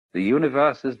The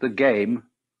universe is the game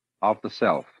of the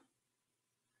self,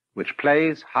 which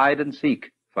plays hide and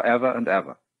seek forever and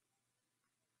ever.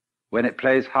 When it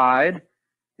plays hide,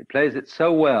 it plays it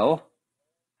so well,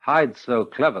 hides so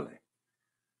cleverly,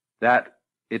 that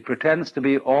it pretends to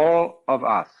be all of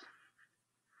us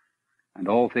and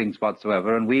all things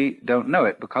whatsoever, and we don't know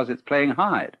it because it's playing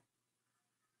hide.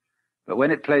 But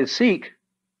when it plays seek,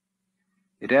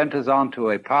 it enters onto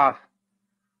a path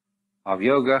of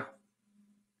yoga,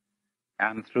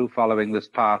 and through following this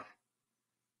path,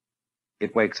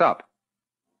 it wakes up,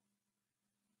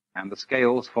 and the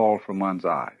scales fall from one's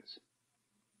eyes.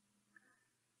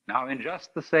 Now, in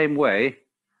just the same way,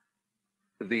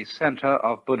 the center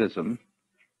of Buddhism,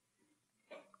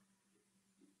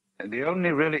 the only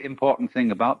really important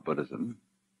thing about Buddhism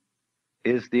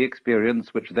is the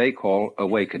experience which they call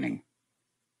awakening.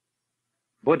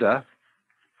 Buddha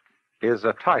is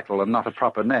a title and not a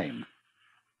proper name.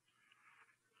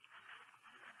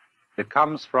 It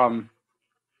comes from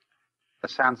the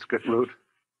Sanskrit root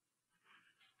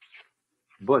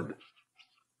bud,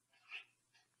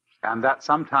 and that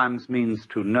sometimes means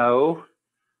to know,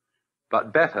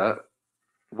 but better,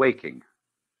 waking.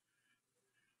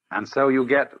 And so you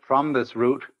get from this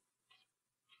root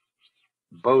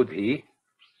bodhi,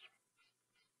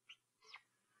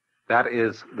 that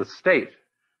is the state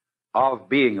of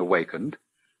being awakened,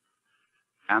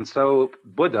 and so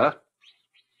Buddha,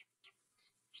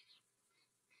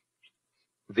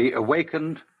 the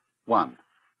awakened one,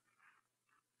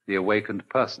 the awakened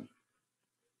person.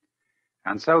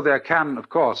 And so there can, of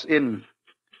course, in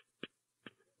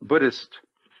Buddhist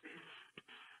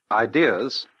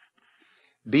ideas,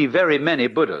 be very many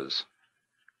Buddhas.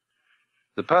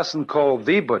 The person called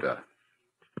the Buddha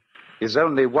is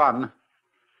only one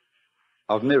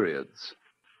of myriads,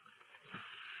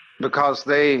 because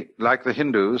they, like the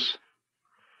Hindus,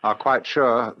 are quite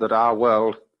sure that our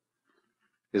world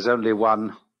is only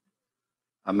one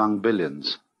among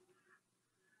billions,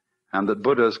 and that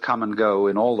Buddhas come and go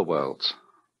in all the worlds.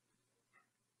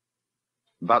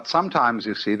 But sometimes,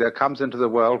 you see, there comes into the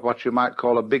world what you might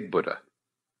call a big Buddha,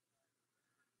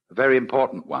 a very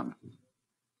important one.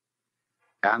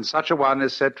 And such a one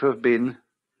is said to have been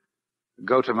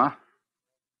Gautama,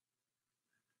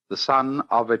 the son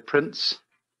of a prince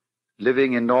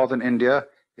living in northern India,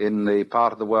 in the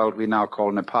part of the world we now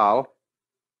call Nepal,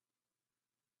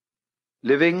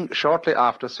 living shortly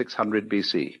after 600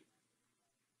 BC.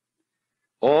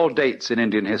 All dates in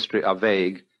Indian history are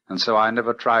vague, and so I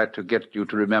never tried to get you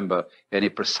to remember any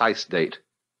precise date,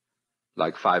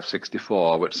 like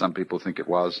 564, which some people think it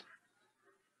was.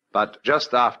 But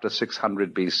just after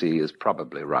 600 BC is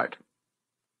probably right.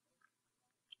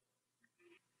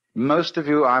 Most of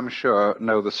you, I'm sure,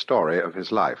 know the story of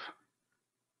his life.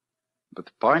 But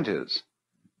the point is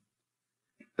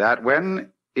that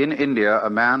when in India a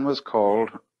man was called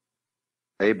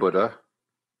a Buddha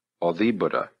or the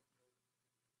Buddha,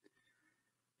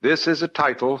 this is a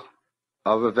title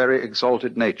of a very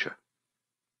exalted nature.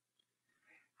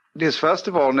 It is first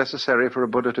of all necessary for a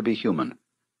Buddha to be human.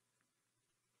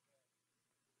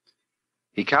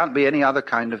 He can't be any other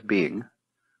kind of being.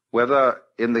 Whether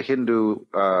in the Hindu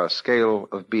scale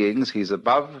of beings he's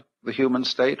above the human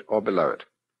state or below it.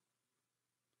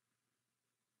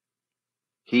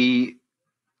 He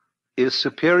is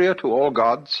superior to all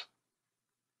gods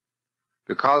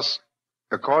because,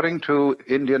 according to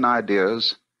Indian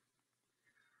ideas,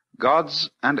 gods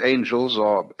and angels,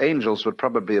 or angels would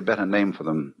probably be a better name for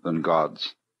them than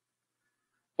gods,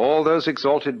 all those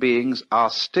exalted beings are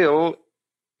still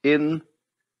in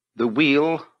the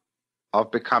wheel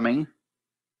of becoming,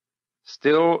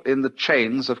 still in the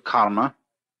chains of karma,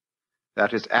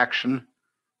 that is action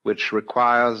which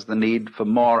requires the need for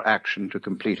more action to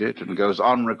complete it and goes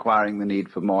on requiring the need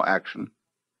for more action.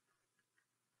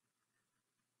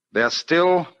 They are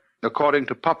still, according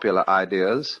to popular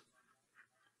ideas,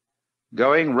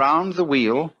 going round the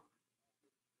wheel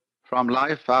from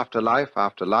life after life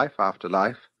after life after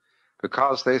life,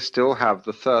 because they still have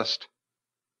the thirst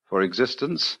for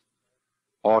existence,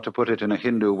 or to put it in a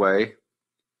Hindu way,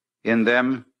 in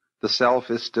them the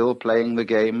self is still playing the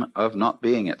game of not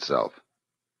being itself.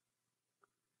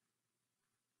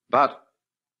 But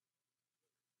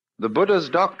the Buddha's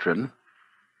doctrine,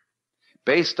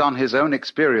 based on his own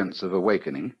experience of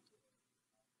awakening,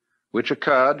 which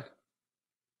occurred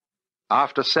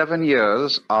after 7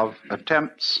 years of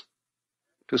attempts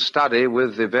to study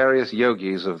with the various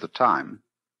yogis of the time,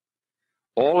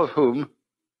 all of whom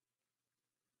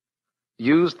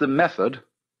used the method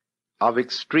of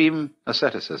extreme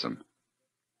asceticism,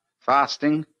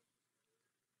 fasting,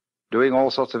 doing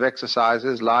all sorts of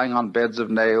exercises, lying on beds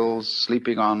of nails,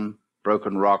 sleeping on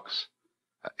broken rocks,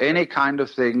 any kind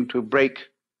of thing to break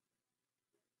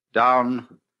down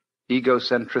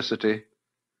egocentricity,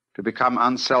 to become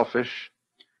unselfish,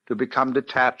 to become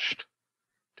detached,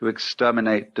 to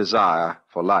exterminate desire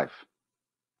for life.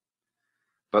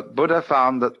 But Buddha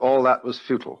found that all that was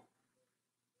futile.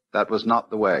 That was not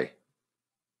the way.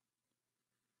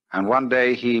 And one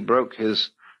day he broke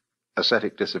his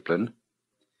ascetic discipline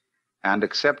and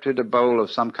accepted a bowl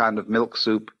of some kind of milk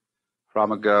soup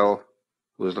from a girl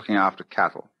who was looking after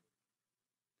cattle.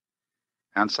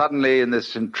 And suddenly, in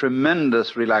this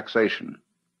tremendous relaxation,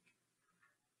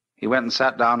 he went and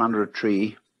sat down under a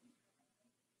tree,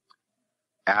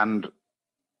 and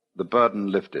the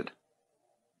burden lifted.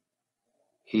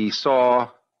 He saw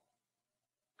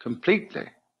completely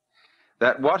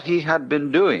that what he had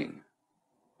been doing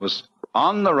was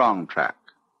on the wrong track.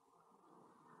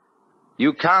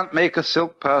 You can't make a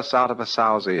silk purse out of a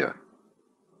sow's ear.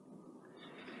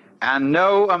 And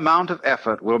no amount of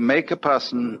effort will make a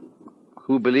person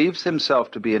who believes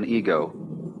himself to be an ego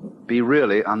be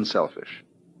really unselfish.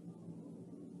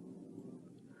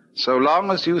 So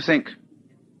long as you think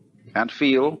and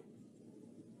feel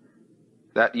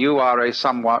that you are a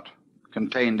somewhat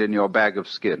contained in your bag of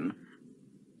skin,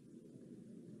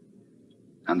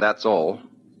 and that's all,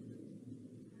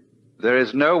 there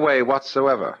is no way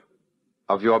whatsoever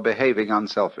of your behaving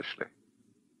unselfishly.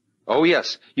 Oh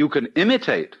yes, you can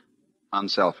imitate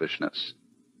unselfishness.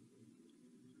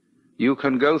 You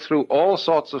can go through all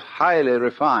sorts of highly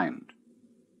refined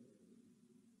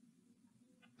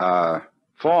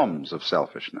forms of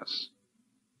selfishness,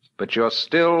 but you're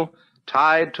still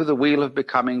tied to the wheel of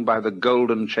becoming by the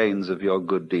golden chains of your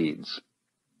good deeds,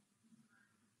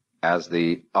 as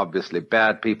the obviously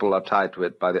bad people are tied to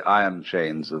it by the iron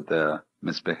chains of their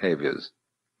misbehaviors.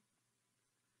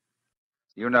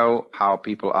 You know how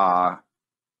people are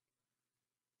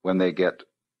when they get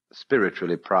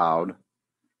spiritually proud.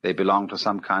 They belong to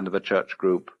some kind of a church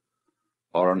group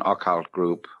or an occult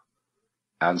group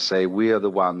and say, we are the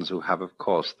ones who have, of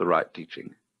course, the right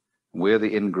teaching. We're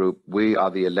the in-group, we are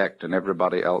the elect, and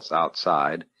everybody else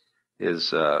outside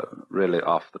is really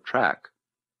off the track.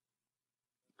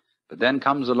 But then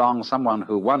comes along someone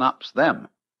who one-ups them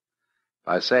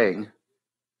by saying,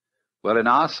 well, in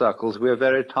our circles we're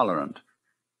very tolerant,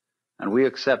 and we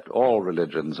accept all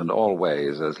religions and all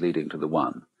ways as leading to the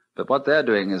one. But what they're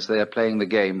doing is they are playing the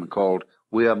game called,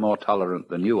 we are more tolerant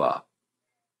than you are.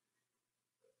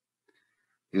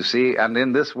 You see, and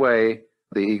in this way,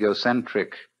 the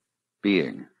egocentric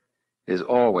being is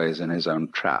always in his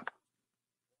own trap.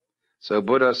 So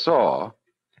Buddha saw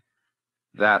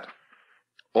that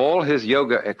all his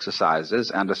yoga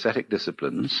exercises and ascetic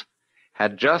disciplines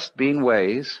had just been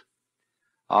ways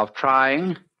of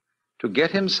trying to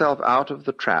get himself out of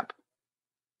the trap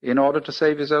in order to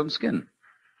save his own skin,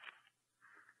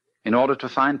 in order to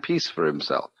find peace for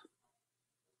himself.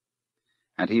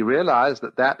 And he realized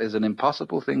that that is an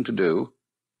impossible thing to do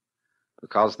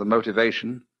because the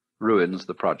motivation ruins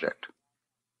the project.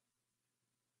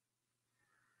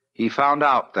 He found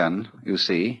out then, you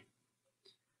see,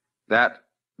 that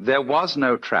there was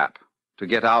no trap to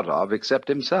get out of except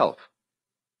himself.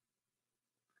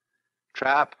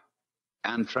 Trap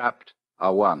and trapped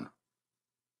are one.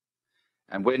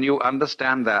 And when you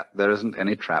understand that, there isn't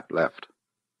any trap left.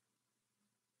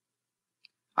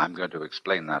 I'm going to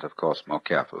explain that, of course, more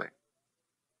carefully.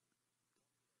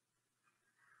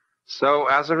 So,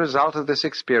 as a result of this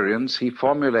experience, he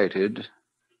formulated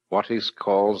what he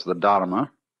calls the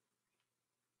Dharma.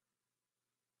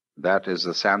 That is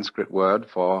the Sanskrit word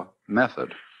for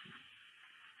method.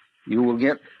 You will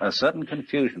get a certain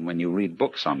confusion when you read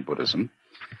books on Buddhism,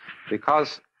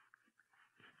 because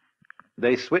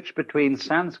they switch between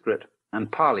Sanskrit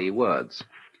and Pali words.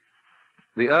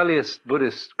 The earliest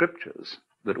Buddhist scriptures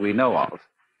that we know of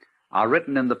are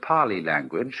written in the Pali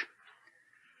language,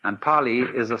 and Pali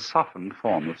is a softened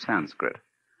form of Sanskrit.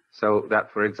 So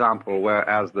that, for example,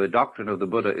 whereas the doctrine of the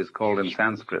Buddha is called in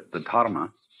Sanskrit the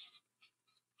Dharma,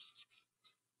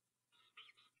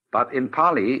 but in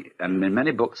Pali, and in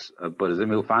many books of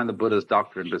Buddhism, you'll find the Buddha's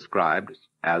doctrine described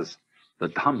as the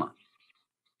Dhamma.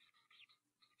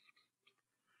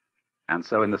 And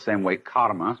so in the same way,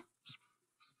 karma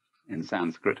in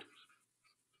Sanskrit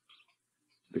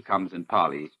becomes in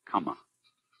Pali kamma.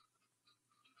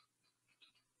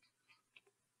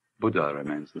 Buddha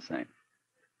remains the same.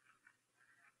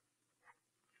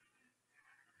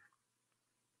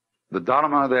 The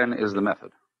Dharma, then, is the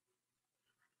method.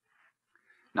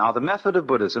 Now, the method of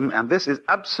Buddhism, and this is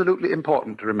absolutely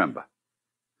important to remember,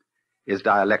 is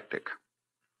dialectic.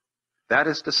 That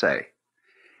is to say,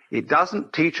 it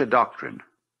doesn't teach a doctrine.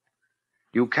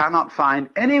 You cannot find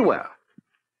anywhere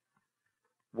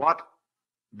what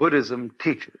Buddhism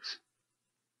teaches,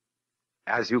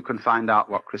 as you can find out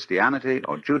what Christianity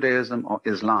or Judaism or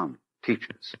Islam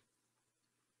teaches.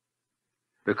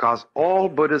 Because all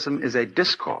Buddhism is a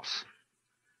discourse.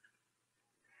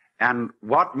 And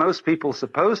what most people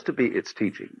suppose to be its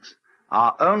teachings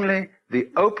are only the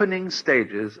opening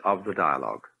stages of the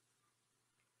dialogue.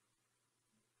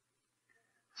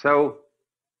 So,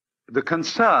 the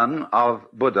concern of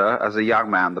Buddha as a young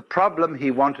man, the problem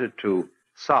he wanted to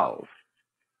solve,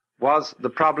 was the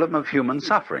problem of human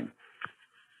suffering.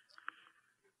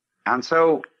 And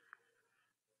so,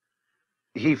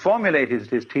 he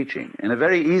formulated his teaching in a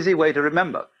very easy way to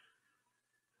remember.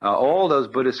 All those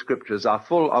Buddhist scriptures are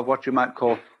full of what you might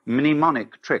call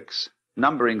mnemonic tricks,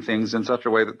 numbering things in such a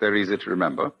way that they're easy to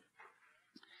remember.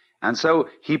 And so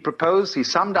he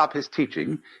summed up his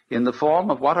teaching in the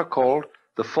form of what are called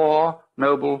the Four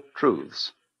Noble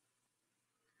Truths.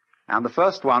 And the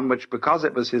first one, which because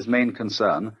it was his main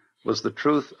concern, was the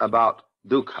truth about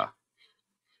dukkha.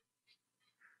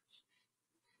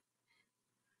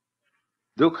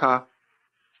 Dukkha,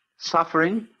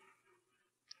 suffering,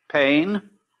 pain,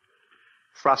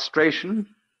 frustration,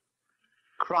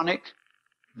 chronic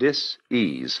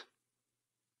dis-ease.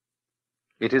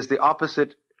 It is the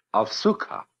opposite of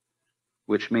sukha,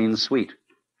 which means sweet,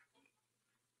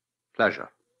 pleasure,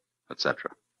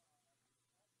 etc.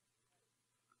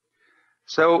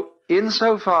 So,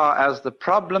 insofar as the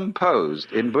problem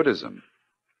posed in Buddhism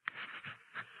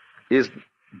is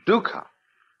dukkha,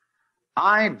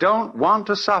 I don't want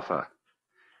to suffer,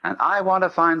 and I want to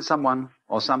find someone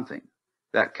or something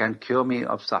that can cure me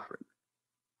of suffering.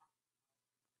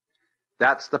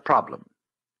 That's the problem.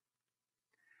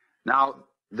 Now,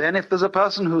 then if there's a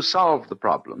person who solved the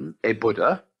problem, a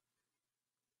Buddha,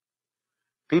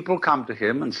 people come to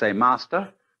him and say, Master,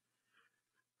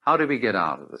 how do we get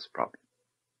out of this problem?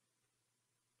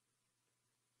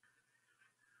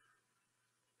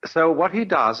 So what he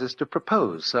does is to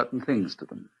propose certain things to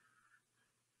them.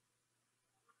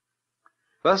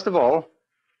 First of all,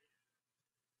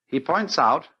 he points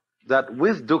out that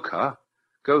with dukkha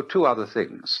go two other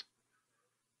things.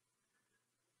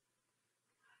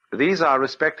 These are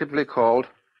respectively called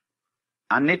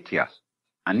anitya,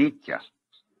 and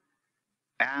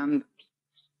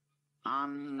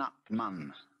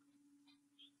anatman.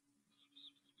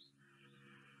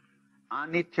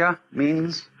 Anitya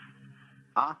means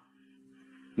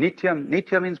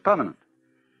nitya means permanent.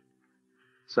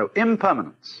 So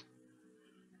impermanence,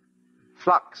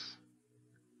 flux,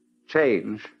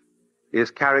 change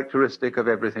is characteristic of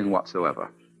everything whatsoever.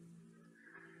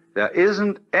 There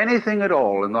isn't anything at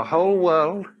all in the whole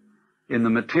world, in the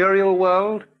material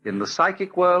world, in the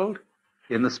psychic world,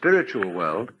 in the spiritual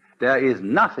world, there is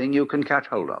nothing you can catch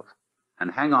hold of and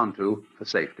hang on to for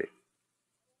safety.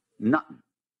 Nothing.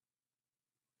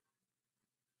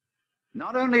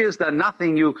 Not only is there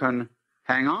nothing you can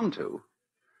hang on to,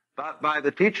 but by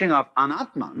the teaching of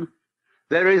Anatman,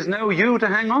 there is no you to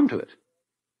hang on to it.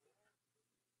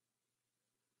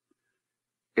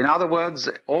 In other words,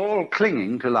 all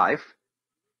clinging to life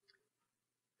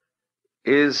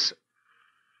is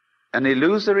an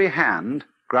illusory hand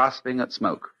grasping at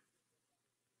smoke.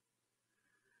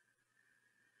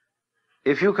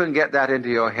 If you can get that into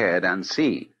your head and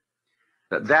see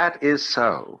that that is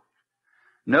so,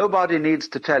 nobody needs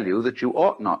to tell you that you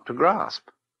ought not to grasp,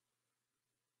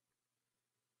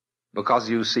 because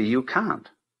you see you can't.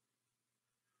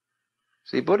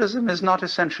 See, Buddhism is not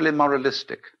essentially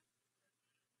moralistic.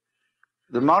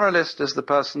 The moralist is the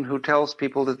person who tells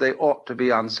people that they ought to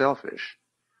be unselfish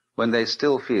when they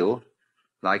still feel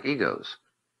like egos,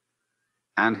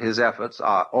 and his efforts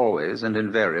are always and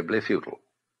invariably futile,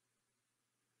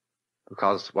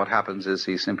 because what happens is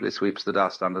he simply sweeps the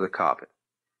dust under the carpet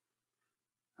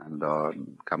and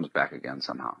comes back again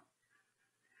somehow.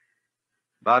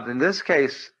 But in this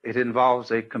case, it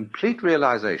involves a complete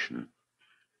realization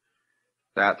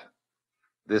that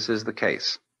this is the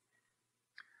case.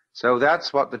 So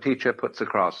that's what the teacher puts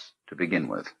across to begin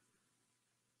with.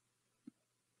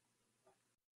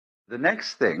 The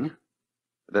next thing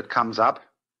that comes up,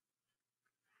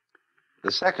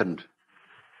 the second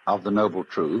of the Noble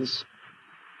Truths,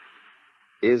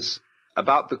 is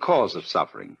about the cause of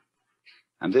suffering.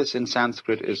 And this in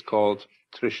Sanskrit is called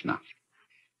Trishna.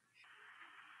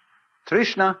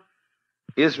 Trishna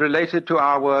is related to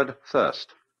our word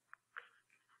thirst.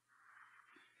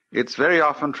 It's very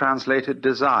often translated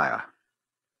desire.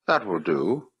 That will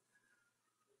do.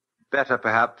 Better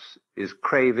perhaps is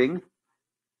craving,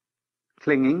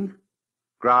 clinging,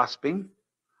 grasping,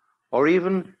 or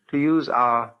even, to use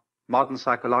our modern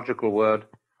psychological word,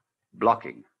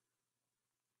 blocking.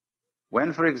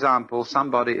 When, for example,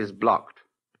 somebody is blocked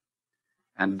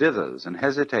and dithers and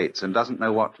hesitates and doesn't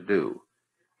know what to do,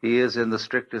 he is, in the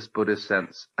strictest Buddhist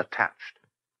sense, attached.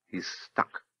 He's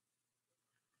stuck.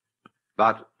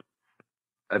 But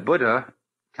a Buddha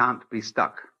can't be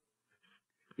stuck.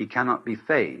 He cannot be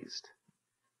phased.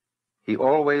 He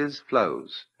always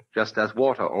flows, just as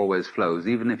water always flows,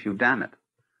 even if you dam it.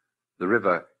 The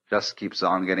river just keeps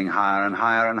on getting higher and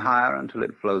higher and higher until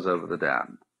it flows over the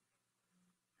dam.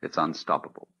 It's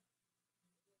unstoppable.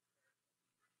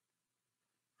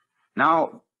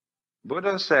 Now,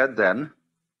 Buddha said then,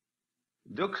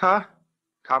 dukkha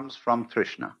comes from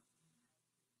Trishna.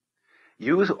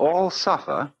 You all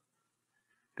suffer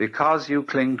because you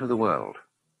cling to the world,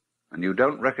 and you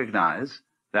don't recognize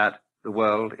that the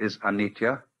world is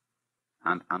anitya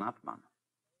and anatman.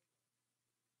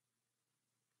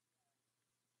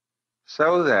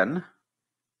 So then,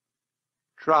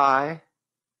 try,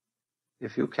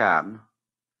 if you can,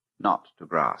 not to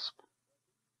grasp.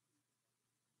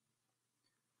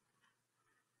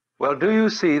 Well, do you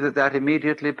see that that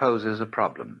immediately poses a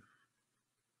problem?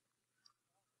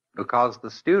 Because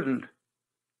the student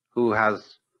who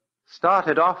has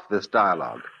started off this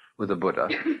dialogue with the Buddha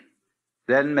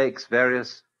then makes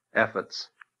various efforts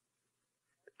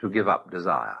to give up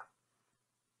desire,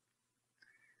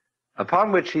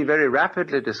 upon which he very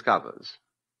rapidly discovers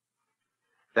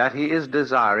that he is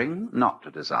desiring not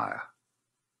to desire.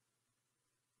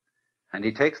 And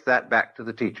he takes that back to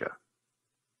the teacher,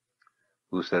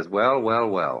 who says, well, well,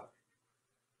 well.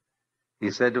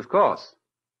 He said, of course,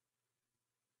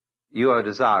 you are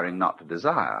desiring not to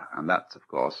desire, and that's, of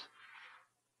course,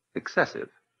 excessive.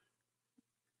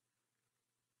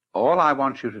 All I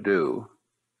want you to do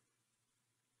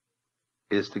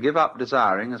is to give up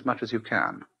desiring as much as you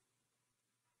can.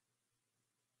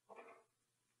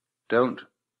 Don't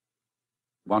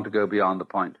want to go beyond the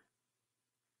point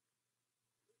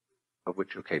of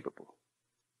which you're capable.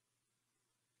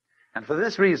 And for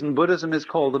this reason, Buddhism is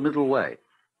called the middle way.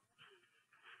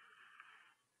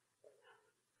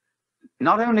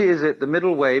 Not only is it the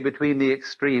middle way between the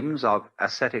extremes of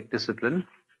ascetic discipline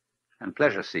and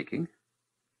pleasure-seeking,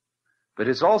 but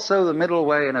it's also the middle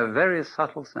way in a very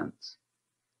subtle sense.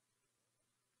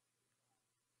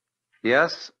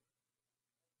 Yes,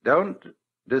 don't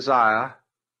desire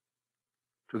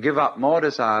to give up more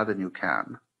desire than you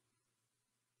can.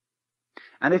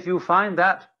 And if you find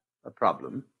that a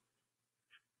problem,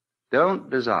 don't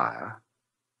desire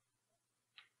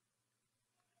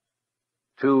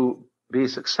to be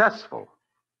successful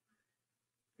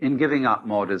in giving up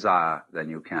more desire than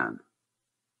you can.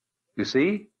 You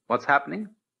see what's happening?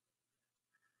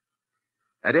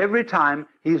 At every time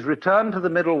he's returned to the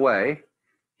middle way,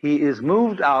 he is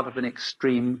moved out of an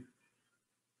extreme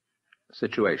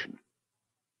situation.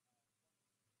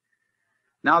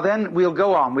 Now then, we'll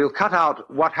go on. We'll cut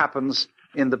out what happens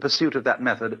in the pursuit of that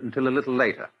method until a little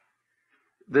later.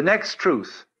 The next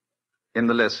truth in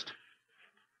the list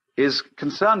is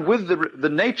concerned with the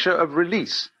nature of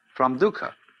release from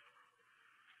dukkha.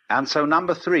 And so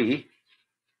number 3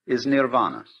 is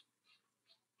nirvana.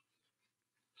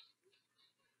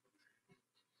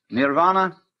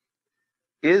 Nirvana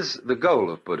is the goal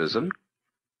of Buddhism.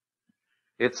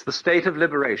 It's the state of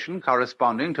liberation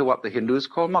corresponding to what the Hindus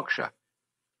call moksha.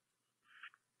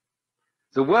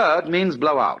 The word means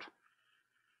blow out.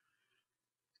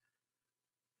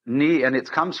 And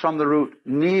it comes from the root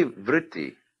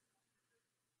nivritti.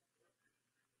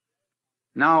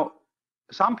 Now,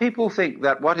 some people think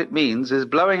that what it means is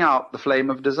blowing out the flame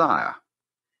of desire.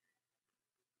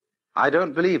 I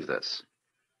don't believe this.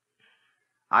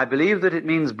 I believe that it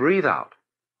means breathe out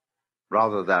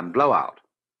rather than blow out.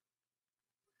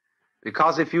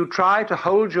 Because if you try to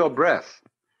hold your breath,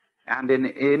 and in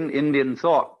Indian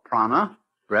thought, prana,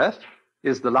 breath,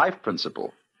 is the life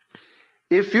principle.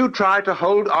 If you try to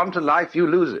hold on to life, you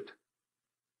lose it.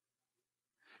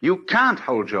 You can't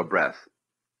hold your breath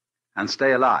and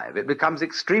stay alive. It becomes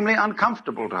extremely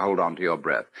uncomfortable to hold on to your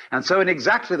breath. And so in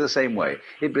exactly the same way,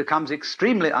 it becomes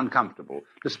extremely uncomfortable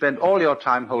to spend all your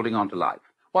time holding on to life.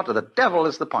 What the devil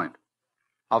is the point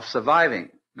of surviving,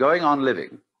 going on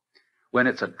living, when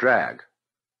it's a drag?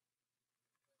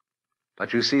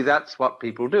 But you see, that's what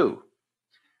people do.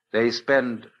 They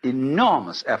spend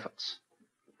enormous efforts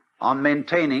on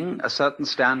maintaining a certain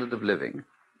standard of living,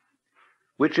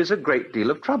 which is a great deal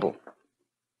of trouble.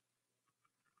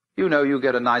 You know, you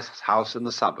get a nice house in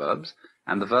the suburbs,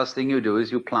 and the first thing you do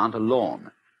is you plant a lawn.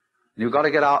 And you've got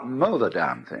to get out and mow the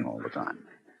damn thing all the time.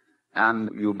 and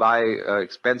you buy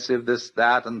expensive this,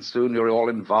 that, and soon you're all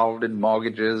involved in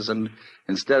mortgages, and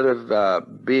instead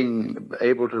of being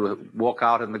able to walk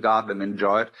out in the garden and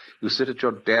enjoy it, you sit at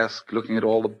your desk looking at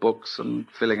all the books and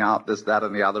filling out this, that,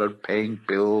 and the other, and paying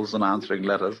bills and answering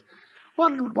letters.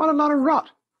 What a lot of rot.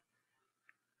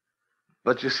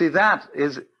 But you see, that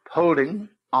is holding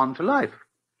on to life.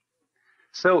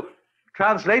 So,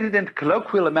 translated into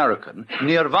colloquial American,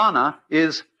 nirvana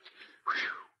is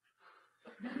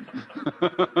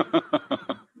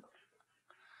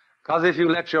because if you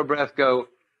let your breath go,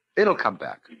 it'll come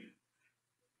back.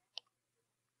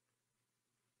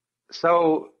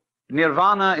 So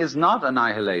nirvana is not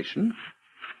annihilation.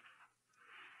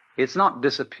 It's not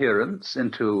disappearance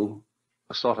into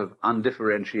a sort of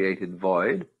undifferentiated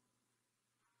void.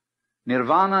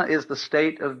 Nirvana is the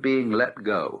state of being let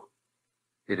go.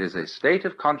 It is a state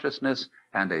of consciousness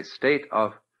and a state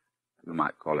of, you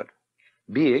might call it,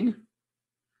 being,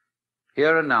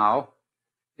 here and now,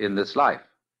 in this life.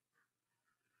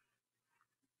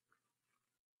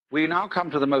 We now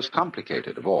come to the most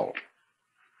complicated of all.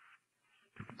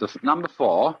 Number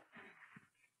 4,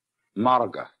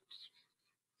 marga.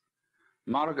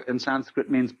 Marga in Sanskrit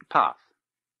means path.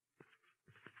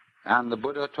 And the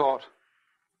Buddha taught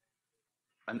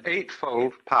an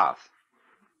 8-fold path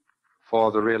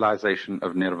for the realization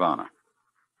of nirvana.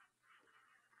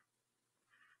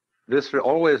 This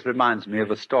always reminds me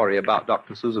of a story about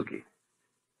Dr. Suzuki,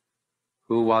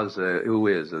 who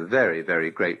is a very,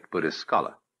 very great Buddhist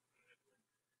scholar.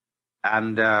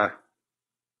 And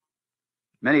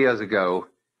many years ago,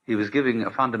 he was giving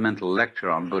a fundamental lecture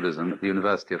on Buddhism at the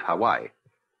University of Hawaii.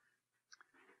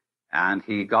 And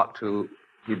he'd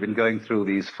been going through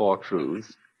these 4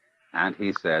 truths, and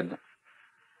he said,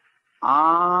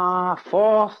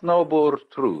 fourth noble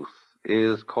truth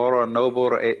is called a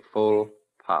noble 8-fold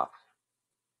path.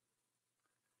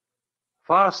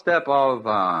 First step of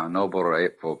noble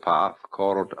 8-fold path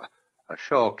called a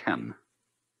shoken.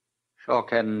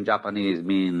 Shoken Japanese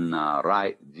mean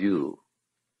right view.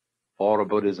 For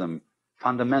Buddhism,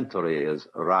 fundamentally is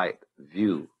right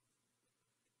view,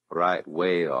 right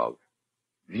way of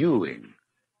viewing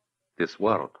this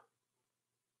world.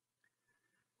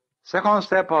 Second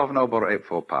step of Noble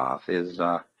Eightfold Path is,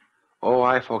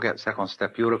 I forget second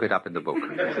step, you look it up in the book.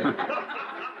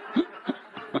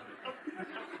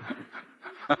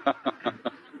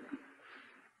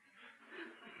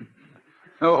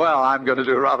 Well, I'm going to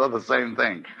do rather the same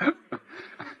thing.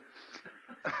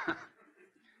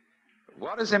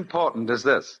 What is important is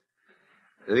this.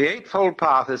 The Eightfold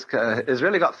Path has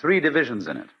really got 3 divisions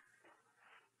in it.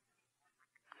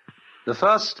 The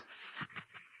first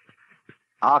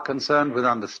are concerned with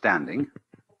understanding.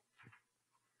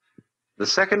 The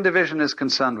second division is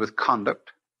concerned with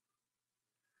conduct.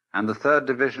 And the third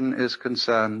division is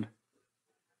concerned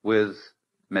with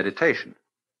meditation.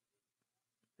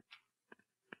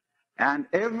 And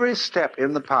every step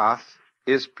in the path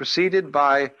is preceded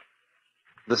by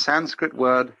the Sanskrit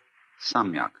word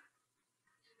samyak,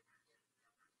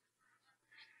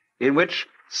 in which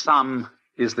sam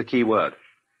is the key word.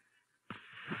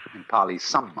 In Pali,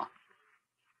 samma.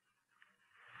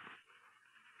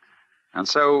 And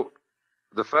so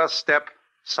the first step,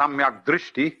 samyak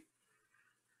drishti,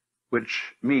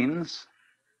 which means,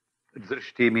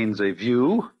 drishti means a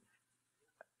view,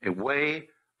 a way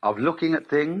of looking at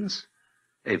things,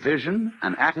 a vision,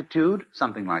 an attitude,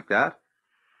 something like that.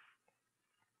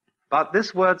 But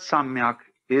this word samyak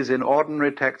is in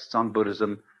ordinary texts on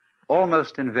Buddhism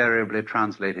almost invariably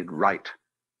translated right.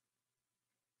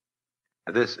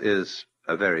 This is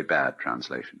a very bad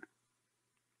translation.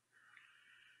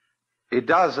 It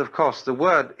does, of course, the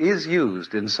word is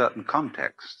used in certain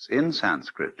contexts in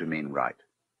Sanskrit to mean right,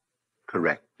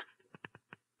 correct.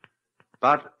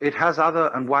 But it has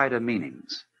other and wider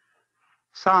meanings.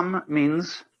 Sam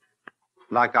means,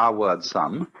 like our word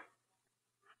some,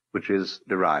 which is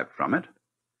derived from it,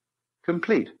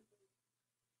 complete,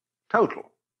 total,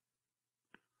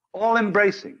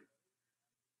 all-embracing.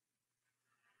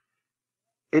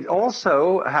 It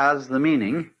also has the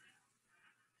meaning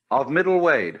of middle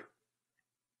way,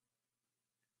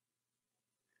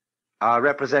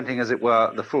 representing, as it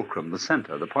were, the fulcrum, the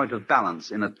center, the point of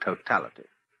balance in a totality.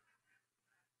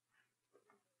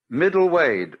 Middle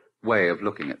way of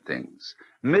looking at things.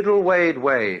 Middle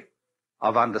way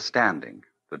of understanding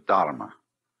the Dharma.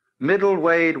 Middle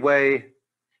way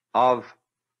of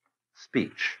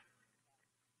speech,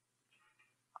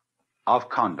 of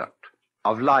conduct,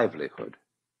 of livelihood,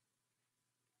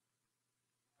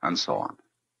 and so on.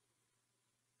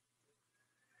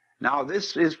 Now,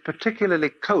 this is particularly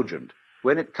cogent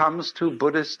when it comes to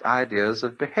Buddhist ideas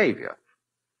of behavior.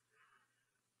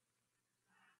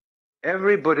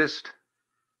 Every Buddhist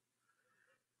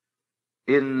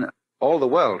in all the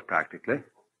world, practically,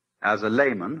 as a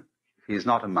layman, if he's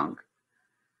not a monk,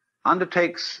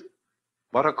 undertakes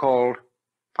what are called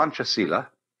Panchasila,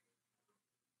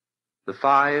 the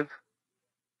 5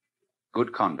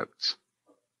 good conducts.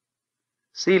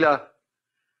 Sila,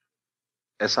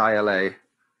 S-I-L-A,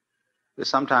 is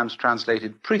sometimes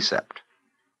translated precept.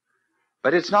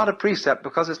 But it's not a precept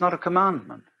because it's not a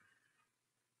commandment.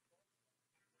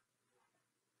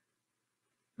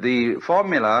 The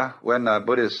formula, when a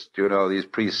Buddhist, these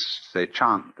priests, they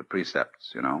chant the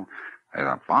precepts,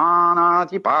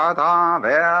 Panatipata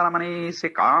veramani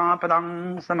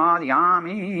sikapadang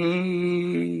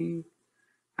samadhyami.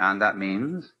 And that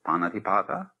means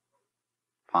Panatipata.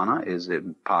 Pana is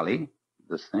in Pali,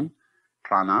 this thing.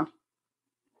 Prana,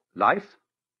 life.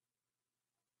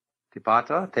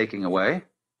 Tipata, taking away.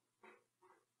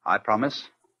 I promise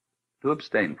to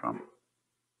abstain from.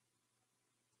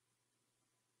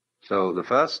 So the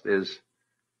first is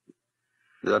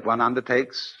that one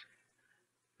undertakes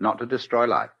not to destroy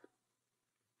life.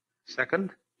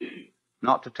 Second,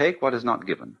 not to take what is not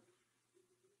given.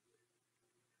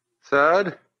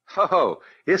 Third,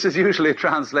 this is usually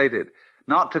translated,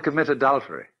 not to commit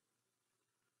adultery.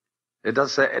 It doesn't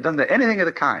say anything of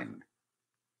the kind.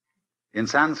 In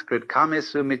Sanskrit,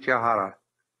 kamesu mityahara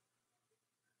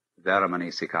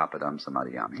veramani sikapadam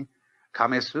samadhyami.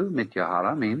 Kamesu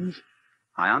mityahara means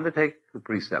I undertake the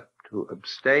precept to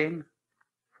abstain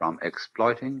from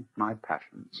exploiting my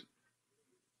passions.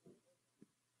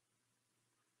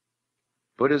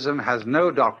 Buddhism has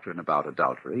no doctrine about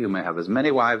adultery. You may have as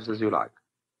many wives as you like.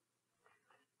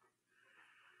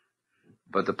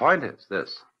 But the point is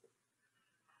this.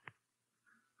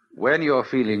 When you're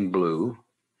feeling blue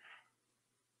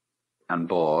and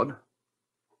bored,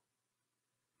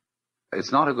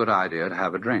 it's not a good idea to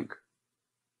have a drink,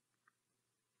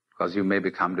 because you may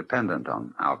become dependent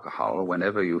on alcohol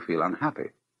whenever you feel unhappy.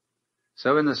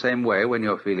 So in the same way, when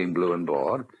you're feeling blue and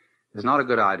bored, it's not a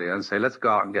good idea to say, let's go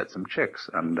out and get some chicks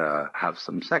and have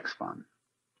some sex fun.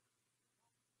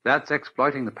 That's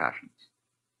exploiting the passions.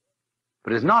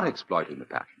 But it's not exploiting the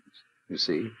passions, you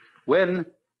see. When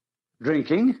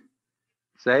drinking,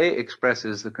 say,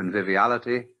 expresses the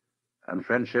conviviality and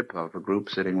friendship of a group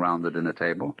sitting round the dinner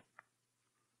table,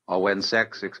 or when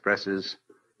sex expresses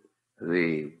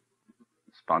the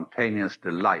spontaneous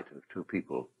delight of 2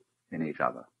 people in each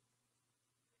other.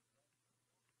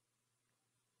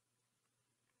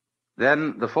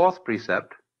 Then the 4th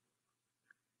precept,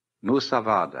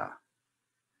 musavada,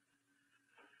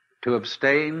 to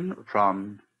abstain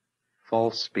from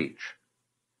false speech.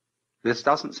 This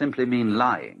doesn't simply mean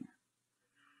lying.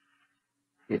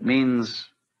 It means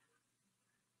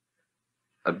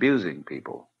abusing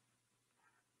people.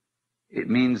 It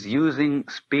means using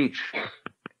speech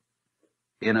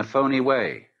in a phony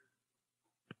way,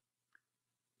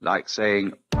 like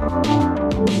saying,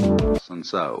 and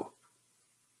so,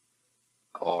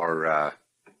 or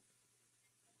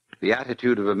the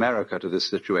attitude of America to this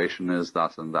situation is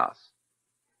thus and thus.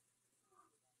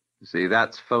 You see,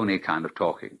 that's phony kind of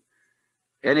talking.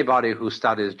 Anybody who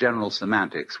studies general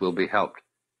semantics will be helped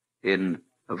in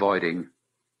avoiding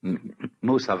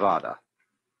musavada,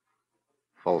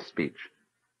 false speech.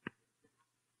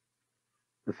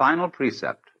 The final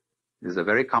precept is a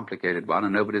very complicated one,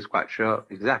 and nobody's quite sure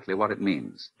exactly what it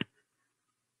means.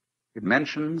 It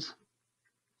mentions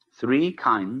 3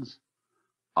 kinds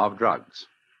of drugs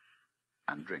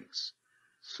and drinks: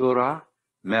 sura,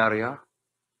 merya,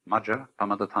 majja,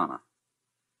 pamadatthana.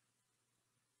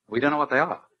 We don't know what they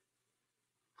are.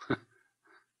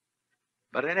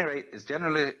 But at any rate, it's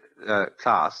generally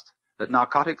classed that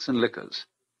narcotics and liquors.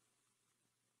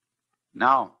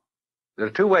 Now, there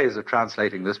are 2 ways of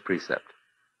translating this precept.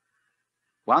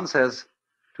 One says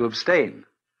to abstain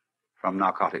from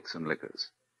narcotics and liquors.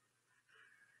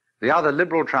 The other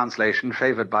liberal translation,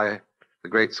 favored by the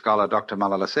great scholar Dr.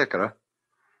 Malalasekara,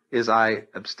 is I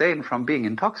abstain from being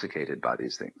intoxicated by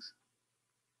these things.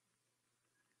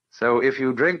 So if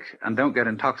you drink and don't get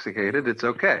intoxicated, it's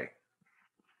okay.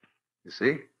 You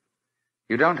see?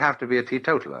 You don't have to be a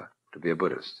teetotaler to be a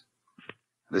Buddhist.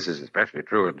 This is especially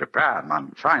true in Japan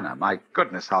and China. My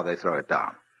goodness, how they throw it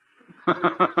down.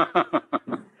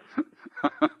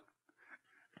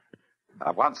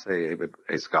 Once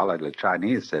a scholarly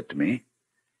Chinese said to me,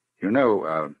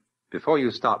 before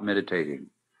you start meditating,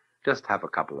 just have a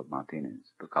couple of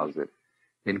martinis, because it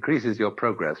increases your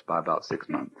progress by about 6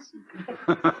 months.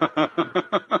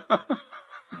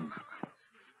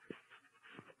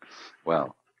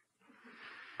 Well,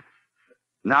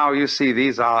 now you see,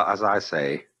 these are, as I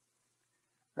say,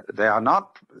 they are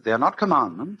not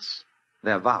commandments,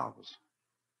 their vows.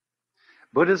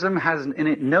 Buddhism has in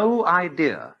it no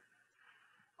idea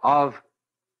of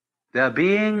there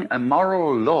being a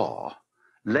moral law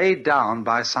laid down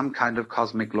by some kind of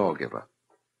cosmic lawgiver.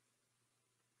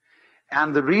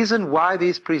 And the reason why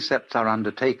these precepts are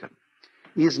undertaken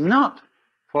is not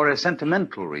for a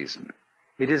sentimental reason.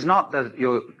 It is not that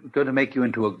you're going to make you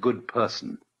into a good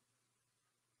person.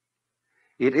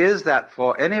 It is that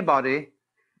for anybody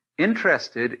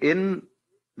interested in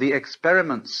the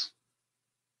experiments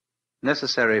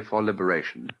necessary for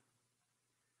liberation,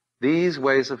 these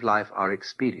ways of life are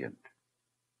expedient.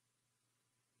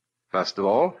 First of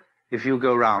all, if you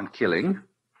go around killing,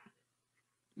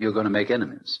 you're going to make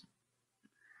enemies.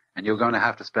 And you're going to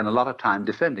have to spend a lot of time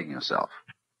defending yourself,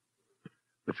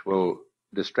 which will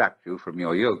distract you from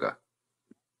your yoga.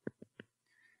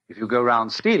 If you go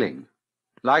around stealing,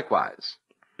 likewise,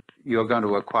 you're going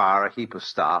to acquire a heap of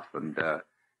stuff and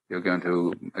you're going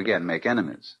to, again, make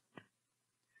enemies.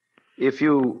 If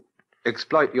you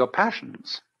exploit your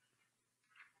passions,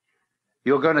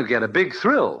 you're going to get a big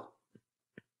thrill,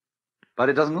 but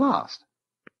it doesn't last.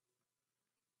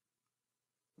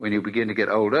 When you begin to get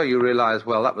older, you realize,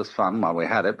 well, that was fun while we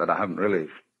had it, but I haven't really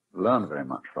learned very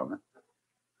much from it.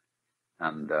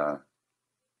 And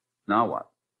now what?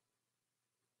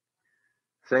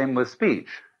 Same with speech.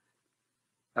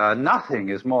 Nothing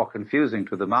is more confusing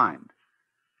to the mind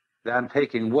than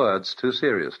taking words too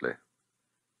seriously.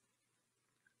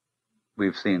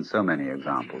 We've seen so many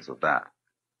examples of that.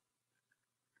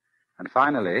 And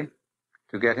finally,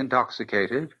 to get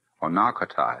intoxicated or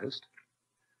narcotized,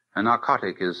 a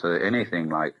narcotic is anything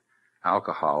like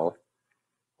alcohol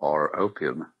or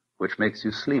opium, which makes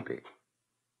you sleepy.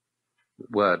 The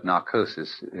word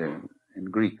narcosis in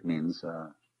Greek means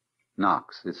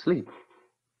narx is sleep.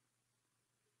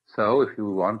 So if you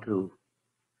want to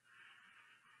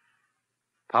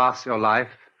pass your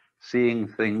life seeing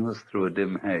things through a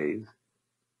dim haze,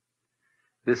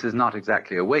 this is not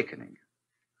exactly awakening.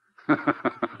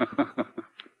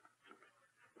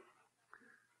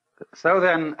 So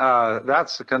then,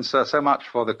 that's so much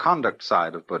for the conduct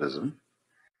side of Buddhism.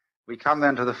 We come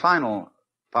then to the final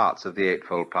parts of the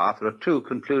Eightfold Path. There are two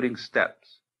concluding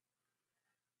steps,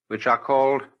 which are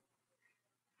called,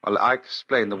 well, I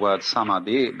explained the word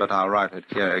samadhi, but I'll write it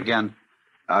here again,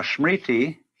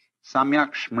 smriti,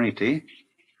 samyak smriti,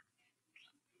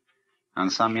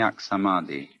 and samyak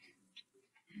samadhi.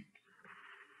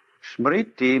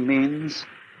 Smriti means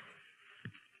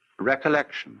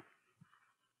recollection.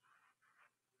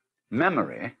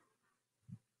 Memory,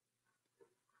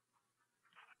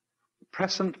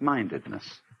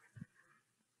 present-mindedness.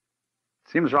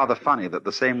 Seems rather funny that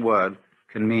the same word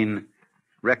can mean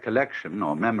recollection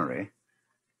or memory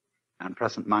and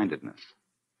present-mindedness.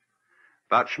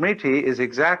 But Smriti is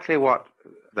exactly what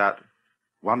that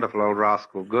wonderful old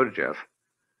rascal Gurdjieff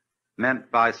meant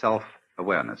by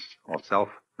self-awareness or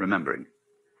self-remembering.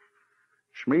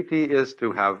 Smriti is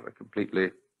to have a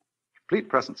complete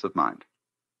presence of mind.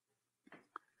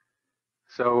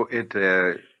 So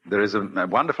there is a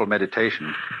wonderful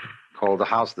meditation called the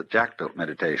House That Jack Built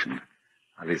meditation.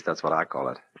 At least that's what I call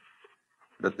it.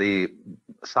 That the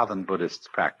Southern Buddhists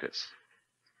practice.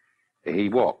 He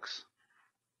walks,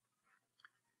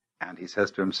 and he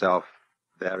says to himself,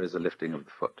 there is a lifting of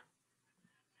the foot.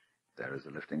 There is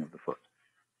a lifting of the foot.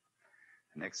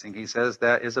 The next thing he says,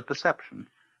 there is a perception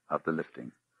of the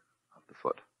lifting of the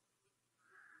foot.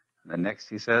 And then next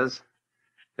he says,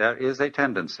 there is a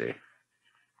tendency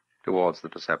towards the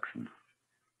perception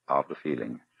of the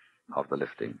feeling of the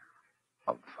lifting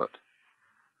of the foot.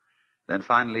 Then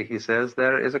finally he says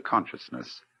there is a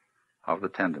consciousness of the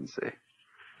tendency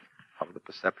of the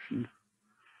perception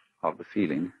of the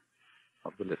feeling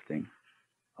of the lifting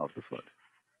of the foot.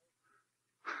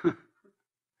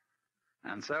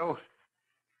 And so,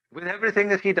 with everything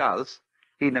that he does,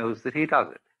 he knows that he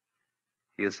does it.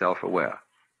 He is self-aware.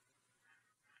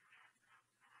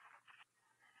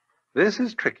 This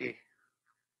is tricky.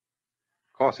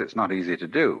 Of course, it's not easy to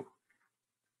do.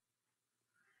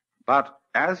 But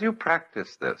as you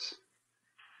practice this,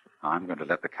 I'm going to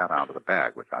let the cat out of the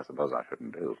bag, which I suppose I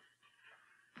shouldn't do.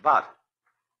 But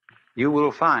you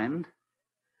will find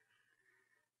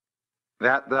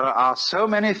that there are so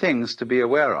many things to be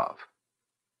aware of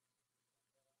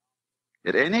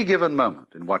at any given moment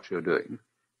in what you're doing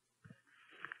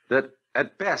that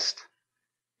at best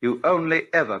you only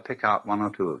ever pick out one or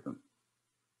two of them.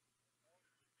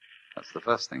 That's the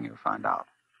first thing you find out.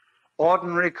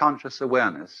 Ordinary conscious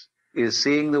awareness is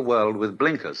seeing the world with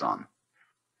blinkers on.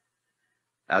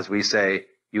 As we say,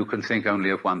 you can think only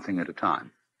of one thing at a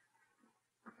time.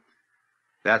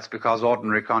 That's because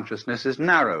ordinary consciousness is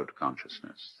narrowed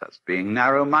consciousness. That's being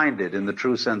narrow-minded in the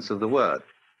true sense of the word,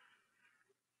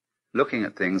 looking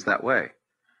at things that way.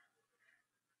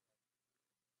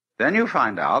 Then you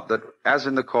find out that, as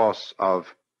in the course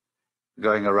of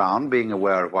going around being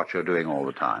aware of what you're doing all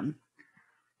the time,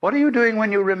 what are you doing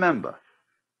when you remember?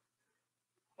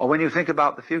 Or when you think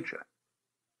about the future?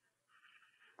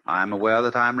 I'm aware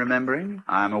that I'm remembering.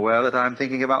 I'm aware that I'm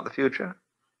thinking about the future.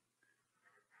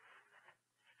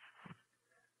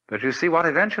 But you see, what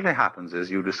eventually happens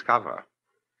is you discover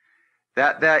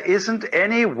that there isn't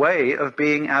any way of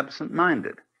being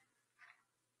absent-minded.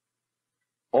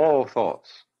 All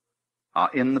thoughts are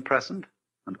in the present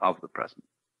and of the present.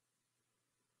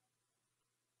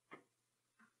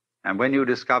 And when you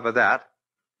discover that,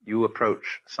 you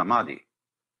approach samadhi.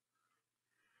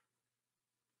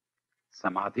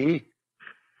 Samadhi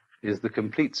is the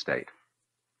complete state,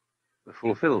 the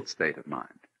fulfilled state of mind.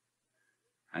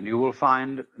 And you will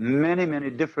find many, many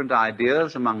different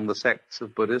ideas among the sects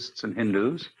of Buddhists and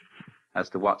Hindus as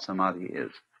to what samadhi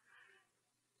is.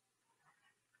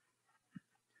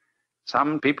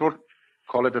 Some people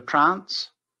call it a trance.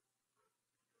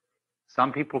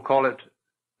 Some people call it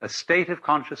a state of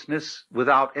consciousness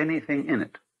without anything in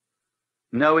it,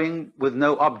 knowing with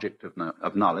no object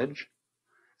of knowledge.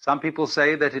 Some people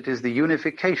say that it is the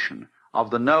unification of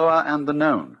the knower and the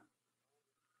known.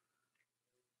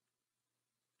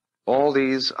 All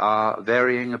these are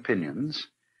varying opinions.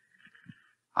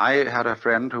 I had a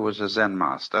friend who was a Zen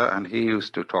master, and he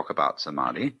used to talk about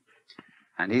samadhi.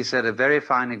 And he said a very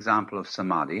fine example of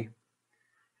samadhi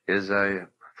is a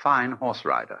fine horse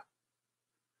rider.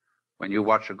 When you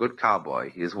watch a good cowboy,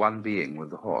 he is one being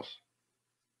with the horse.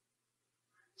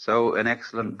 So an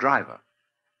excellent driver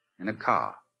in a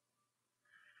car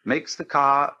makes the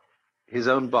car his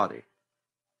own body.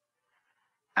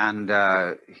 And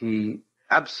he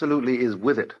absolutely is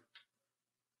with it.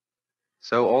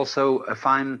 So also a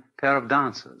fine pair of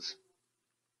dancers.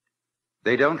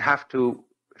 They don't have to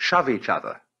shove each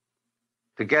other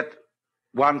to get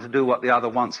one to do what the other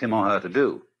wants him or her to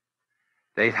do.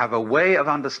 They have a way of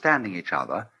understanding each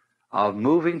other, of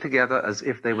moving together as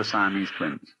if they were Siamese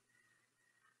twins.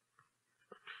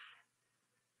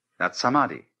 That's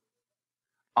samadhi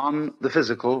on the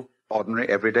physical, ordinary,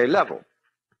 everyday level.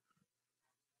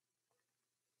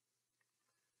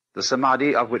 The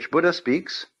samadhi of which Buddha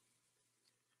speaks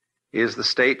is the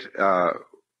state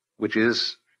which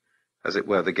is, as it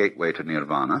were, the gateway to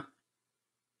nirvana,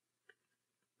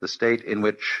 the state in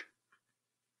which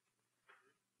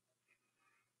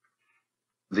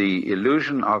the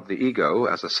illusion of the ego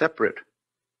as a separate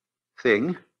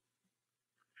thing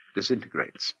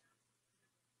disintegrates.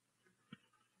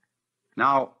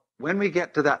 Now, when we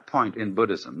get to that point in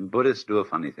Buddhism, Buddhists do a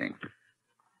funny thing,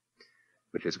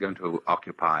 which is going to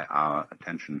occupy our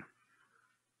attention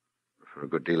for a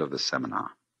good deal of this seminar.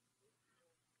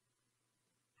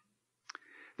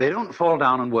 They don't fall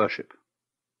down and worship.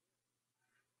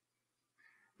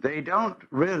 They don't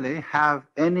really have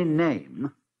any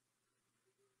name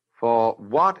for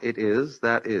what it is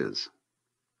that is,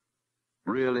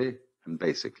 really and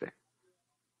basically.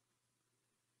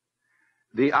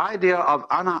 The idea of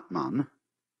anatman,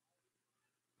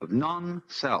 of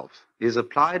non-self, is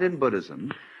applied in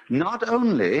Buddhism not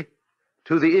only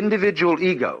to the individual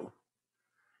ego,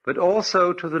 but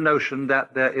also to the notion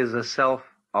that there is a self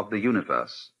of the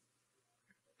universe,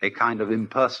 a kind of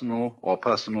impersonal or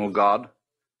personal God.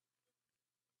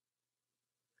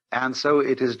 And so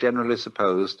it is generally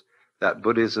supposed that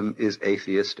Buddhism is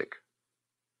atheistic.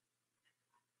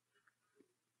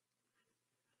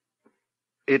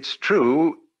 It's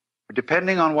true,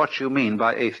 depending on what you mean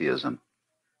by atheism.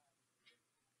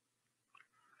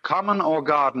 Common or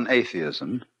garden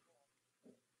atheism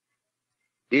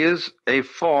is a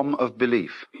form of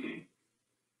belief.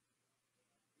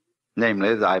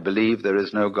 Namely, that I believe there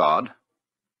is no God.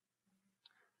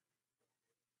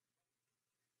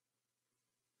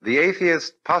 The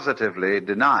atheist positively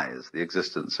denies the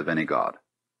existence of any God.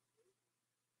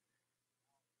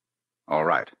 All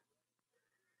right.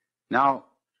 Now,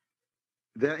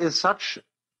 there is such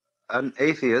an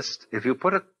atheist, if you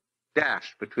put a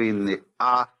dash between the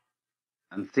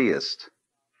and theist,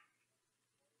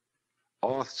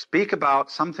 or speak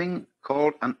about something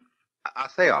called an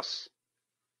atheos.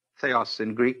 Theos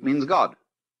in Greek means God.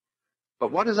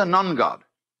 But what is a non-God?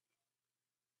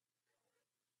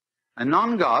 A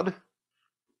non-God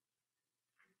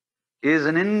is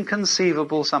an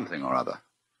inconceivable something or other.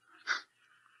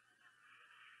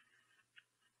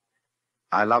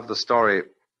 I love the story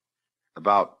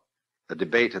about the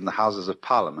debate in the Houses of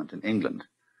Parliament in England,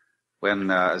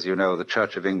 when, as you know, the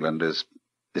Church of England is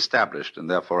established and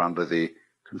therefore under the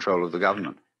control of the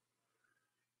government.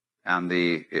 And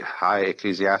the high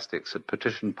ecclesiastics had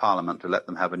petitioned Parliament to let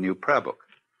them have a new prayer book.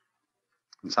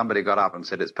 And somebody got up and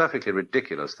said, it's perfectly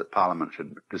ridiculous that Parliament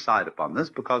should decide upon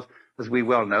this because, as we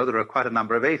well know, there are quite a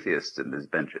number of atheists in these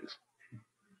benches.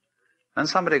 And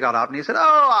somebody got up and he said,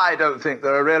 oh, I don't think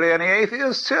there are really any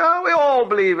atheists here. We all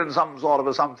believe in some sort of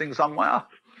a something somewhere.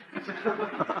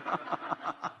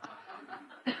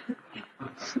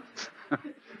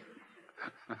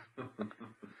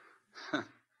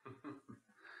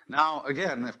 Now,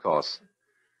 again, of course,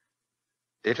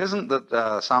 it isn't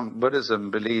that some Buddhism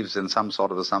believes in some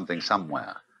sort of a something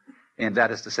somewhere, and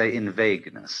that is to say, in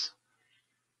vagueness.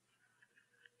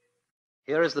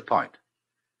 Here is the point.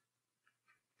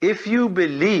 If you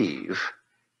believe,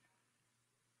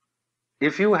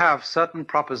 if you have certain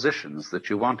propositions that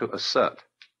you want to assert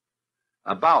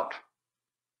about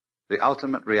the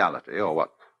ultimate reality, or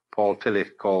what Paul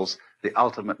Tillich calls the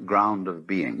ultimate ground of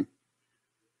being,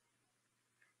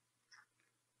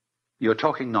 you're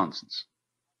talking nonsense.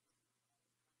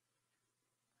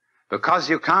 Because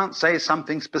you can't say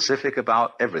something specific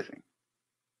about everything.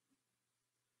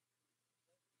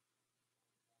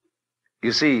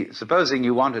 You see, supposing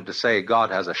you wanted to say God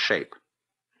has a shape.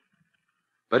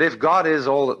 But if God is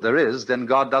all that there is, then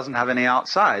God doesn't have any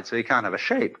outside, so he can't have a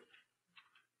shape.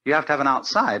 You have to have an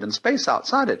outside and space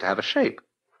outside it to have a shape.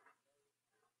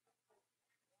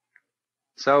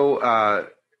 So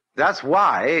that's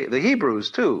why the Hebrews,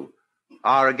 too,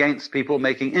 are against people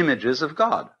making images of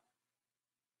God.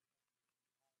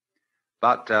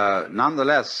 But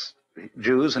nonetheless,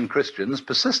 Jews and Christians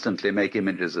persistently make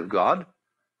images of God,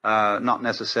 not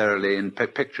necessarily in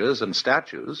pictures and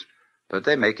statues, but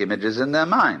they make images in their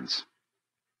minds.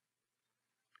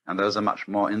 And those are much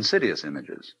more insidious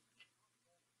images.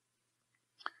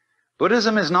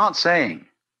 Buddhism is not saying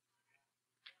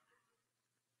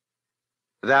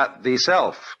that the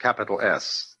self, capital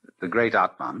S, the great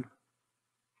Atman,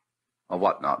 or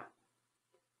whatnot,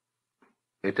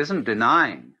 it isn't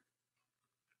denying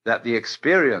that the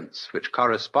experience which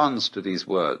corresponds to these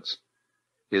words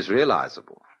is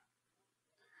realizable.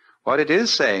 What it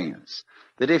is saying is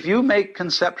that if you make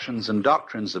conceptions and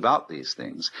doctrines about these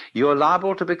things, you're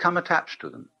liable to become attached to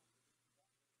them.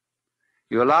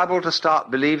 You're liable to start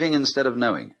believing instead of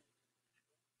knowing.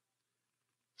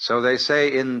 So they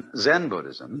say in Zen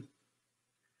Buddhism,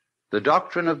 the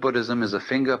doctrine of Buddhism is a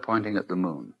finger pointing at the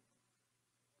moon.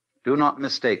 Do not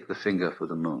mistake the finger for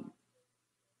the moon.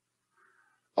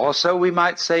 Also, we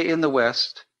might say in the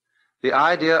West, the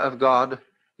idea of God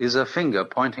is a finger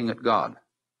pointing at God.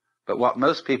 But what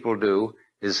most people do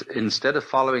is, instead of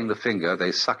following the finger,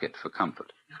 they suck it for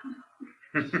comfort.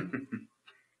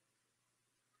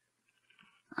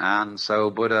 And so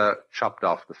Buddha chopped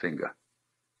off the finger.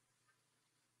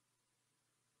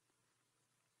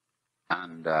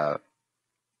 And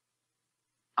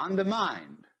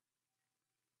undermined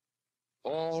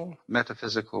all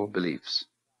metaphysical beliefs.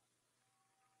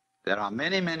 There are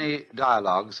many, many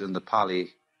dialogues in the Pali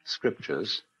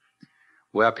scriptures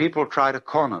where people try to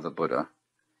corner the Buddha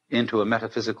into a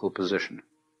metaphysical position.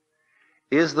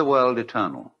 Is the world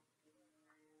eternal?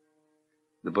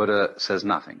 The Buddha says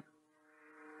nothing.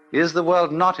 Is the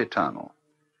world not eternal?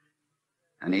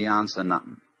 And he answers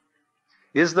nothing.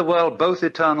 Is the world both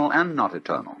eternal and not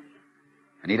eternal?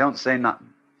 And he don't say nothing.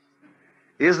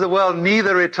 Is the world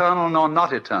neither eternal nor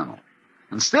not eternal?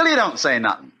 And still he don't say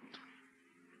nothing.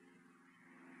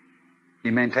 He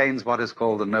maintains what is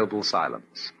called the noble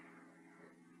silence,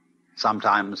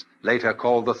 sometimes later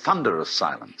called the thunderous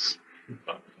silence.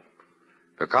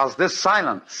 Because this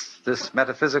silence, this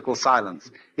metaphysical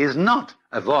silence, is not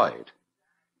a void.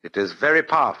 It is very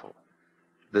powerful.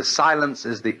 The silence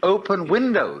is the open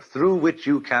window through which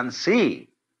you can see,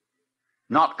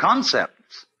 not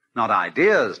concepts, not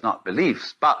ideas, not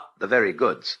beliefs, but the very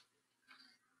goods.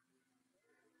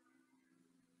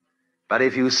 But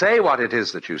if you say what it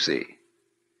is that you see,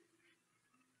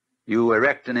 you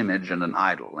erect an image and an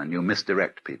idol, and you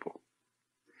misdirect people.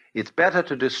 It's better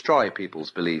to destroy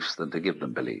people's beliefs than to give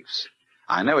them beliefs.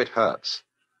 I know it hurts,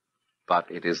 but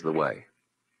it is the way.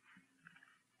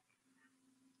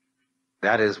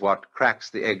 That is what cracks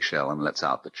the eggshell and lets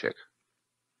out the chick.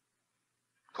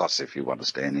 Of course, if you want to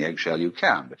stay in the eggshell, you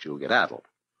can, but you'll get addled.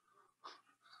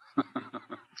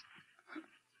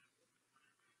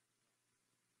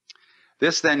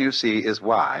 This, then, you see, is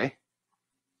why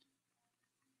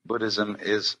Buddhism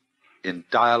is in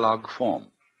dialogue form.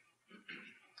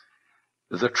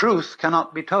 The truth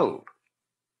cannot be told.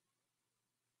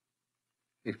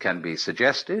 It can be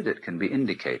suggested, it can be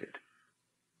indicated.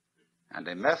 And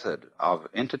a method of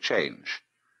interchange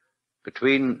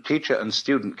between teacher and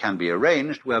student can be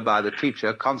arranged whereby the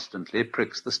teacher constantly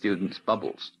pricks the student's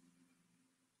bubbles.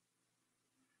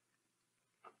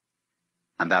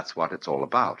 And that's what it's all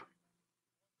about.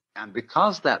 And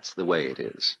because that's the way it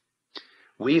is,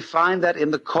 we find that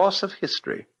in the course of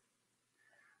history,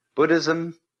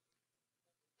 Buddhism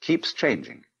keeps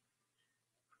changing.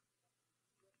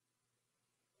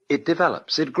 It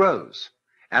develops, it grows.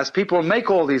 As people make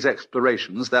all these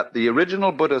explorations that the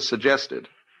original Buddha suggested,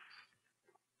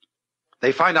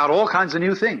 they find out all kinds of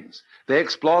new things. They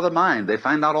explore the mind. They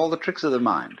find out all the tricks of the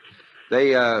mind.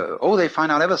 They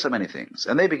find out ever so many things.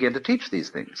 And they begin to teach these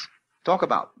things, talk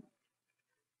about them.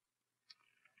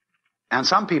 And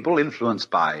some people in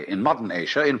modern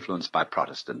Asia, influenced by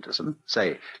Protestantism,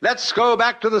 say, let's go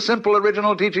back to the simple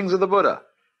original teachings of the Buddha.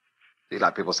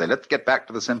 Like people say, let's get back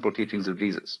to the simple teachings of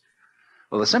Jesus.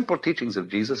 Well, the simple teachings of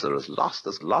Jesus are as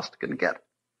lost can get.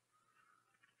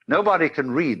 Nobody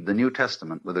can read the New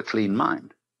Testament with a clean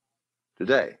mind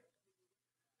today.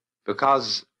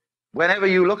 Because whenever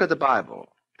you look at the Bible,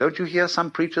 don't you hear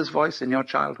some preacher's voice in your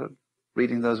childhood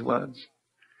reading those words?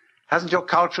 Hasn't your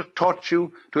culture taught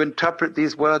you to interpret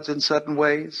these words in certain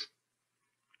ways?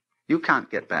 You can't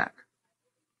get back.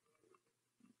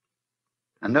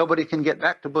 And nobody can get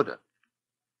back to Buddha.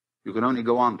 You can only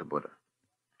go on to Buddha.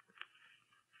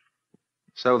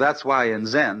 So that's why in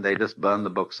Zen they just burn the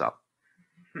books up.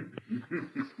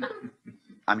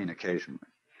 I mean occasionally.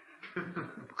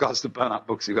 Because to burn up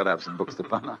books, you've got to have some books to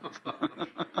burn up.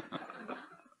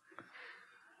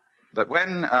 But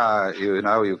when,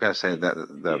 you can say that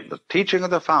the teaching of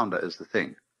the founder is the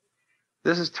thing.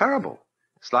 This is terrible.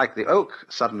 It's like the oak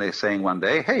suddenly saying one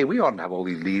day, hey, we oughtn't to have all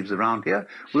these leaves around here.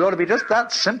 We ought to be just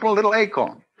that simple little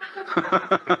acorn.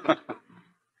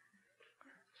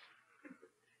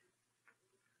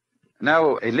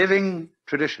 Now, a living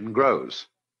tradition grows.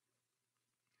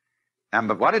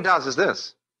 But what it does is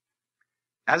this.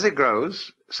 As it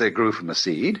grows, say it grew from a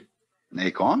seed, an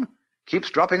acorn,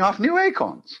 keeps dropping off new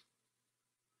acorns.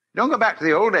 You don't go back to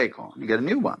the old acorn, you get a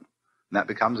new one. And that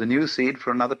becomes a new seed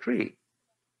for another tree.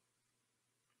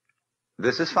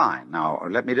 This is fine. Now,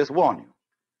 let me just warn you.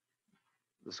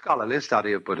 The scholarly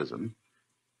study of Buddhism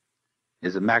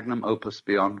is a magnum opus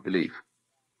beyond belief.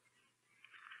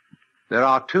 There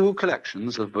are two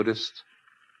collections of Buddhist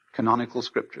canonical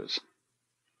scriptures.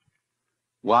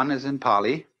 One is in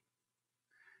Pali.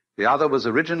 The other was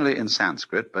originally in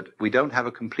Sanskrit, but we don't have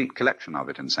a complete collection of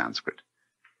it in Sanskrit.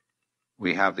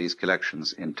 We have these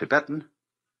collections in Tibetan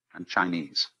and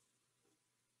Chinese.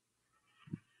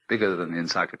 Bigger than the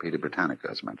Encyclopedia Britannica,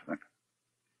 as a matter of fact.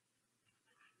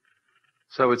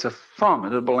 So it's a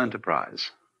formidable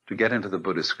enterprise to get into the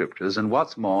Buddhist scriptures, and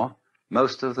what's more,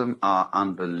 most of them are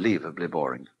unbelievably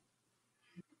boring.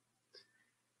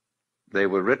 They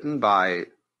were written by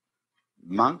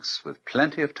monks with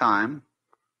plenty of time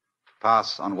to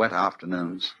pass on wet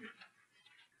afternoons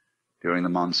during the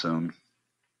monsoon.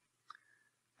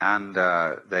 And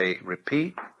they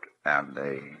repeat, and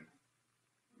they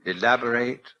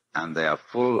elaborate, and they are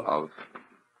full of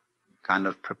kind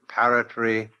of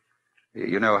preparatory.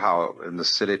 You know how in the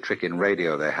silly trick in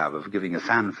radio they have of giving a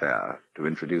fanfare to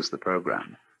introduce the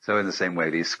program. So in the same way,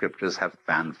 these scriptures have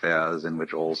fanfares in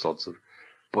which all sorts of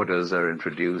Buddhas are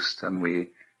introduced, and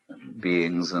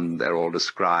beings, and they're all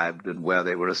described, and where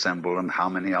they were assembled, and how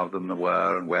many of them there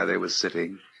were, and where they were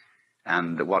sitting,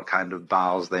 and what kind of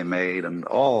bows they made, and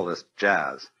all this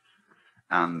jazz.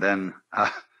 And then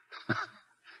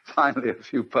finally a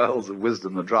few pearls of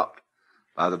wisdom are dropped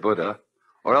by the Buddha,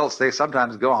 or else they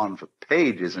sometimes go on for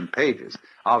pages and pages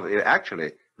of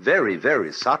actually very,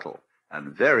 very subtle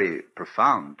and very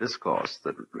profound discourse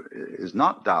that is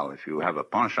not dull if you have a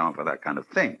penchant for that kind of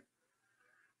thing.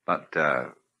 But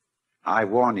I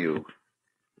warn you,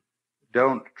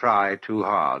 don't try too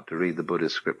hard to read the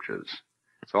Buddhist scriptures.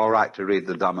 It's all right to read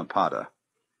the Dhammapada,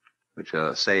 which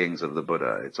are sayings of the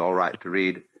Buddha. It's all right to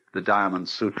read the Diamond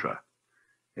Sutra.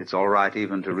 It's all right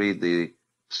even to read the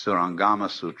Surangama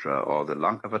Sutra or the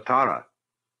Lankavatara.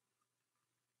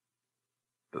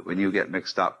 But when you get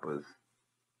mixed up with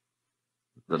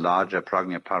the larger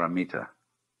Prajnaparamita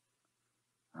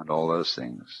and all those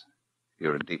things,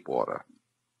 you're in deep water.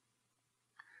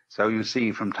 So you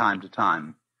see, from time to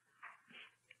time,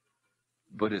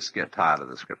 Buddhists get tired of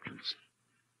the scriptures.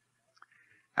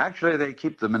 Actually, they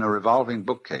keep them in a revolving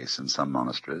bookcase in some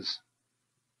monasteries.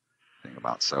 Think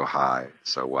about so high,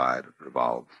 so wide, it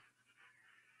revolves.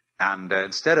 And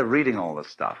instead of reading all this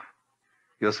stuff,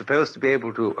 you're supposed to be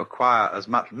able to acquire as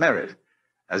much merit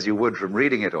as you would from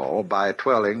reading it all by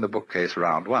twirling the bookcase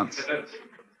round once.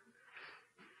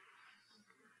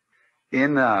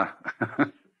 In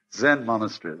Zen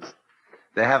monasteries,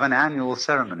 They have an annual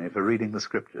ceremony for reading the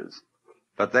scriptures,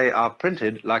 but they are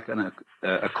printed like an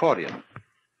accordion.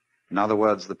 In other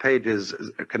words, the pages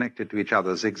are connected to each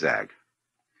other zigzag.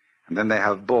 And then they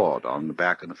have board on the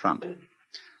back and the front,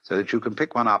 so that you can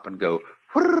pick one up and go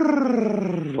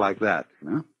like that, you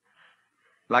know,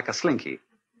 like a slinky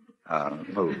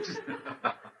moves.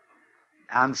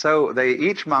 And so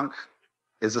each monk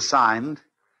is assigned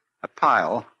a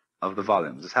pile of the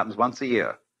volumes. This happens once a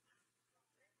year.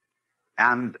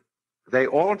 And they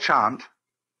all chant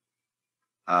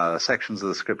sections of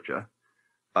the scripture,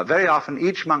 but very often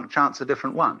each monk chants a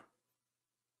different one.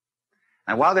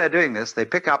 And while they're doing this, they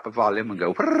pick up a volume and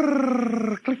go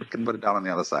click and put it down on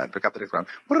the other side. Pick up the next one,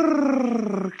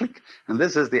 click. And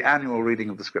this is the annual reading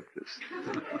of the scriptures.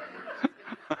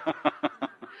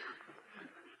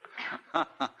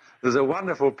 There's a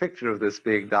wonderful picture of this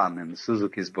being done in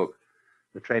Suzuki's book,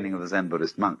 The Training of the Zen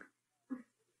Buddhist Monk.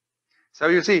 So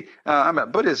you see,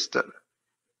 Buddhists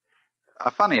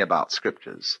are funny about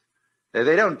scriptures.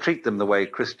 They don't treat them the way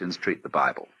Christians treat the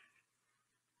Bible.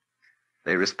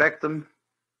 They respect them.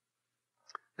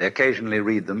 They occasionally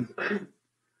read them.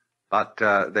 But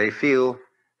they feel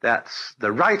that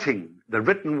the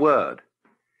written word,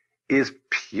 is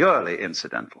purely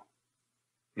incidental.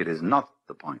 It is not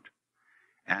the point.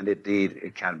 And indeed,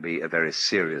 it can be a very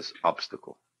serious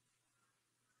obstacle.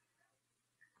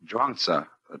 Zhuangzi,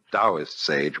 a Taoist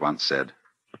sage, once said,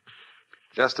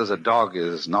 just as a dog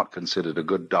is not considered a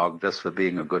good dog just for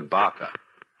being a good barker,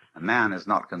 a man is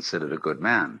not considered a good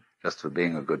man just for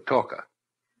being a good talker.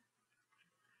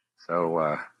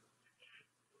 So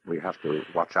we have to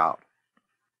watch out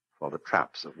for the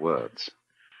traps of words.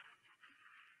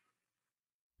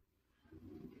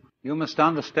 You must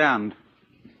understand,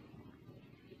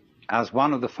 as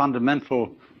one of the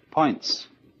fundamental points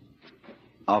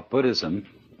of Buddhism,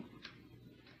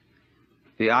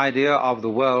 the idea of the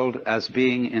world as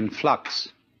being in flux.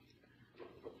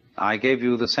 I gave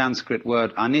you the Sanskrit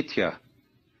word anitya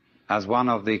as one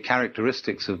of the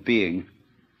characteristics of being,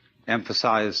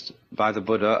 emphasized by the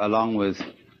Buddha along with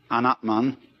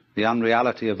anatman, the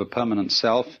unreality of a permanent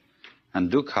self,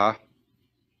 and dukkha,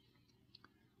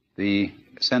 the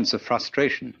sense of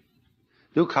frustration.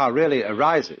 Dukkha really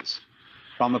arises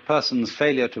from a person's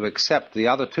failure to accept the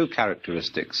other two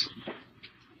characteristics,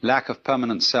 lack of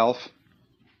permanent self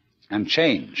and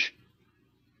change.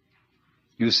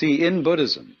 You see, in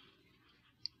Buddhism,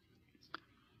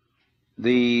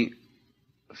 the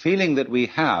feeling that we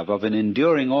have of an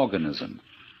enduring organism,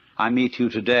 I meet you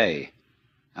today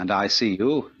and I see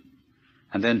you,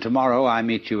 and then tomorrow I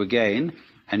meet you again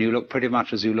and you look pretty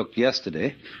much as you looked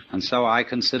yesterday, and so I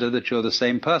consider that you're the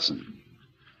same person.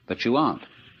 But you aren't.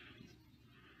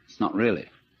 It's not really.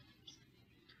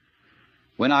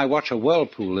 When I watch a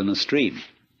whirlpool in a stream,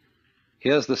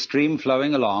 here's the stream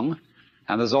flowing along,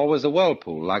 and there's always a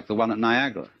whirlpool like the one at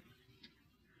Niagara.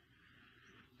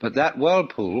 But that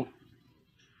whirlpool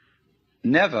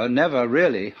never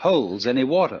really holds any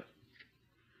water.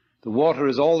 The water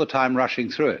is all the time rushing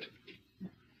through it.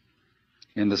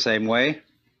 In the same way,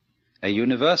 a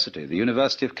university, the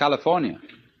University of California,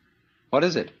 what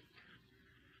is it?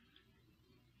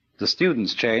 The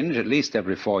students change at least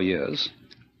every 4 years.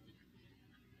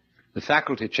 The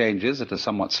faculty changes at a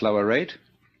somewhat slower rate.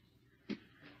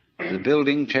 The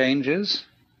building changes.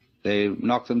 They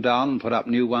knock them down and put up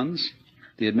new ones.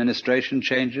 The administration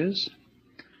changes.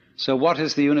 So what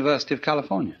is the University of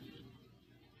California?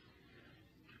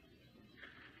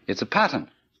 It's a pattern,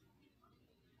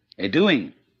 a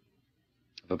doing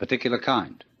of a particular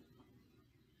kind.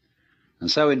 And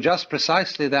so in just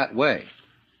precisely that way,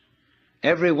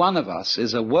 every one of us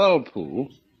is a whirlpool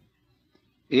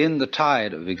in the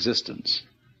tide of existence.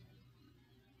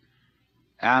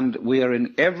 And we are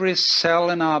in every cell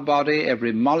in our body,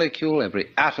 every molecule,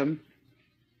 every atom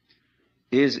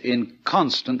is in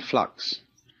constant flux,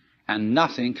 and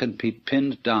nothing can be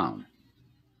pinned down.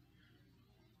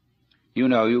 You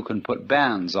know, you can put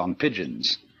bands on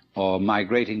pigeons or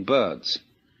migrating birds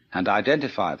and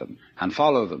identify them and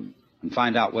follow them and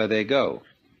find out where they go.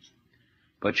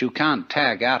 But you can't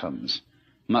tag atoms,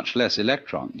 much less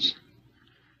electrons.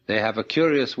 They have a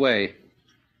curious way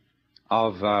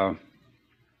of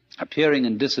appearing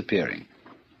and disappearing.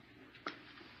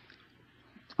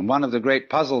 And one of the great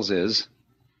puzzles is,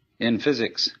 in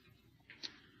physics,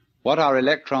 what are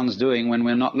electrons doing when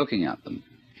we're not looking at them?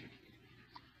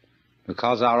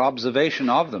 Because our observation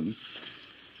of them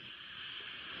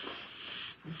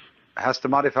has to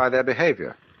modify their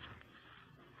behavior.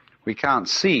 We can't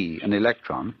see an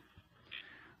electron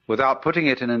without putting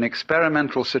it in an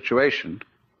experimental situation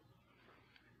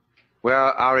where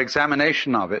our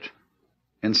examination of it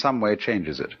in some way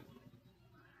changes it.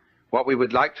 What we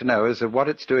would like to know is what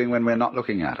it's doing when we're not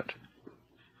looking at it.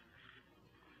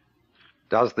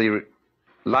 Does the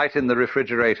light in the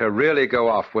refrigerator really go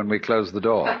off when we close the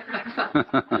door?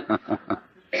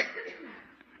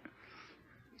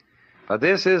 But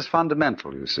this is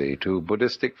fundamental, you see, to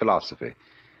Buddhistic philosophy,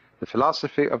 the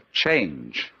philosophy of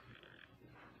change.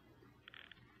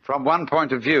 From one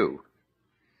point of view,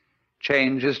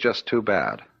 change is just too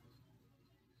bad.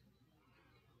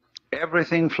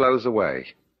 Everything flows away.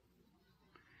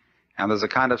 And there's a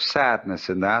kind of sadness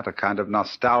in that, a kind of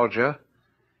nostalgia,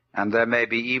 and there may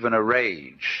be even a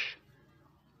rage.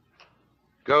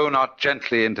 Go not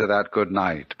gently into that good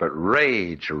night, but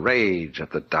rage, rage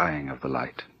at the dying of the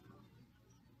light.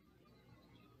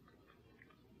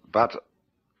 But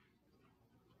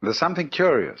there's something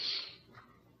curious.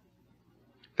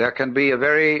 There can be a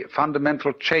very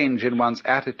fundamental change in one's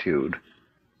attitude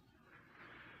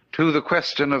to the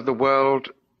question of the world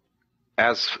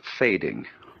as fading.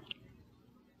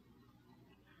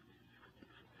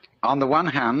 On the one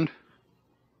hand,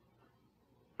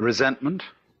 resentment,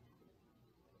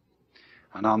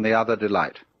 and on the other,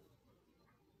 delight.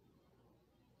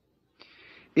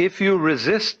 If you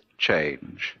resist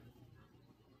change,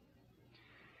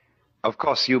 of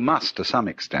course you must to some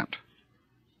extent.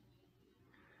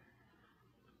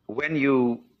 When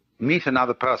you meet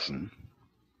another person,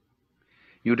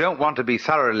 you don't want to be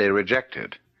thoroughly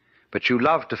rejected, but you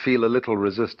love to feel a little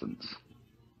resistance.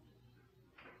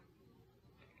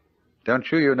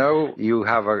 Don't you? You know, you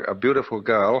have a beautiful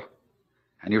girl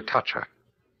and you touch her.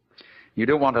 You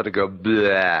don't want her to go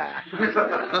blah.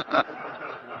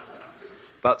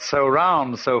 But so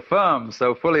round, so firm,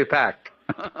 so fully packed.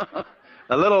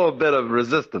 A little bit of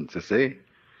resistance, you see,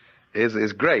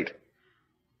 is great.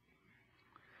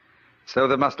 So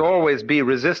there must always be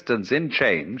resistance in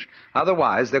change.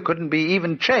 Otherwise, there couldn't be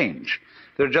even change.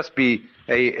 There'd just be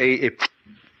the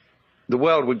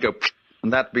world would go,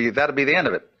 and that'd be the end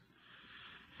of it.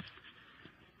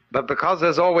 But because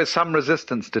there's always some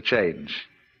resistance to change,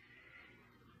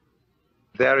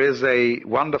 there is a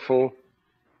wonderful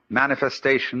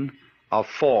manifestation of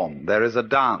form. There is a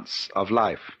dance of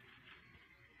life.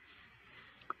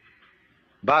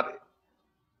 But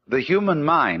the human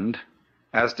mind,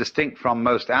 as distinct from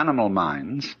most animal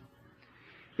minds,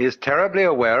 is terribly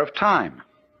aware of time.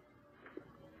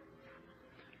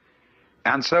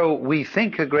 And so we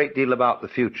think a great deal about the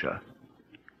future,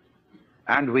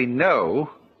 and we know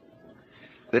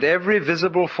that every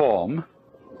visible form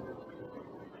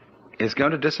is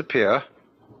going to disappear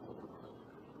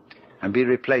and be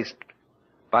replaced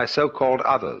by so-called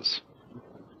others.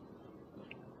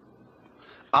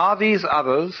 Are these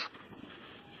others,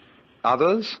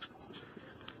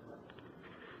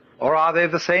 or are they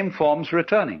the same forms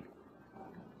returning?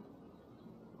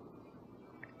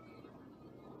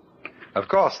 Of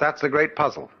course, that's the great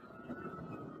puzzle.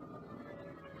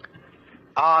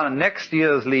 Are next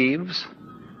year's leaves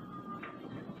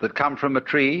that come from a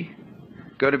tree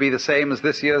going to be the same as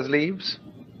this year's leaves?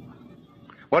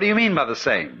 What do you mean by the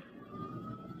same?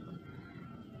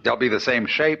 They'll be the same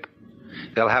shape.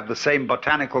 They'll have the same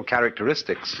botanical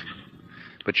characteristics.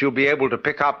 But you'll be able to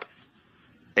pick up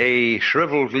a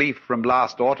shriveled leaf from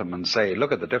last autumn and say,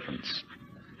 look at the difference.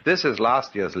 This is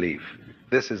last year's leaf.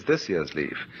 This is this year's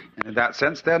leaf. And in that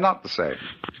sense, they're not the same.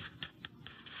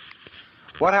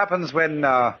 What happens when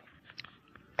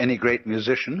any great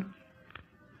musician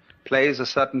plays a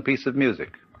certain piece of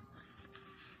music?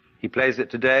 He plays it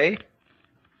today,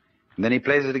 and then he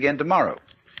plays it again tomorrow.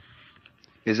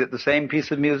 Is it the same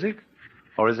piece of music,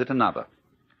 or is it another?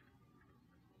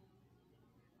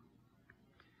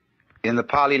 In the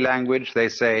Pali language, they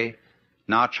say,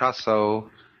 na cha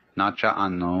so, na cha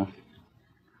anno,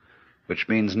 which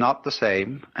means not the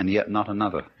same, and yet not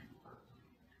another.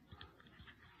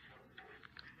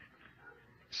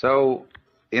 So,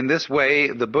 in this way,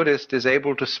 the Buddhist is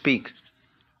able to speak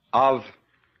of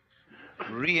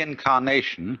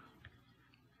reincarnation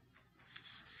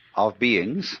of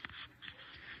beings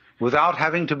without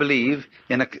having to believe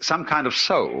in some kind of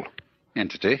soul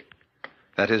entity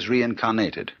that is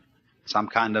reincarnated, some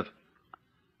kind of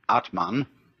Atman,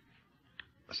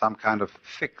 some kind of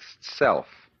fixed self,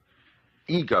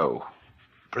 ego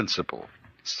principle,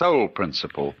 soul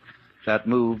principle that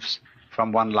moves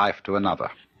from one life to another.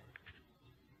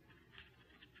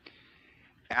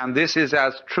 And this is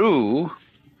as true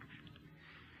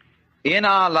in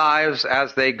our lives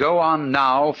as they go on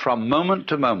now from moment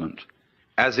to moment,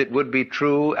 as it would be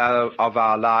true of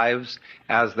our lives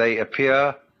as they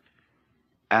appear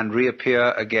and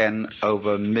reappear again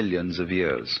over millions of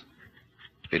years.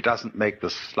 It doesn't make the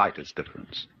slightest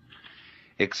difference.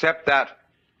 except that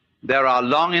there are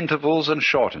long intervals and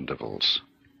short intervals,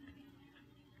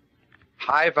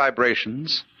 high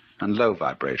vibrations and low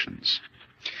vibrations.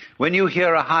 When you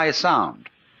hear a high sound,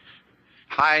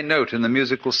 high note in the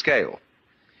musical scale,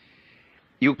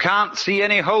 you can't see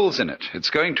any holes in it.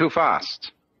 It's going too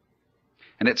fast.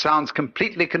 And it sounds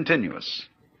completely continuous.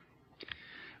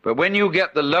 But when you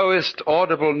get the lowest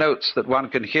audible notes that one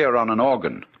can hear on an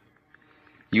organ,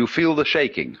 you feel the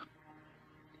shaking.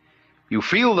 You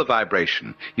feel the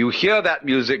vibration. You hear that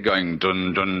music going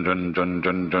dun dun dun dun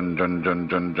dun dun dun dun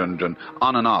dun dun dun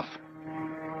on and off.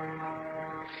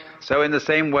 So in the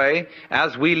same way,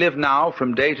 as we live now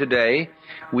from day to day,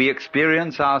 we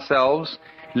experience ourselves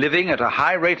living at a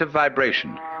high rate of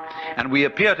vibration, and we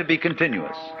appear to be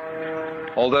continuous,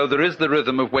 although there is the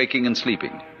rhythm of waking and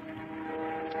sleeping.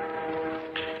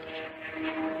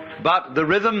 But the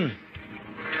rhythm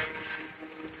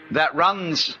that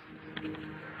runs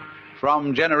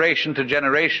from generation to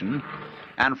generation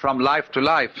and from life to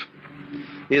life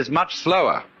is much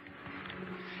slower.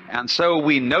 And so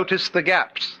we notice the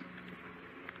gaps.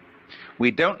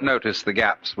 We don't notice the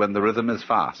gaps when the rhythm is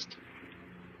fast.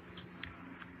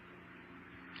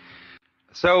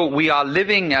 So we are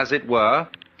living, as it were,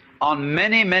 on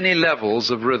many, many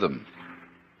levels of rhythm.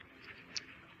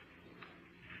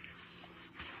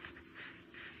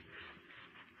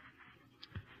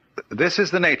 This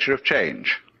is the nature of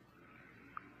change.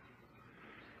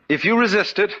 If you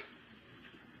resist it,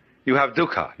 you have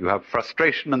dukkha, you have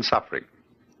frustration and suffering.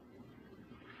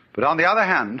 But on the other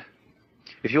hand,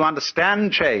 if you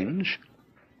understand change,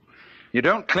 you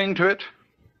don't cling to it,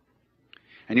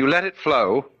 and you let it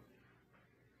flow,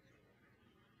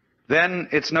 then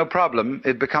it's no problem.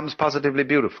 It becomes positively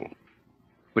beautiful,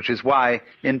 which is why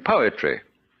in poetry,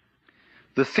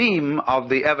 the theme of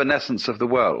the evanescence of the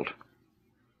world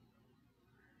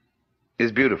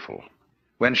is beautiful.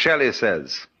 When Shelley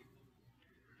says,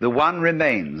 "The one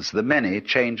remains, the many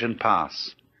change and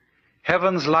pass.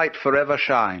 Heaven's light forever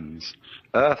shines,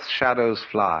 earth's shadows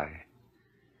fly.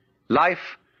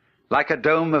 Life, like a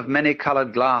dome of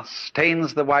many-colored glass,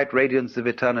 stains the white radiance of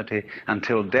eternity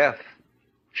until death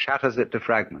shatters it to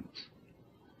fragments."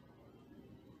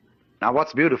 Now,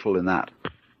 what's beautiful in that?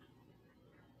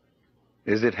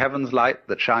 Is it heaven's light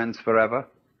that shines forever?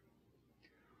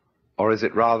 Or is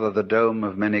it rather the dome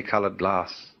of many-colored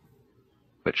glass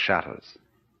which shatters?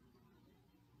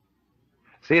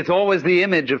 See, it's always the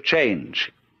image of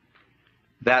change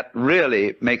that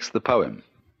really makes the poem.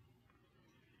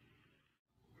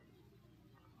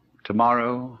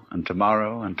 Tomorrow and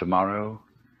tomorrow and tomorrow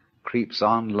creeps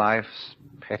on life's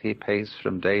petty pace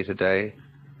from day to day.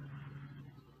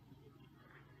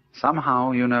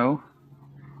 Somehow, you know,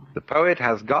 the poet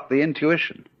has got the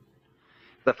intuition.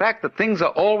 The fact that things are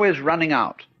always running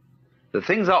out, that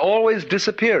things are always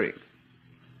disappearing,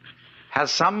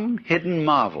 has some hidden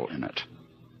marvel in it.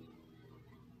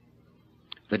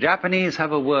 The Japanese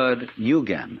have a word,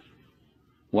 yugen,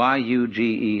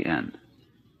 Y-U-G-E-N,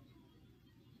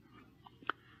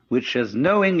 which has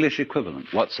no English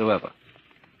equivalent whatsoever.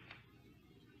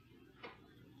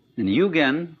 And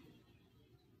yugen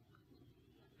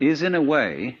is, in a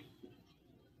way,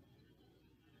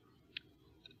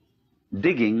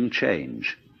 digging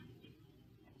change.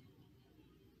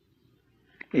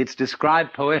 It's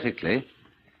described poetically.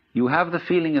 You have the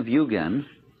feeling of yugen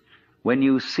when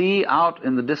you see out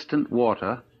in the distant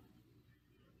water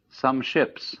some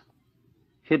ships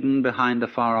hidden behind a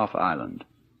far-off island.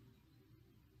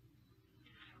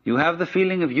 You have the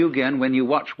feeling of yugen when you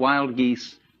watch wild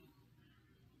geese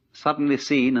suddenly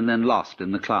seen and then lost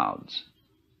in the clouds.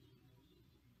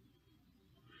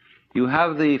 You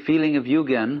have the feeling of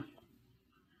yugen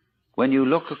when you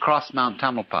look across Mount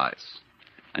Tamalpais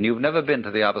and you've never been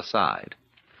to the other side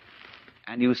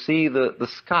and you see the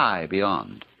sky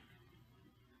beyond.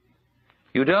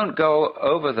 You don't go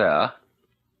over there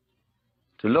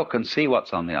to look and see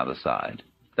what's on the other side.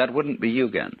 That wouldn't be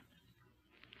yugen.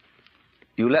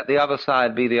 You let the other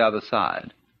side be the other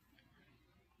side.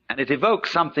 And it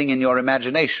evokes something in your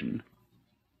imagination,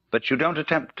 but you don't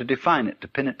attempt to define it, to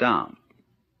pin it down.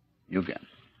 Yugen.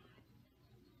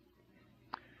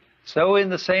 So in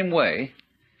the same way,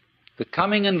 the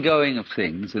coming and going of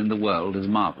things in the world is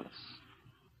marvelous.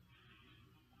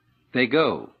 They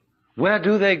go. Where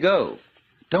do they go?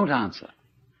 Don't answer,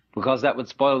 because that would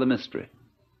spoil the mystery.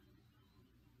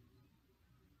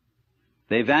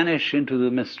 They vanish into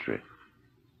the mystery.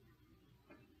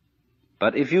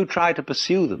 But if you try to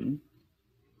pursue them,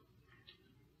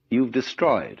 you've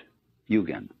destroyed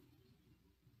yugen.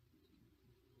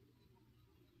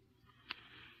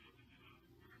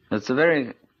 It's a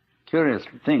very curious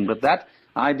thing, but that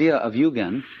idea of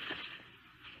Yugen,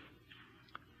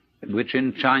 which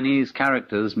in Chinese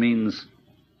characters means,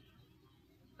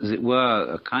 as it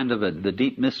were, a kind of the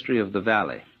deep mystery of the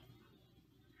valley.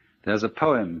 There's a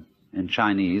poem in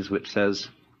Chinese which says,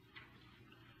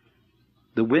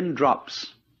 "The wind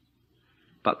drops,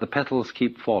 but the petals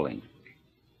keep falling.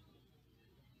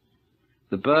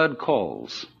 The bird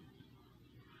calls,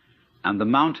 and the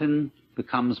mountain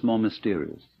becomes more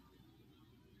mysterious."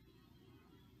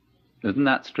 Isn't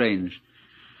that strange?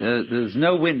 There's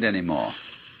no wind anymore,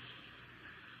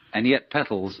 and yet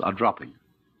petals are dropping.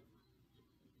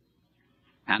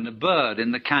 And a bird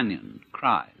in the canyon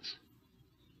cries.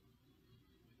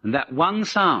 And that one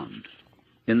sound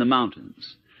in the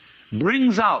mountains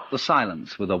brings out the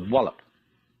silence with a wallop.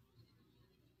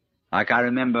 Like I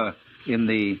remember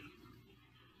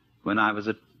when I was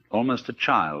almost a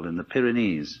child in the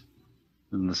Pyrenees,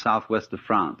 in the southwest of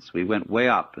France, we went way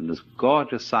up in this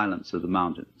gorgeous silence of the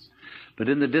mountains. But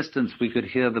in the distance we could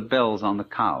hear the bells on the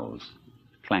cows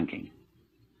clanking.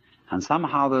 And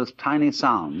somehow those tiny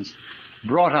sounds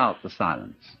brought out the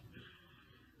silence.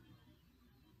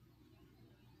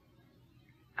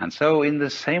 And so in the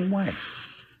same way,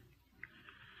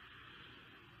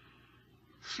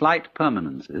 slight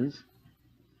permanences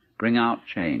bring out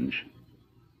change.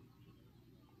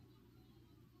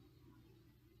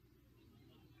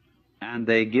 And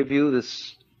they give you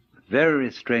this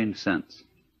very strange sense.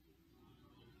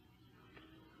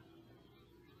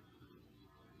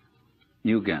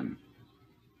 Yugen,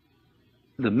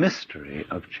 the mystery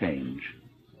of change.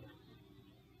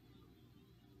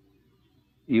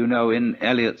 You know, in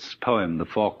Eliot's poem, The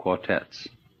Four Quartets,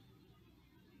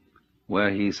 where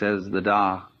he says, "The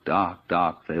dark, dark,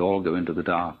 dark, they all go into the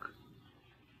dark.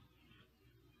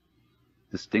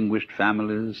 Distinguished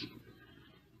families,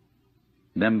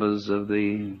 members of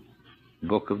the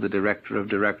book of the director of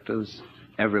directors,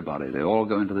 everybody, they all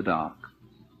go into the dark."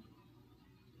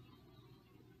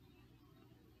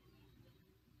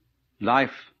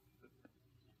 Life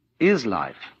is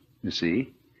life, you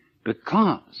see,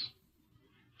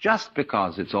 just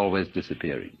because it's always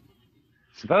disappearing.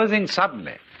 Supposing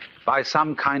suddenly, by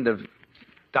some kind of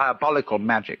diabolical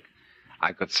magic,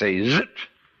 I could say zit,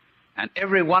 and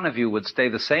every one of you would stay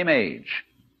the same age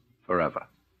forever.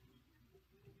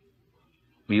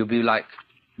 Will you be like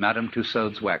Madame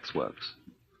Tussauds waxworks?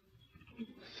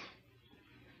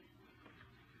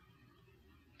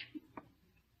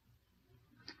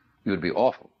 It would be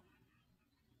awful.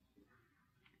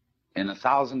 In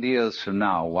 1,000 years from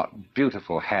now, what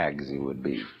beautiful hags you would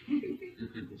be.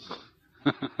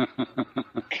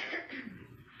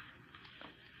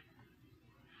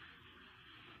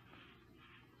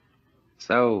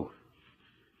 So,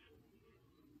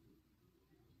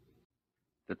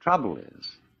 the trouble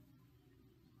is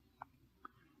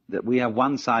that we have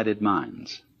one-sided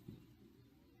minds.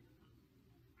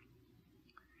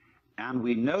 And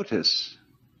we notice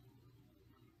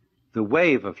the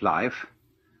wave of life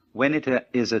when it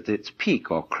is at its peak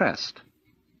or crest.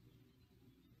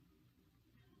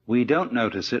 We don't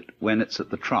notice it when it's at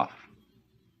the trough,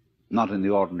 not in the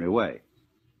ordinary way.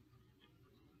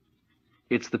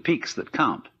 It's the peaks that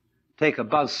count. Take a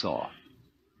buzzsaw.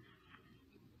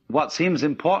 What seems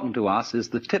important to us is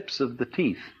the tips of the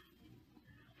teeth.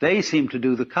 They seem to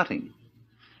do the cutting,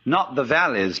 not the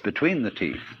valleys between the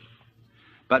teeth.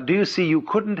 But do you see, you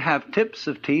couldn't have tips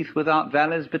of teeth without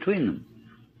valleys between them.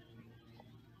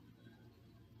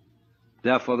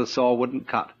 Therefore the saw wouldn't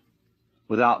cut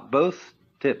without both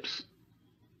tips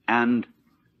and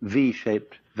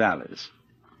V-shaped valleys.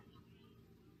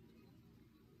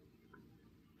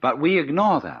 But we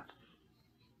ignore that.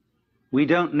 We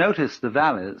don't notice the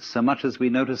valleys so much as we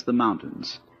notice the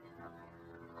mountains.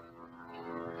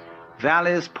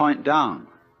 Valleys point down,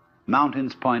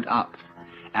 mountains point up.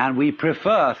 And we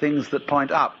prefer things that point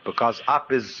up, because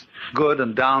up is good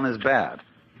and down is bad.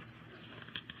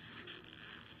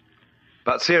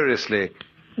 But seriously,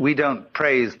 we don't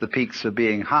praise the peaks for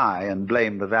being high and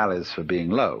blame the valleys for being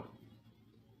low.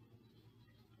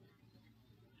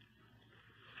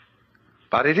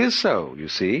 But it is so, you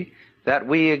see, that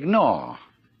we ignore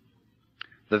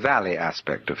the valley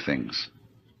aspect of things.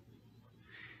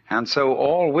 And so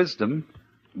all wisdom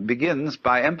begins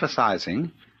by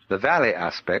emphasizing the valley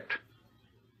aspect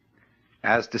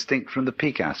as distinct from the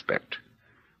peak aspect.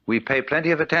 We pay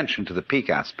plenty of attention to the peak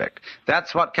aspect.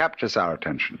 That's what captures our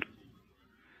attention.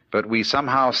 But we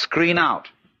somehow screen out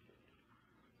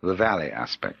the valley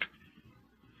aspect.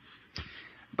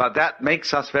 But that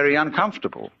makes us very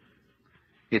uncomfortable.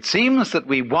 It seems that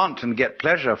we want and get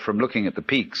pleasure from looking at the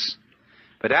peaks,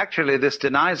 but actually this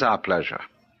denies our pleasure,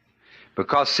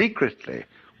 because secretly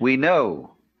we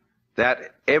know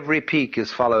that every peak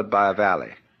is followed by a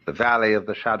valley, the valley of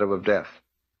the shadow of death.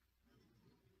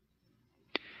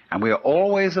 And we are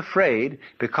always afraid,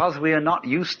 because we are not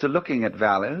used to looking at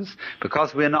valleys,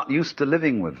 because we are not used to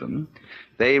living with them.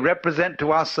 They represent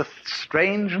to us a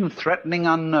strange and threatening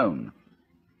unknown.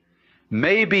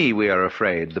 Maybe, we are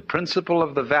afraid, the principle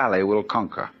of the valley will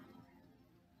conquer,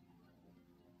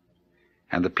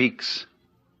 and the peaks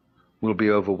will be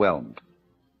overwhelmed.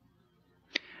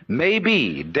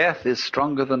 Maybe death is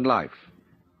stronger than life,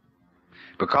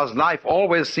 because life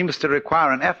always seems to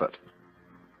require an effort.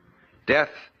 Death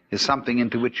is something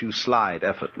into which you slide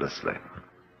effortlessly.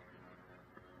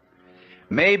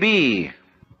 Maybe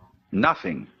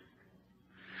nothing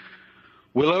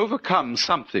will overcome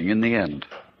something in the end.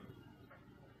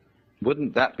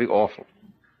 Wouldn't that be awful?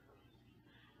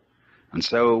 And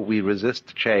so we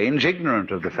resist change,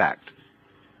 ignorant of the fact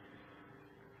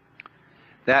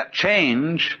that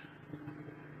change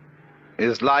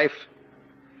is life,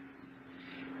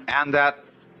 and that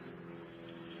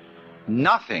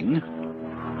nothing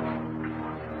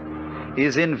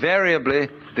is invariably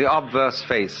the obverse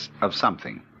face of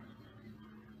something.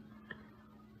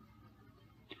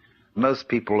 Most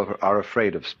people are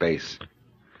afraid of space.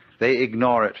 They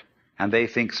ignore it, and they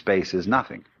think space is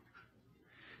nothing.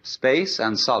 Space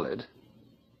and solid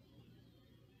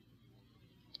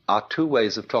are two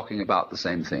ways of talking about the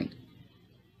same thing.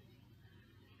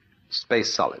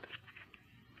 Space, solid.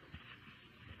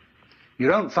 You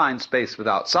don't find space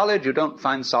without solid, you don't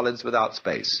find solids without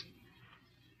space.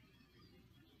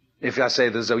 If I say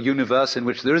there's a universe in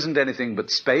which there isn't anything but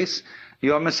space,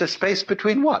 you must say space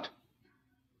between what?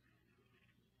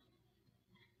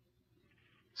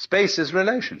 Space is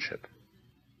relationship.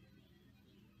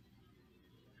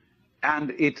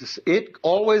 And it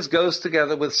always goes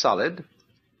together with solid,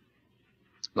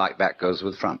 like back goes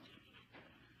with front.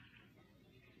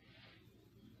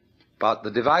 But the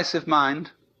divisive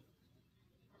mind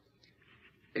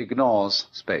ignores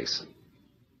space.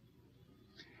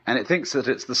 And it thinks that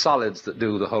it's the solids that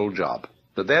do the whole job,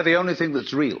 that they're the only thing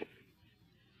that's real.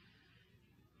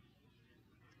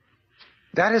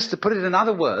 That is, to put it in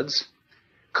other words,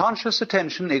 conscious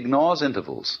attention ignores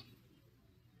intervals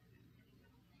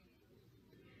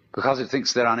because it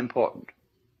thinks they're unimportant.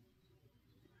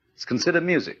 Let's consider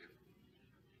music.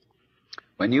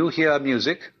 When you hear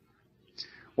music,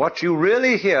 what you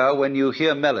really hear when you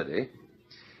hear melody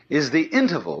is the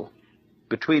interval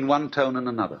between one tone and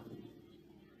another.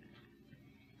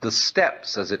 The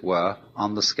steps, as it were,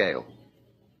 on the scale.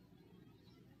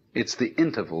 It's the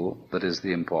interval that is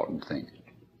the important thing.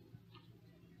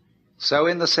 So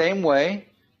in the same way,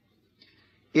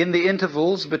 in the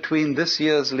intervals between this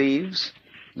year's leaves,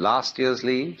 last year's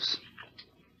leaves,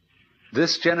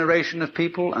 this generation of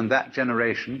people and that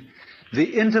generation,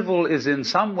 the interval is in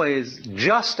some ways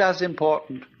just as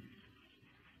important,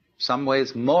 some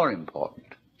ways more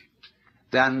important,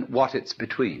 than what it's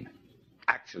between.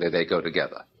 Actually, they go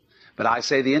together. But I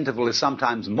say the interval is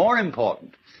sometimes more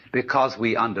important because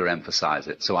we underemphasize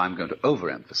it, so I'm going to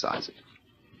overemphasize it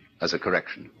as a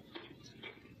correction.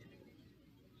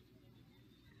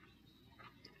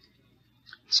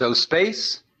 So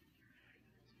space,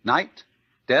 night,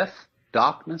 death,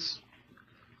 darkness,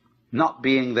 not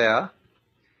being there,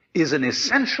 is an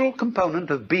essential component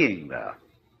of being there.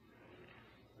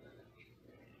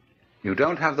 You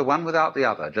don't have the one without the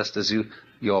other, just as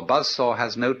your buzzsaw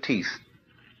has no teeth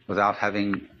without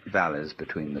having valleys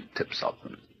between the tips of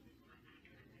them.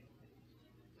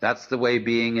 That's the way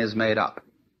being is made up.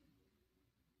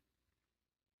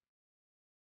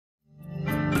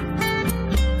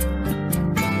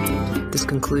 This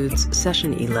concludes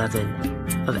session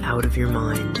 11 of Out of Your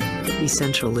Mind,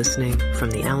 essential listening from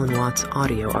the Alan Watts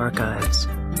audio archives.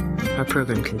 Our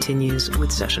program continues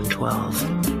with session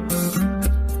 12.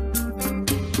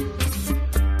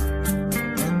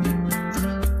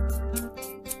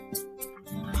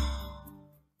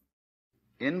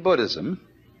 In Buddhism,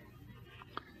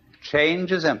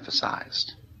 change is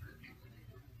emphasized.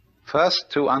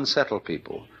 First, to unsettle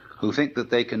people who think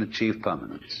that they can achieve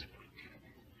permanence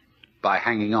by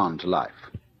hanging on to life.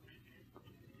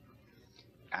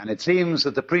 And it seems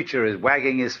that the preacher is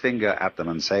wagging his finger at them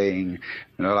and saying,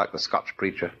 you know, like the Scotch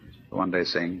preacher one day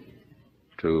saying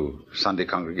to Sunday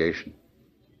congregation,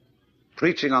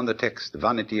 preaching on the text,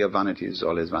 vanity of vanities,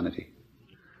 all is vanity.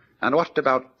 And what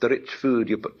about the rich food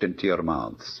you put into your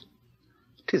mouths?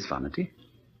 'Tis vanity.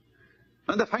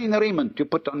 And the fine raiment you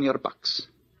put on your backs?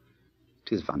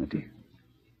 'Tis vanity.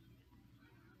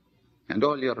 And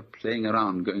all your playing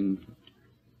around, going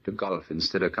to golf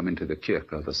instead of coming to the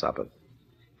kirk or the Sabbath?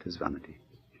 'Tis vanity.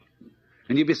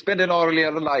 And you'll be spending all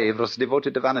your lives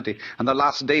devoted to vanity. And the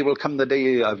last day will come, the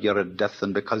day of your death,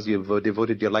 and because you've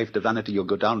devoted your life to vanity, you'll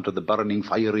go down to the burning,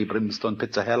 fiery, brimstone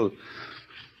pits of hell.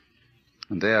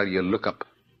 And there you'll look up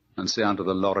and say unto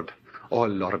the Lord, "Oh,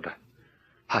 Lord,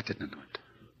 I didn't know it.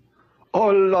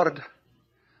 Oh, Lord,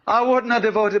 I wouldn't have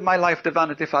devoted my life to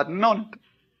vanity if I'd known it.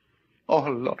 Oh,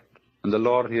 Lord." And the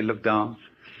Lord, he'll look down,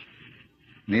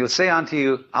 and he'll say unto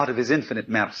you, out of his infinite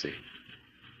mercy,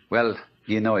 "Well,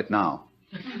 you know it now."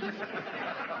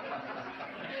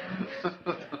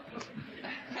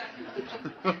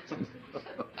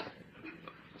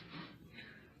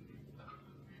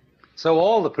 So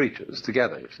all the preachers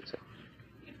together, you should say,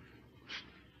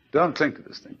 don't cling to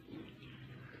this thing.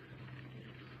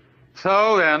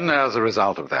 So then, as a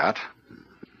result of that,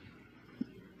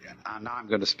 and now I'm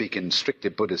going to speak in strictly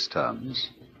Buddhist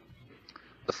terms,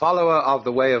 the follower of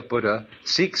the way of Buddha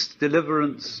seeks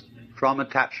deliverance from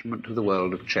attachment to the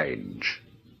world of change.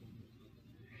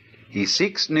 He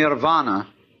seeks nirvana,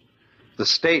 the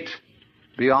state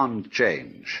beyond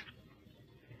change,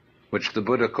 which the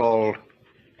Buddha called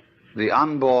the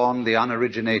unborn, the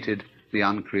unoriginated, the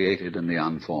uncreated, and the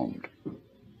unformed.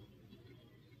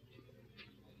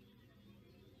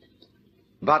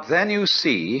 But then you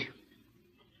see,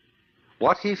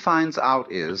 what he finds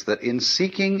out is that in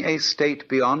seeking a state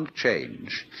beyond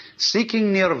change,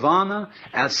 seeking nirvana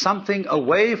as something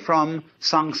away from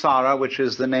samsara, which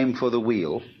is the name for the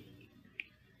wheel,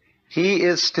 he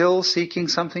is still seeking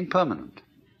something permanent.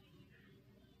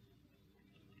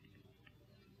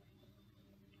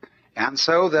 And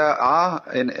so there are,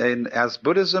 as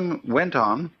Buddhism went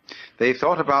on, they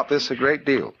thought about this a great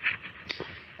deal.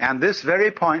 And this very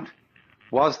point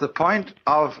was the point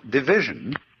of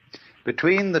division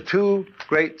between the two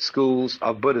great schools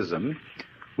of Buddhism,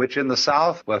 which in the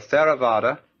south were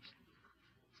Theravada,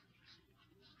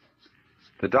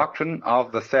 the doctrine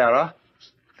of the Thera,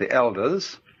 the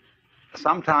elders,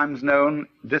 sometimes known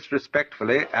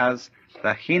disrespectfully as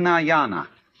the Hinayana.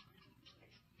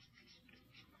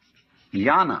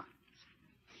 Yana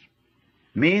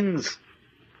means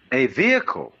a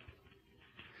vehicle,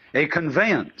 a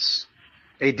conveyance,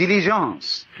 a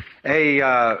diligence,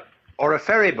 or a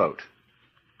ferry boat.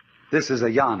 This is a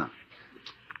yana.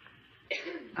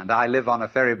 And I live on a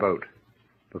ferry boat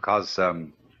because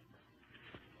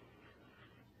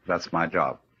that's my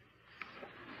job.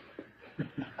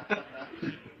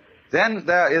 Then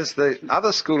there is the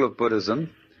other school of Buddhism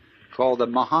called the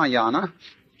Mahayana.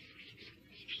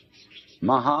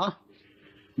 Maha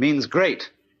means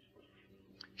great.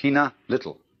 Hina,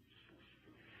 little.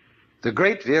 The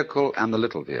great vehicle and the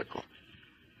little vehicle.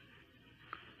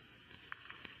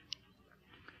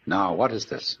 Now, what is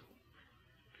this?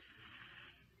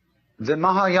 The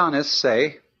Mahayanists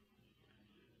say,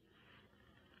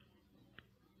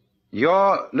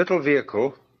 your little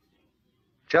vehicle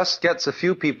just gets a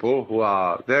few people who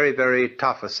are very, very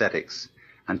tough ascetics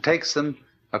and takes them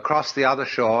across the other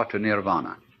shore to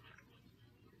nirvana.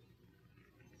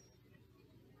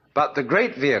 But the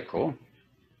great vehicle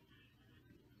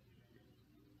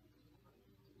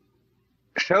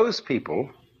shows people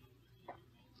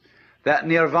that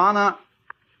nirvana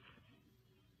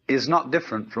is not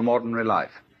different from ordinary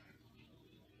life.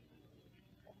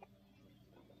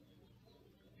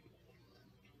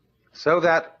 So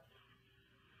that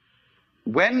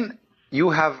when you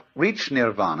have reached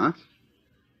nirvana,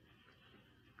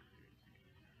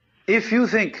 if you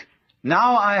think,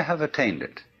 now I have attained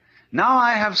it, now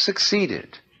I have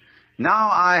succeeded, now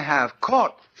I have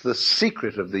caught the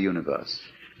secret of the universe,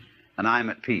 and I am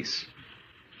at peace,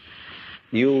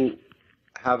 you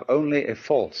have only a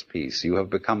false peace. You have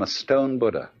become a stone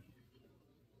Buddha.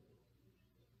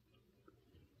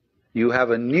 You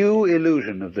have a new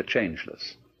illusion of the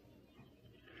changeless.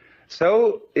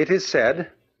 So it is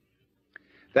said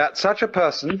that such a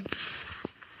person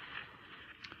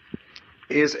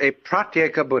is a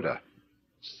pratyeka Buddha.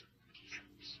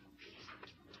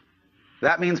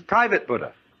 That means private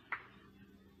Buddha.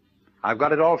 I've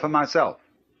got it all for myself.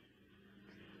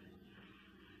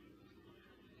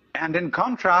 And in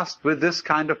contrast with this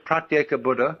kind of pratyeka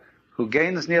Buddha, who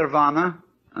gains nirvana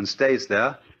and stays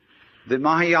there, the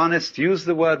Mahayanists use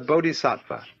the word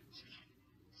bodhisattva.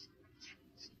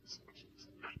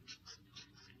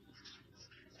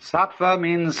 Sattva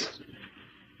means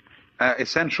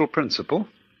essential principle,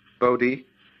 bodhi,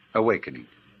 awakening.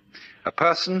 A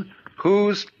person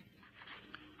whose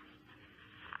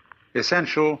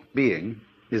essential being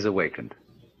is awakened.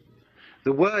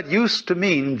 The word used to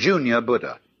mean junior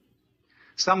Buddha,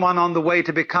 someone on the way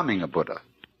to becoming a Buddha.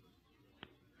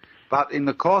 But in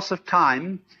the course of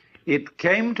time, it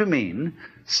came to mean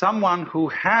someone who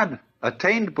had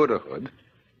attained Buddhahood,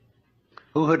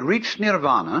 who had reached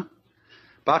nirvana,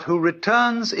 but who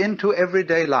returns into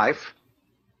everyday life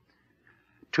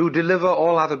to deliver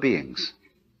all other beings.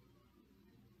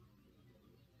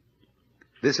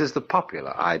 This is the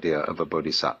popular idea of a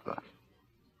bodhisattva,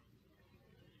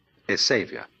 a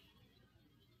savior.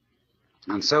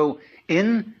 And so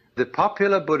in the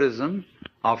popular Buddhism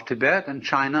of Tibet and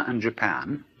China and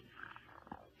Japan,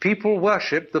 people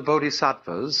worship the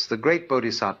bodhisattvas, the great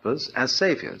bodhisattvas, as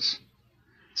saviors.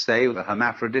 Say the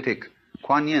hermaphroditic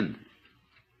Kuan Yin.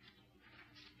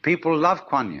 People love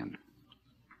Kuan Yin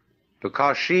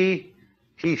because he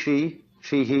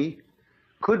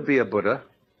could be a Buddha,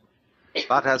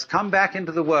 but has come back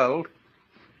into the world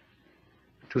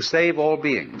to save all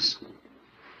beings.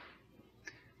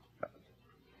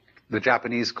 The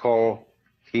Japanese call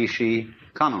Hishi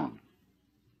Kannon.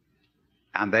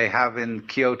 And they have in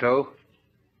Kyoto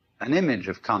an image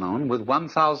of Kannon with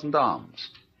 1,000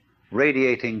 arms,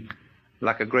 radiating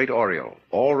like a great aureole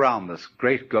all round this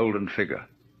great golden figure.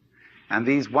 And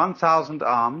these 1,000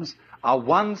 arms are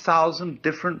 1,000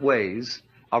 different ways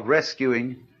of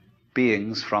rescuing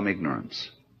beings from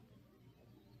ignorance.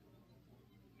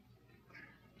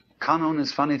 Kannon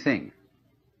is a funny thing.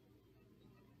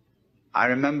 I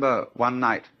remember one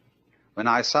night when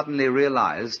I suddenly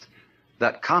realized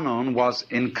that Kannon was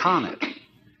incarnate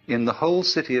in the whole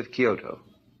city of Kyoto.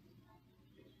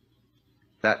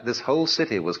 That this whole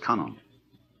city was Kannon.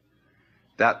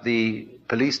 That the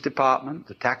police department,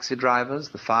 the taxi drivers,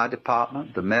 the fire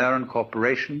department, the mayor and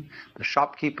corporation, the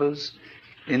shopkeepers,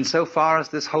 insofar as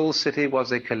this whole city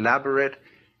was a collaborate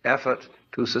effort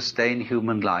to sustain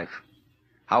human life,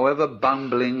 however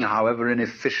bungling, however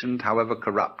inefficient, however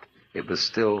corrupt, it was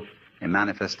still a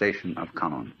manifestation of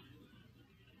Kannon,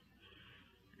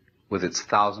 with its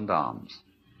 1,000 arms,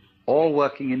 all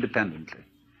working independently,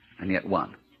 and yet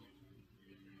one.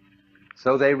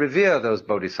 So they revere those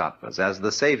bodhisattvas as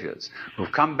the saviors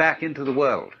who've come back into the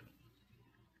world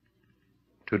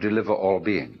to deliver all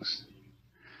beings.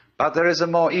 But there is a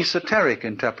more esoteric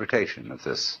interpretation of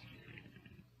this.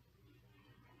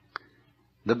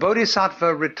 The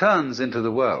bodhisattva returns into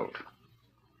the world.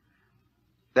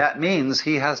 That means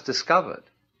he has discovered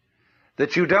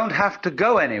that you don't have to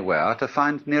go anywhere to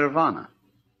find nirvana.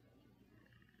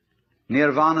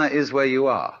 Nirvana is where you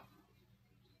are,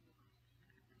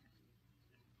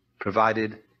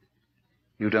 provided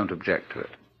you don't object to it.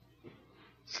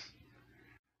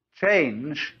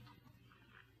 Change,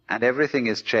 and everything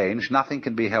is change, nothing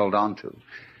can be held on to.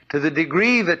 To the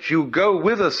degree that you go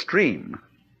with a stream,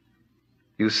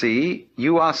 you see,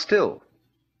 you are still.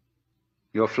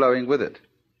 You're flowing with it.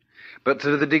 But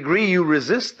to the degree you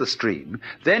resist the stream,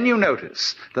 then you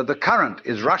notice that the current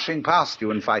is rushing past you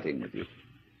and fighting with you.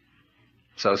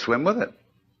 So swim with it.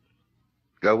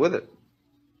 Go with it.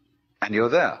 And you're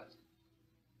there.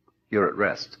 You're at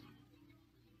rest.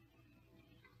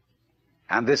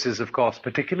 And this is, of course,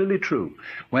 particularly true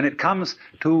when it comes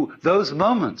to those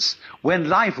moments when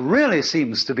life really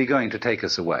seems to be going to take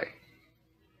us away.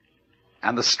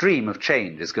 And the stream of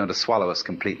change is going to swallow us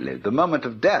completely. The moment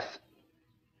of death.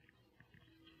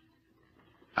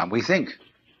 And we think,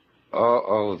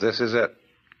 oh, this is it.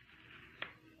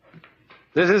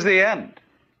 This is the end.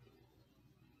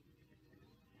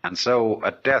 And so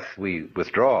at death we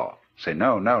withdraw. Say,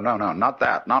 no, not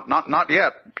that. Not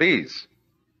yet, please.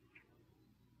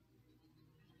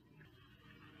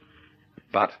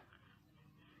 But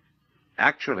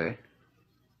actually,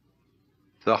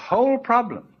 the whole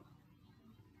problem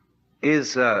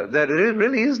is that there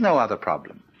really is no other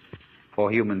problem for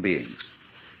human beings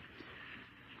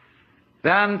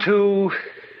than to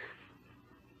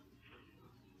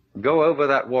go over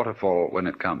that waterfall when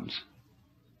it comes.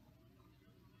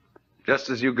 Just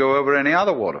as you go over any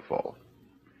other waterfall.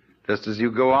 Just as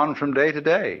you go on from day to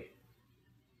day.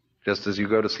 Just as you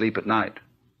go to sleep at night.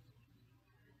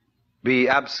 Be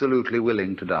absolutely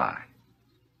willing to die.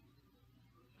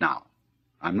 Now,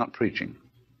 I'm not preaching.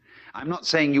 I'm not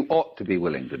saying you ought to be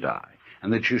willing to die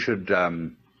and that you should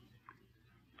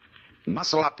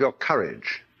muscle up your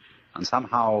courage and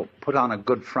somehow put on a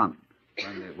good front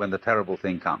when the terrible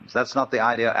thing comes. That's not the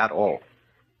idea at all.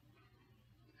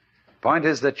 The point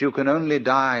is that you can only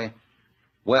die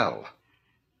well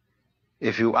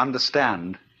if you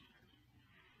understand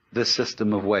this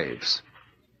system of waves.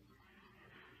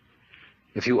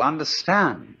 If you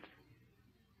understand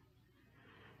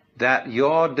that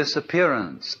your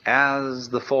disappearance as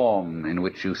the form in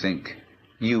which you think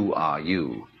you are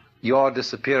you, your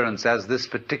disappearance as this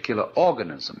particular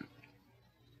organism,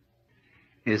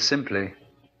 is simply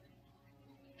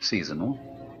seasonal,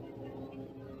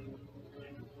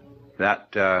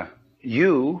 that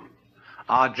you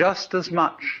are just as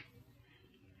much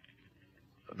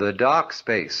the dark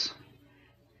space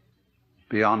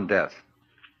beyond death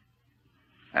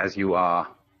as you are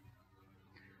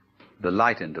the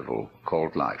light interval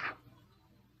called life.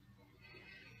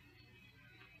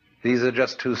 These are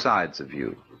just two sides of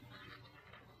you,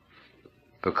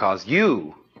 because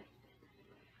you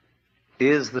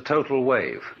is the total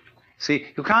wave. See,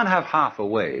 you can't have half a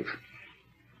wave.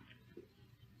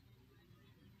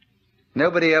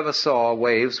 Nobody ever saw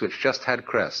waves which just had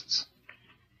crests,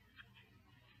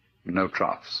 no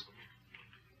troughs.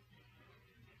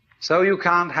 So you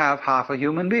can't have half a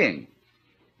human being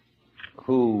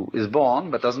who is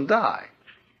born but doesn't die.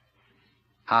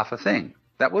 Half a thing.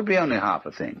 That would be only half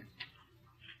a thing.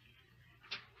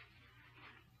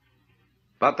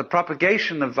 But the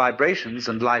propagation of vibrations,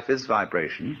 and life is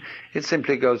vibration, it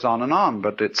simply goes on and on,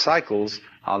 but its cycles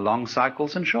are long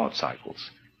cycles and short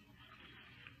cycles.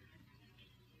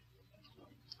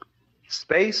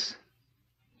 Space,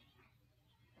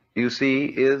 you see,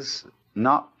 is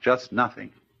not just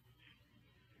nothing.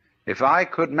 If I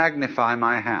could magnify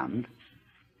my hand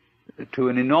to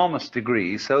an enormous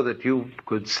degree so that you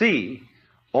could see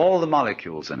all the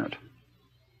molecules in it,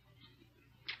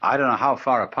 I don't know how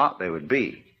far apart they would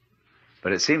be,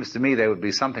 but it seems to me they would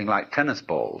be something like tennis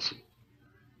balls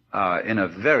in a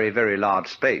very, very large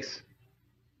space.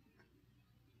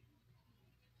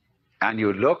 And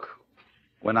you look,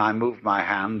 when I move my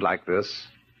hand like this,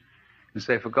 you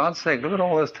say, for God's sake, look at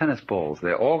all those tennis balls.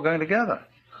 They're all going together.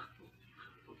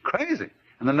 Crazy.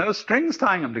 And there are no strings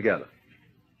tying them together.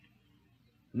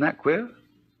 Isn't that queer?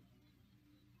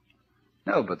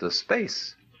 No, but there's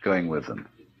space going with them.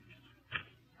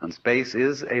 And space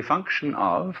is a function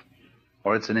of,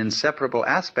 or it's an inseparable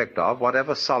aspect of,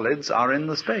 whatever solids are in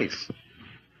the space.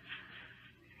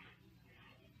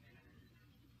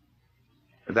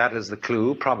 That is the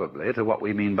clue, probably, to what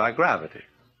we mean by gravity.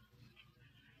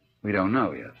 We don't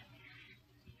know yet.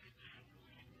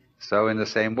 So in the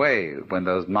same way, when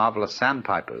those marvelous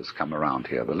sandpipers come around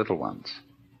here, the little ones,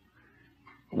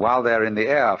 while they're in the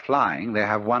air flying, they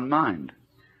have one mind.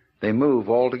 They move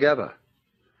all together.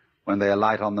 When they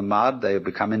alight on the mud, they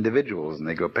become individuals and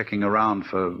they go picking around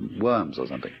for worms or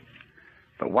something.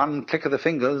 But one click of the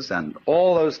fingers and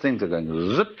all those things are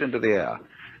going zip into the air.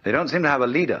 They don't seem to have a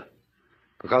leader,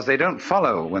 because they don't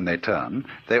follow when they turn.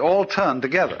 They all turn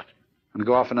together and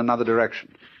go off in another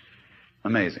direction.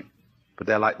 Amazing. But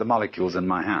they're like the molecules in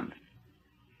my hand.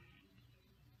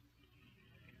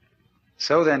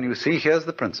 So then, you see, here's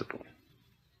the principle.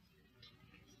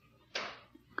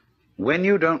 When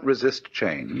you don't resist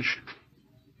change,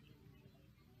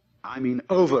 I mean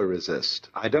over-resist.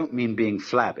 I don't mean being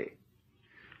flabby.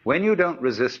 When you don't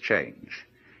resist change,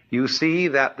 you see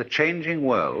that the changing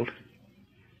world,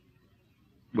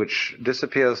 which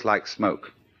disappears like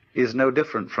smoke, is no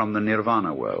different from the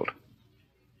nirvana world.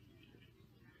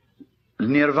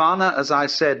 Nirvana, as I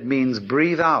said, means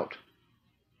breathe out.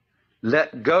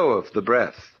 Let go of the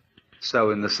breath.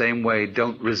 So in the same way,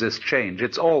 don't resist change.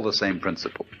 It's all the same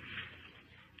principle.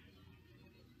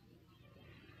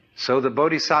 So the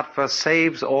Bodhisattva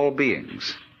saves all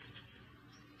beings,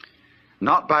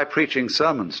 not by preaching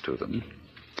sermons to them,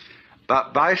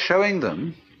 but by showing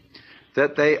them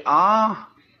that they are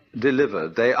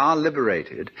delivered, they are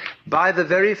liberated by the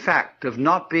very fact of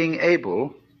not being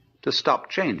able to stop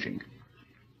changing.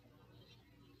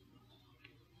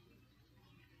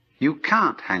 You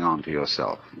can't hang on to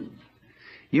yourself.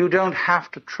 You don't have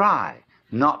to try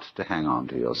not to hang on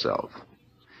to yourself.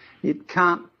 It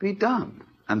can't be done.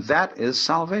 And that is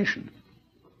salvation.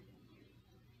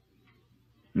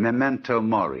 Memento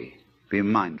mori. Be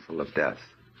mindful of death.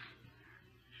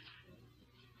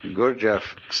 Gurdjieff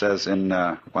says in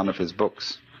one of his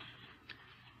books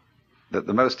that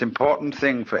the most important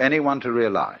thing for anyone to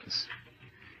realize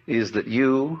is that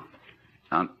you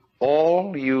and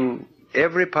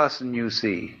every person you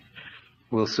see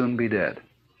will soon be dead.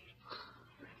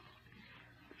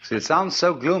 See, it sounds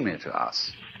so gloomy to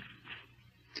us,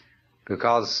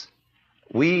 because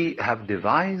we have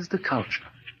devised a culture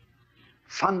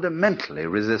fundamentally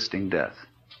resisting death.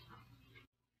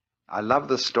 I love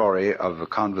the story of a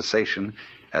conversation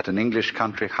at an English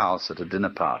country house at a dinner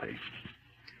party,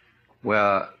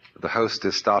 where the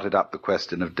hostess started up the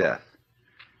question of death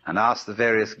and asked the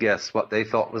various guests what they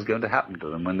thought was going to happen to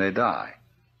them when they die.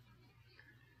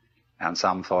 And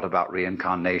some thought about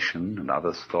reincarnation, and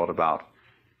others thought about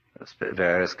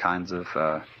various kinds of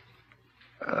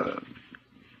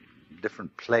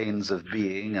different planes of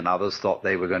being, and others thought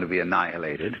they were going to be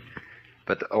annihilated.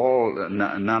 But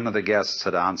none of the guests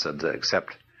had answered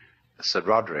except Sir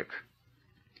Roderick,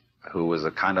 who was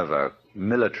a kind of a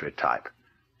military type,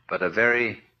 but a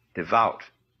very devout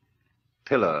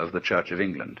pillar of the Church of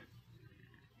England.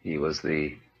 He was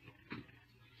the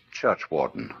church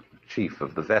warden, chief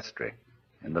of the vestry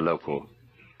in the local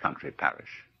country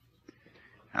parish.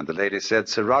 And the lady said,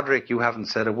 "Sir Roderick, you haven't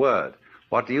said a word.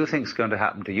 What do you think's going to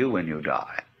happen to you when you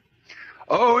die?"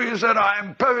 "Oh," he said, "I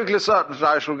am perfectly certain that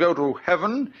I shall go to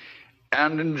heaven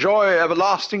and enjoy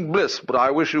everlasting bliss, but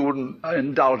I wish you wouldn't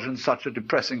indulge in such a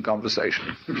depressing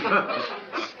conversation."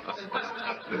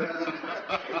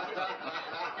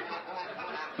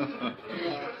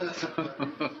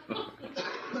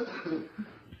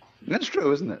 That's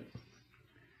true, isn't it?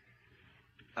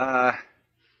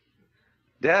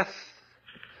 Death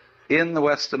in the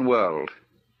Western world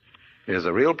is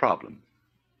a real problem.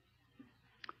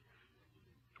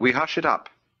 We hush it up.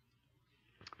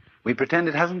 We pretend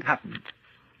it hasn't happened.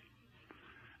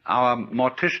 Our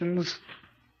morticians,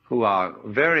 who are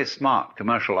very smart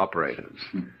commercial operators,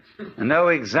 know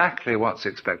exactly what's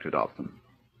expected of them.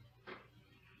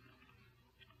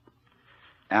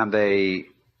 And they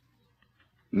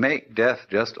make death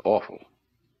just awful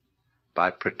by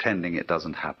pretending it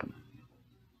doesn't happen.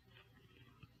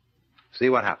 See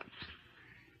what happens.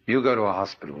 You go to a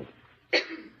hospital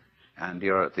and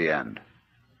you're at the end.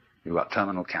 You've got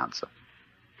terminal cancer.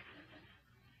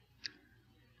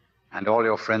 And all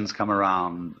your friends come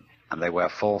around and they wear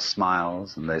false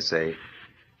smiles and they say,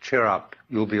 "Cheer up,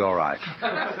 you'll be all right.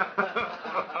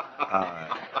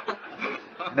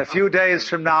 In a few days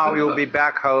from now, you'll be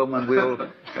back home and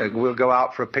we'll go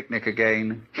out for a picnic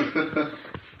again."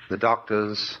 The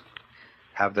doctors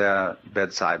have their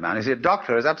bedside man. You see, a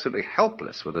doctor is absolutely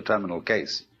helpless with a terminal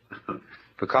case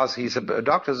because a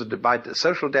doctor is, by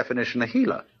social definition, a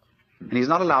healer. And he's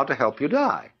not allowed to help you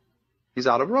die. He's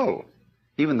out of role.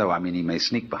 Even though, he may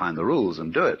sneak behind the rules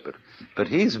and do it, but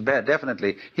he's got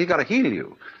to heal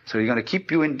you. So he's going to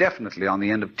keep you indefinitely on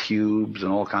the end of tubes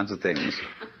and all kinds of things.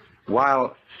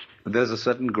 While there's a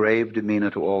certain grave demeanor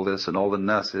to all this, and all the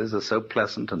nurses are so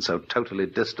pleasant and so totally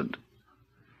distant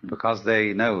because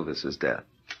they know this is death.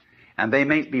 And they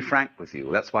mayn't be frank with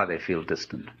you. That's why they feel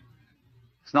distant.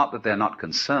 It's not that they're not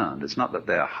concerned. It's not that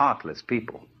they're heartless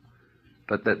people,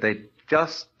 but that they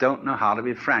just don't know how to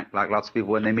be frank, like lots of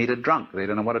people when they meet a drunk. They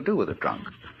don't know what to do with a drunk.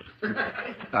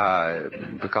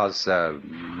 Because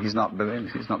he's not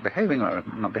behaving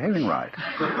right.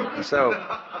 So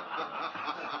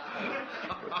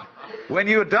when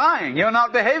you're dying, you're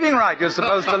not behaving right. You're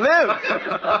supposed to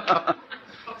live.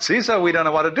 See, so we don't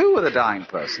know what to do with a dying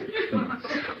person.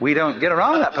 We don't get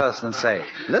around that person and say,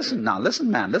 listen,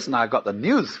 man, I've got the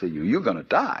news for you. You're going to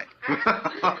die.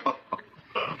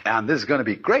 And this is going to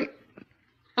be great.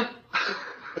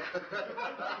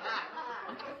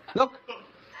 Look,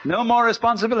 no more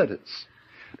responsibilities.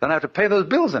 Don't have to pay those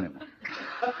bills anymore.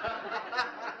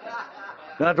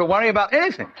 Don't have to worry about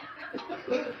anything.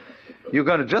 You're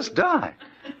going to just die.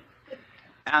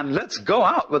 And let's go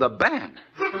out with a bang.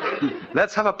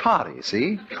 Let's have a party,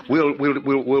 see?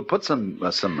 We'll put some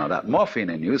of that morphine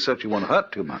in you so that you won't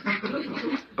hurt too much.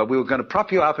 But we're going to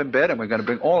prop you up in bed, and we're going to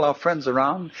bring all our friends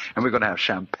around, and we're going to have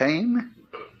champagne,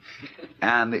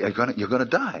 and you're going to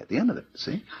die at the end of it,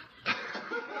 see?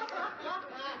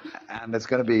 And it's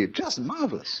going to be just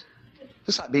marvelous.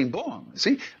 Just like being born.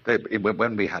 See,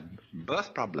 when we had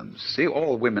birth problems, see,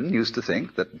 all women used to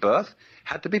think that birth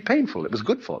had to be painful. It was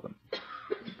good for them.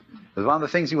 It was one of the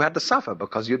things you had to suffer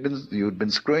because you'd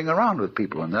been screwing around with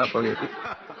people, and therefore you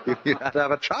had to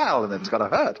have a child, and it's got to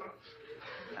hurt.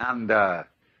 And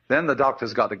then the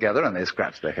doctors got together and they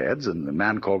scratched their heads, and the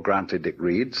man called Grantley Dick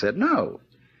Reed said, "No,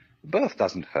 birth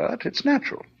doesn't hurt. It's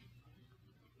natural."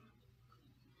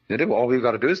 All we've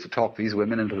got to do is to talk these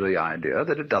women into the idea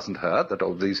that it doesn't hurt, that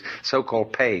all these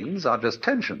so-called pains are just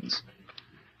tensions,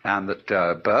 and that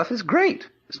birth is great.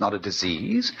 It's not a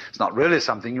disease. It's not really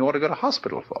something you ought to go to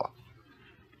hospital for,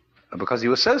 because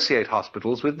you associate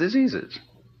hospitals with diseases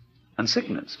and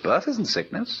sickness. Birth isn't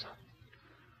sickness.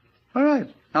 All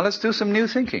right, now let's do some new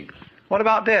thinking. What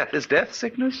about death? Is death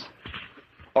sickness?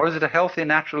 Or is it a healthy,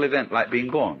 natural event like being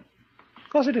born? Of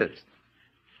course it is.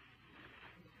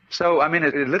 So, a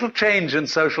little change in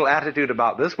social attitude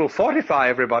about this will fortify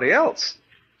everybody else.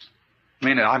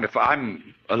 If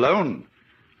I'm alone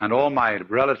and all my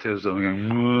relatives are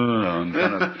going, and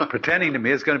kind of pretending to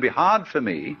me, it's going to be hard for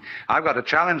me. I've got to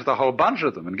challenge the whole bunch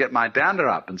of them and get my dander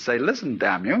up and say, "Listen,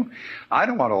 damn you, I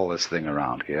don't want all this thing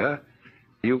around here.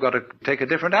 You've got to take a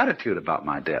different attitude about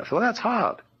my death." Well, that's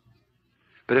hard.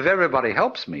 But if everybody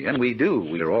helps me, and we do,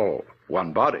 we're all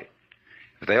one body.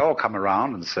 If they all come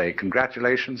around and say,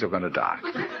 "Congratulations, you're going to die."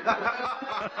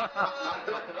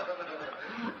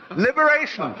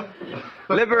 Liberation.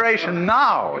 Liberation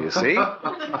now, you see.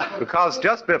 Because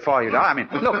just before you die, I mean,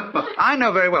 look, I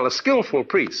know very well a skillful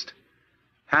priest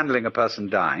handling a person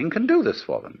dying can do this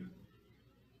for them.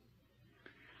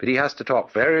 But he has to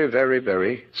talk very, very,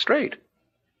 very straight.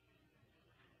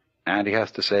 And he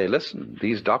has to say, listen,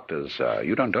 these doctors,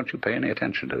 don't you pay any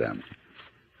attention to them.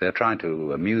 They're trying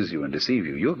to amuse you and deceive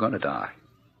you. You're going to die.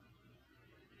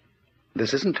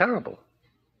 This isn't terrible.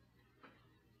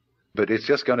 But it's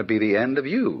just going to be the end of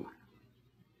you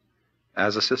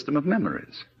as a system of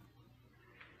memories.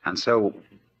 And so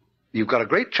you've got a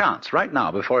great chance right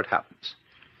now, before it happens,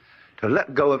 to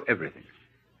let go of everything.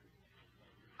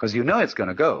 Because you know it's going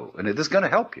to go, and it is going to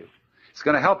help you. It's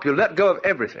going to help you let go of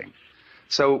everything.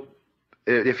 So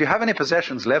if you have any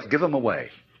possessions left, give them away.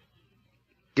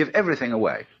 Give everything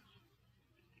away.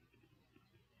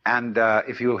 And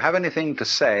if you have anything to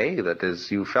say that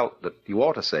is you felt that you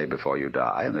ought to say before you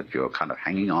die, and that you're kind of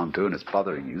hanging on to and it's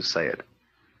bothering you, say it.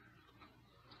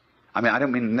 I mean, I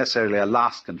don't mean necessarily a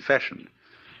last confession,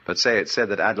 but say it said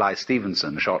that Adlai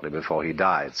Stevenson, shortly before he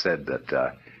died, said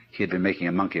that he had been making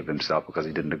a monkey of himself because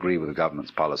he didn't agree with the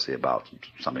government's policy about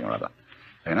something or other.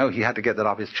 You know, he had to get that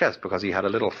off his chest because he had a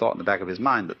little thought in the back of his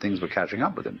mind that things were catching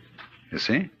up with him. You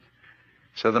see?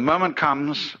 So the moment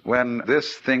comes when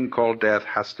this thing called death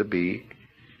has to be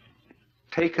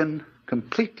taken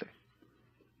completely.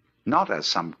 Not as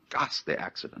some ghastly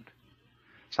accident.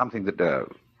 Something that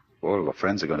all the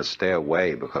friends are going to stay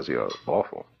away because you're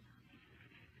awful.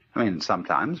 I mean,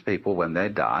 sometimes people, when they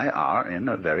die, are in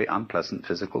a very unpleasant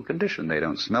physical condition. They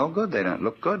don't smell good, they don't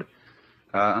look good,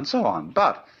 and so on.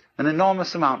 But an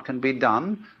enormous amount can be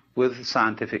done with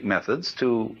scientific methods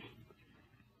to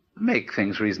make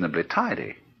things reasonably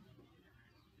tidy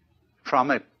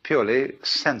from a purely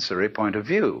sensory point of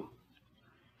view.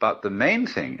 But the main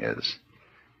thing is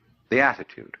the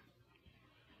attitude.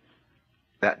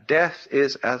 That death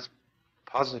is as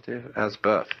positive as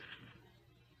birth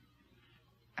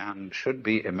and should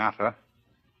be a matter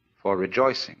for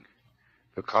rejoicing,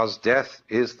 because death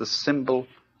is the symbol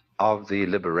of the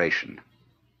liberation.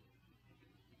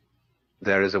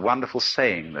 There is a wonderful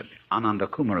saying that Ananda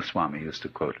Kumaraswamy used to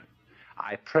quote.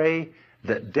 I pray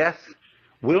that death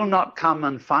will not come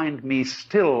and find me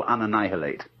still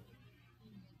unannihilate.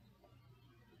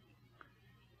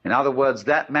 In other words,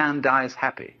 that man dies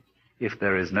happy if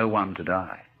there is no one to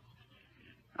die.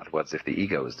 In other words, if the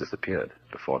ego has disappeared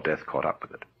before death caught up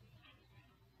with it.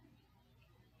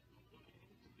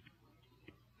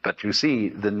 But you see,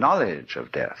 the knowledge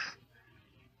of death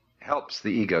helps the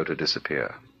ego to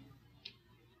disappear,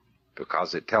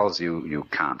 because it tells you you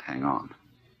can't hang on.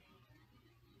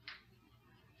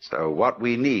 So what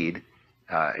we need,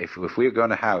 if we're going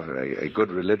to have a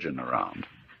good religion around,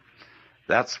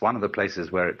 that's one of the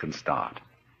places where it can start.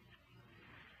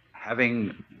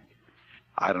 Having,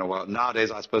 I don't know, well,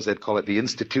 nowadays I suppose they'd call it the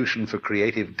Institution for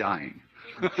Creative Dying.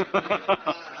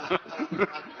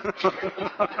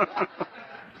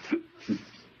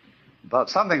 But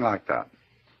something like that.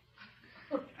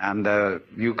 And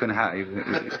you can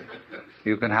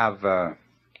have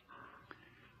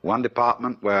one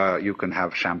department where you can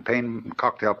have champagne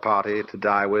cocktail party to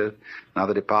die with,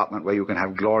 another department where you can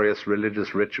have glorious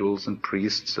religious rituals and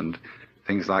priests and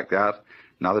things like that,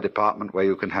 another department where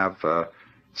you can have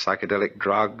psychedelic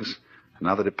drugs,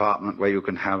 another department where you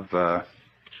can have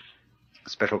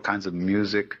special kinds of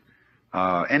music,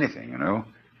 anything, you know.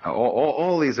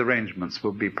 All these arrangements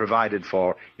will be provided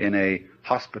for in a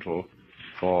hospital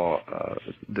for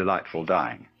delightful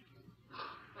dying.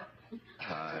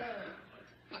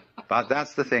 But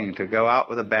that's the thing, to go out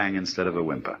with a bang instead of a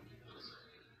whimper.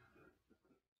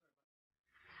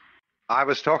 I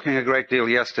was talking a great deal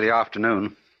yesterday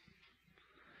afternoon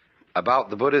about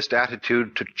the Buddhist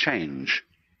attitude to change,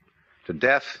 to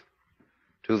death,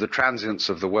 to the transience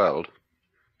of the world,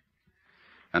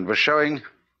 and was showing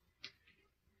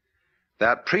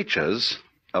that preachers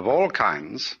of all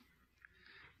kinds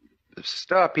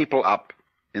stir people up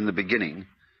in the beginning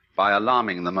by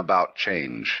alarming them about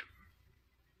change.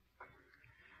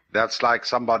 That's like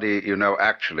somebody, you know,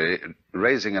 actually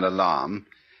raising an alarm,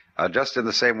 just in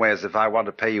the same way as if I want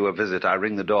to pay you a visit, I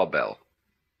ring the doorbell.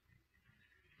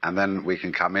 And then we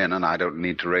can come in and I don't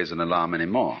need to raise an alarm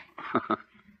anymore.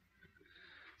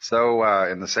 So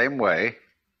in the same way,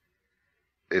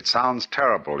 it sounds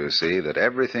terrible, you see, that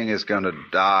everything is going to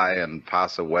die and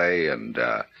pass away, and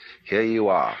here you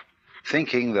are,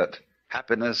 thinking that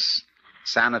happiness,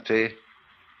 sanity,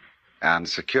 and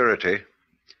security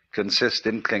consist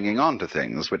in clinging on to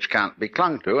things which can't be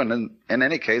clung to, and in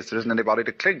any case, there isn't anybody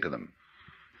to cling to them.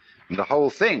 And the whole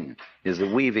thing is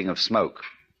the weaving of smoke.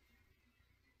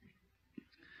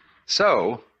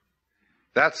 So,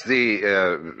 that's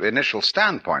the initial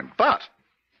standpoint. But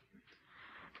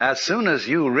as soon as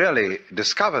you really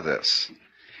discover this,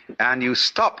 and you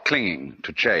stop clinging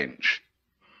to change,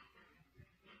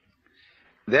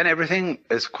 then everything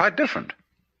is quite different.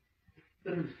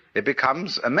 It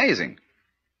becomes amazing.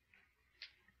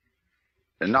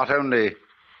 And not only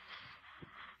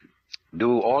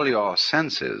do all your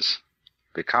senses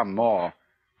become more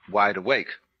wide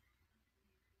awake,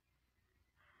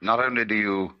 not only do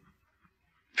you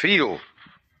feel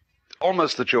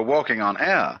almost that you're walking on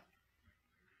air,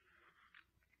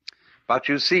 but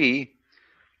you see,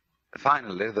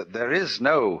 finally, that there is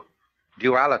no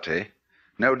duality,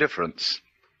 no difference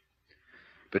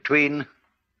between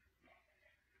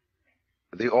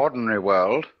the ordinary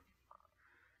world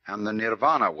and the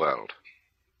nirvana world.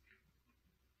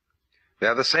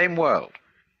 They're the same world,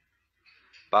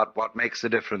 but what makes the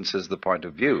difference is the point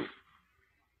of view.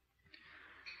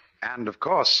 And of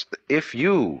course, if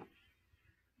you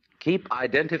keep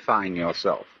identifying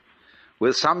yourself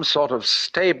with some sort of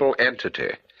stable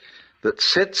entity that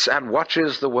sits and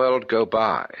watches the world go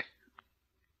by,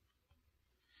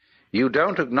 you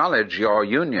don't acknowledge your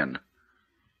union,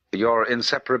 your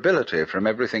inseparability from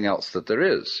everything else that there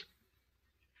is.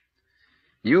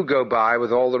 You go by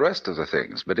with all the rest of the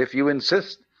things, but if you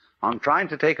insist on trying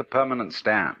to take a permanent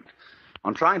stand,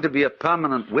 on trying to be a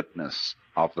permanent witness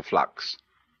of the flux,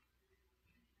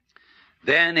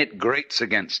 then it grates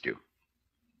against you,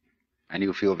 and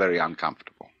you feel very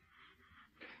uncomfortable.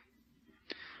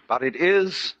 But it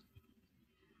is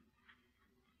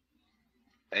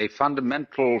a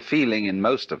fundamental feeling in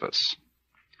most of us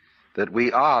that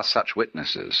we are such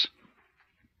witnesses.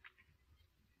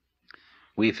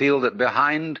 We feel that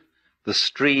behind the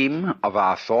stream of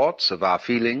our thoughts, of our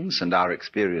feelings, and our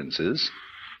experiences,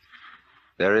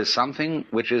 there is something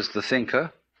which is the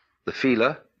thinker, the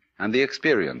feeler, and the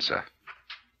experiencer.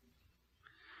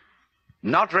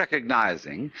 Not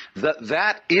recognizing that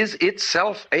that is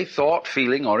itself a thought,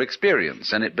 feeling, or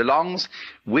experience, and it belongs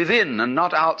within and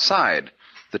not outside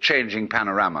the changing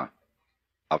panorama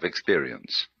of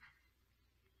experience.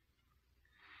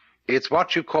 It's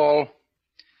what you call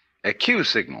a cue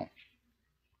signal.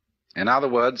 In other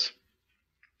words,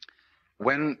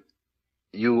 when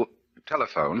you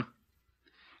telephone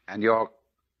and your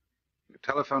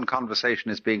telephone conversation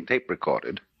is being tape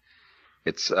recorded,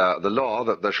 it's the law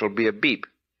that there shall be a beep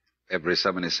every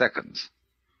so many seconds.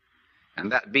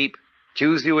 And that beep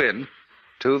cues you in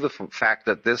to the fact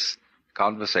that this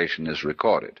conversation is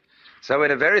recorded. So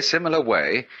in a very similar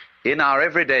way, in our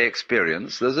everyday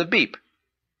experience, there's a beep,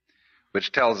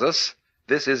 which tells us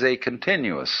this is a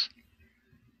continuous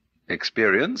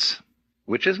experience,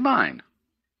 which is mine.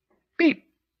 Beep.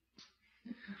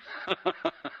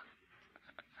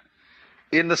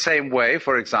 In the same way,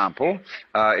 for example,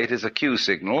 it is a cue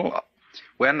signal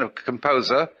when a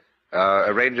composer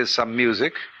arranges some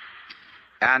music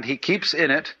and he keeps in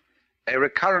it a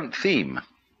recurrent theme,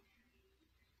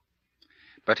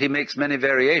 but he makes many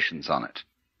variations on it.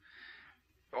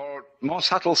 Or more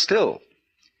subtle still,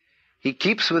 he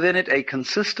keeps within it a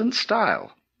consistent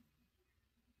style.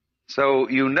 So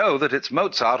you know that it's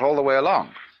Mozart all the way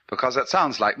along, because it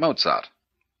sounds like Mozart.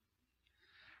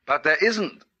 But there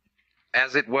isn't,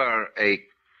 as it were, a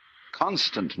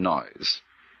constant noise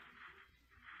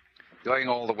going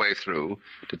all the way through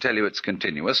to tell you it's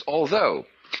continuous, although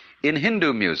in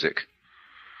Hindu music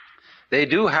they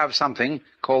do have something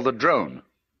called the drone.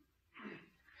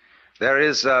 There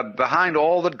is behind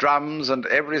all the drums and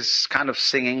every kind of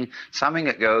singing something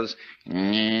that goes,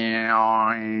 and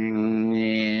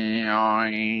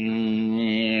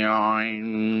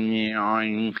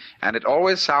it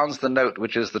always sounds the note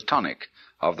which is the tonic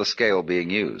of the scale being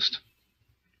used.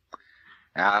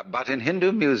 But in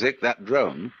Hindu music, that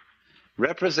drone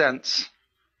represents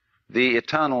the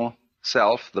eternal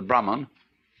self, the Brahman,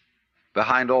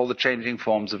 behind all the changing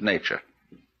forms of nature.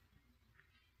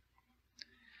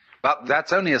 But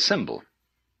that's only a symbol.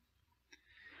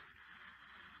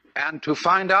 And to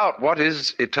find out what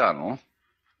is eternal,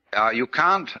 you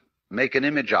can't make an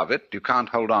image of it, you can't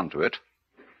hold on to it.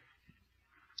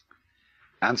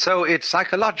 And so it's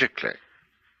psychologically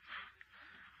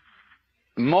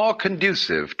more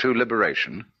conducive to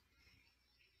liberation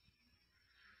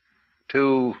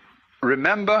to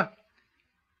remember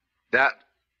that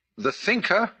the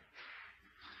thinker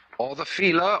or the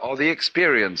feeler or the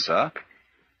experiencer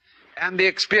and the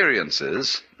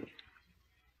experiences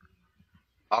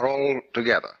are all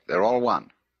together. They're all one.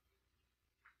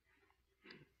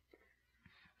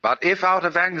 But if out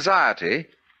of anxiety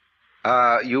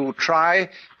you try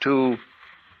to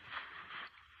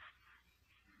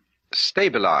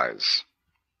stabilize,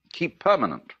 keep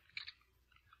permanent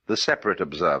the separate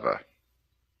observer,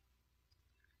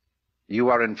 you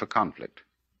are in for conflict.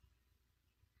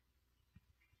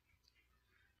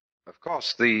 Of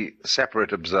course, the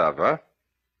separate observer,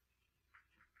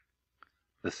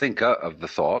 the thinker of the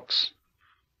thoughts,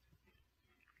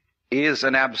 is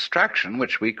an abstraction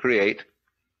which we create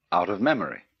out of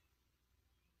memory.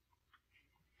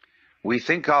 We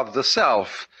think of the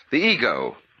self, the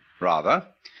ego, rather,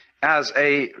 as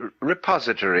a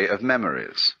repository of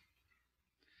memories,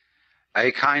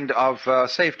 a kind of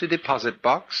safety deposit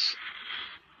box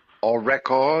or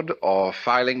record or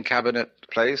filing cabinet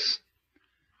place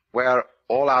where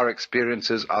all our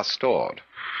experiences are stored.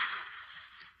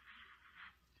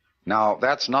 Now,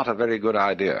 that's not a very good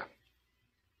idea.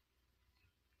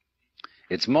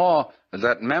 It's more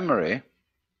that memory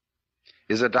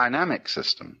is a dynamic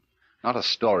system, not a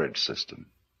storage system.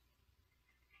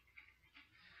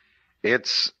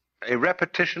 It's a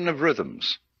repetition of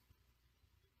rhythms.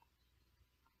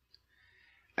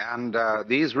 And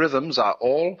these rhythms are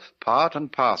all part and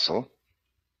parcel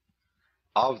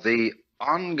of the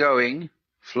ongoing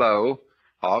flow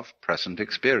of present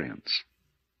experience.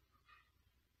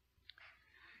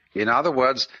 In other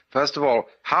words, first of all,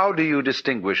 how do you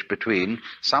distinguish between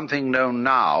something known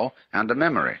now and a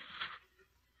memory?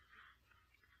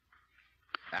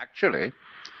 Actually,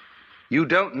 you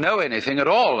don't know anything at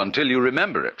all until you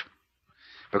remember it.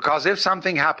 Because if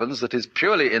something happens that is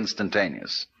purely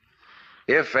instantaneous,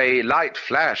 if a light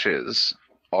flashes,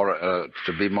 or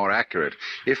to be more accurate,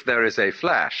 if there is a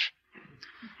flash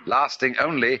lasting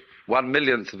only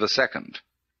 1/1,000,000th of a second,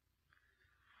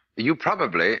 you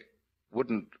probably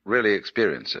wouldn't really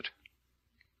experience it,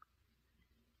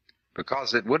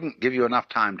 because it wouldn't give you enough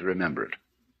time to remember it.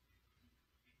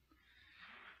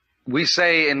 We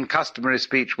say in customary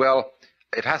speech, well,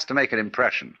 it has to make an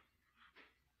impression.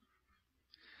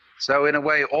 So in a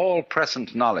way, all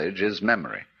present knowledge is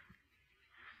memory,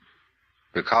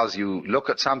 because you look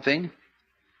at something,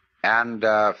 and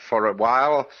for a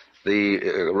while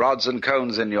the rods and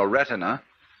cones in your retina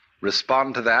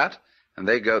respond to that, and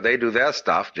they do their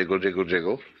stuff, jiggle, jiggle,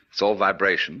 jiggle. It's all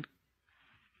vibration.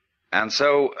 And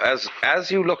so as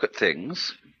you look at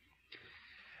things,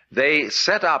 they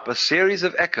set up a series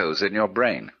of echoes in your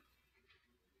brain.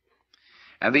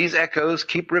 And these echoes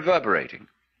keep reverberating,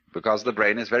 because the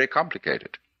brain is very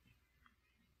complicated.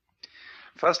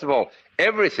 First of all,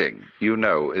 everything you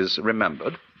know is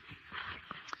remembered,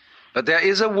 but there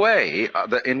is a way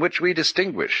in which we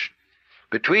distinguish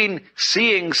between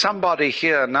seeing somebody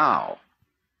here now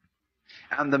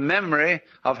and the memory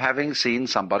of having seen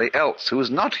somebody else who is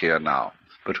not here now,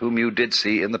 but whom you did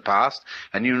see in the past,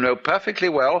 and you know perfectly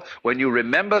well when you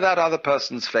remember that other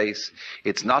person's face,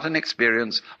 it's not an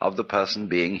experience of the person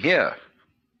being here.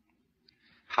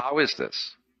 How is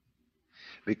this?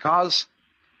 Because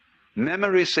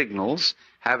memory signals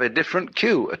have a different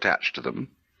cue attached to them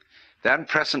than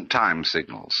present time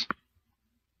signals.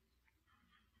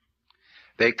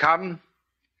 They come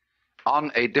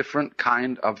on a different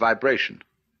kind of vibration.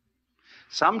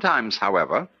 Sometimes,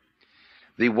 however,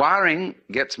 the wiring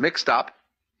gets mixed up,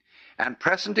 and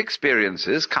present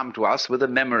experiences come to us with a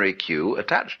memory cue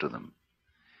attached to them.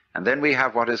 And then we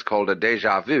have what is called a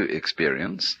déjà vu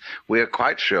experience. We are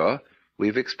quite sure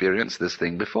we've experienced this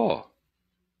thing before.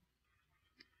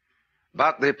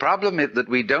 But the problem that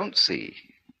we don't see,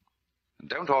 and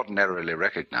don't ordinarily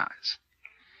recognize,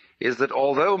 is that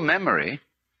although memory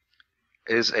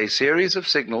is a series of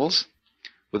signals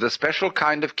with a special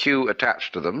kind of cue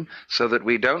attached to them so that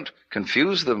we don't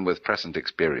confuse them with present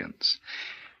experience,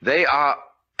 they are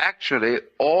actually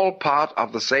all part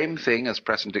of the same thing as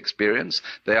present experience.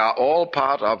 They are all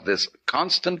part of this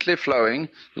constantly flowing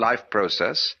life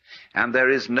process, and there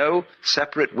is no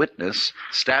separate witness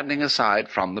standing aside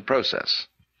from the process,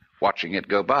 watching it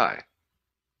go by.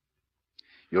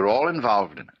 You're all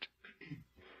involved in it.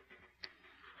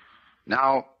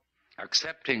 Now,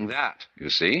 accepting that, you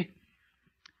see,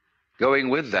 going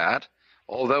with that,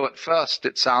 although at first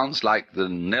it sounds like the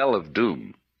knell of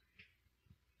doom,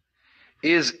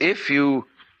 is if you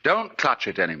don't clutch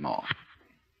it anymore.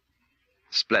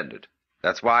 Splendid.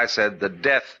 That's why I said that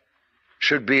death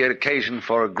should be an occasion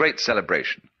for a great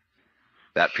celebration,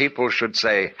 that people should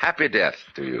say, happy death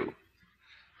to you,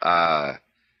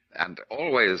 and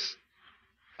always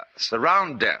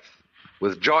surround death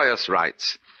with joyous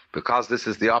rites, because this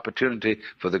is the opportunity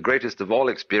for the greatest of all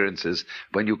experiences,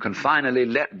 when you can finally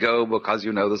let go because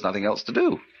you know there's nothing else to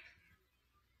do.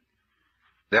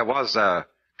 There was a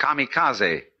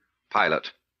kamikaze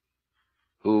pilot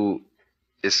who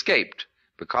escaped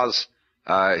because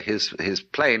his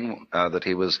plane that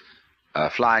he was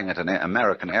flying at an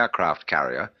American aircraft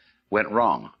carrier went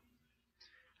wrong,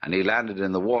 and he landed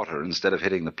in the water instead of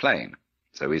hitting the plane,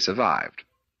 so he survived.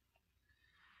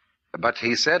 But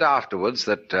he said afterwards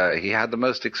that he had the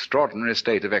most extraordinary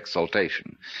state of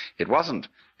exaltation. It wasn't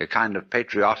a kind of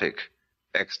patriotic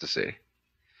ecstasy,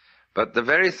 but the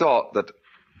very thought that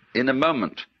in a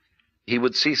moment he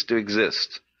would cease to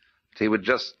exist, that he would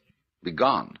just be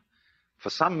gone, for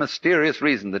some mysterious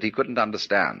reason that he couldn't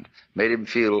understand, made him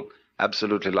feel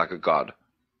absolutely like a god.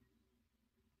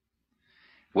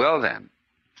 Well then,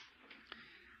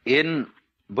 in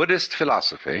Buddhist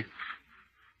philosophy,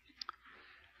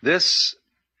 this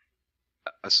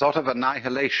sort of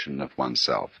annihilation of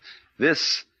oneself,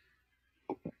 this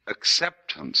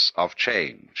acceptance of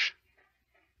change,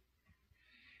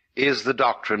 is the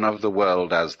doctrine of the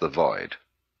world as the void.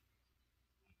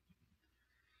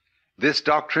 This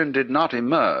doctrine did not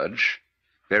emerge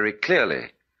very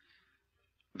clearly,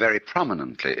 very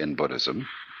prominently in Buddhism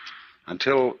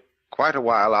until quite a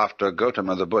while after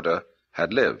Gautama the Buddha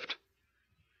had lived.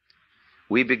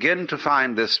 We begin to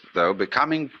find this, though,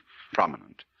 becoming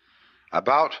prominent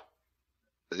about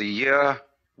the year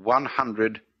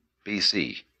 100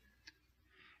 BC.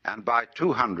 And by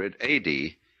 200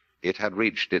 AD, it had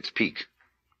reached its peak.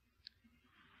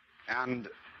 And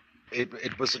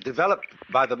it was developed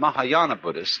by the Mahayana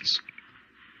Buddhists.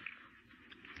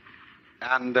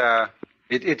 And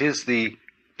it is the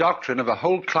doctrine of a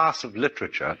whole class of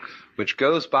literature which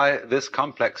goes by this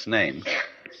complex name,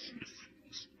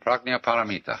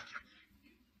 Prajnaparamita.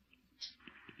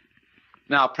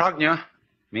 Now, prajna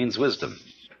means wisdom.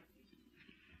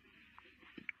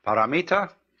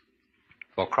 Paramita,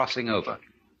 for crossing over,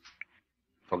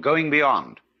 for going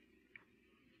beyond.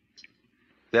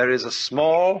 There is a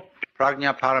small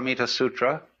Prajnaparamita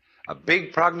Sutra, a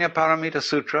big Prajnaparamita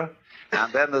Sutra,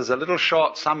 and then there's a little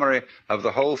short summary of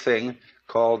the whole thing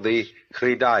called the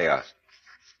Hridaya,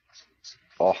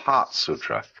 or Heart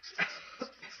Sutra.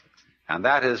 And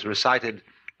that is recited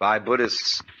by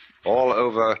Buddhists all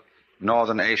over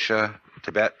Northern Asia,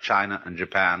 Tibet, China, and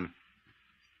Japan.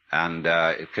 And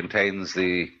it contains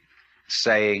the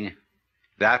saying,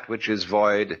 that which is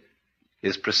void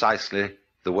is precisely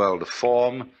the world of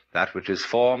form, that which is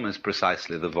form is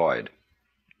precisely the void.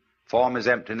 Form is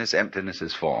emptiness, emptiness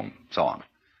is form, so on.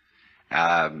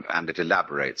 And it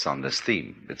elaborates on this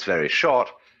theme. It's very short,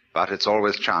 but it's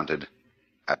always chanted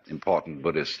at important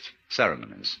Buddhist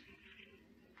ceremonies.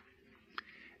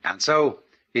 And so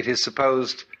it is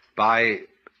supposed by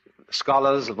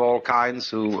scholars of all kinds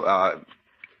who have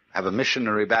a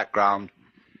missionary background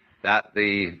that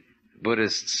the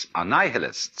Buddhists are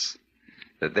nihilists,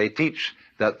 that they teach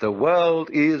that the world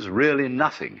is really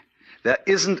nothing, there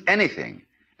isn't anything,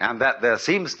 and that there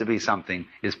seems to be something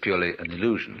is purely an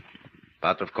illusion.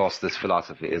 But, of course, this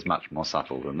philosophy is much more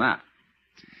subtle than that.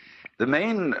 The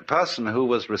main person who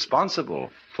was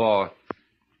responsible for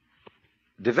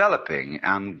developing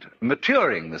and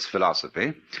maturing this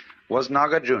philosophy was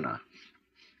Nagarjuna.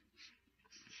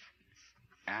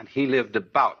 And he lived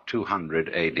about 200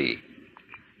 AD.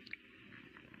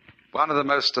 One of the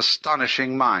most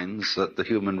astonishing minds that the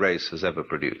human race has ever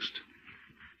produced.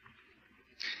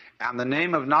 And the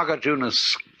name of Nagarjuna's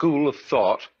school of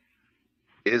thought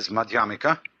is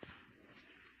Madhyamika,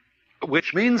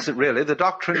 which means that really the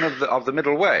doctrine of the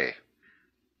middle way.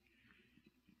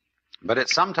 But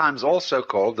it's sometimes also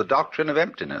called the doctrine of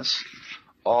emptiness,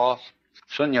 or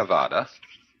Shunyavada,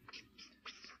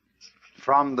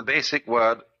 from the basic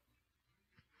word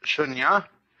shunya,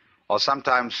 or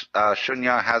sometimes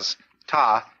shunya has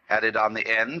ta added on the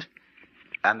end,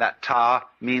 and that ta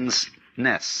means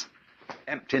ness,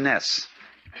 emptiness.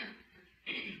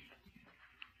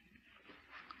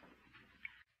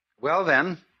 Well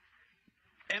then,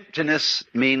 emptiness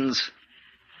means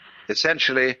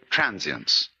essentially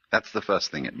transience. That's the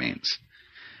first thing it means.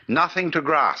 Nothing to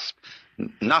grasp,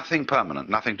 nothing permanent,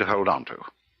 nothing to hold on to.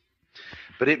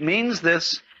 But it means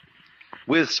this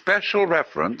with special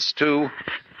reference to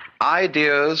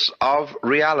ideas of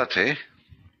reality,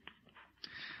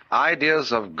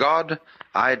 ideas of God,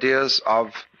 ideas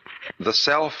of the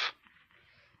self,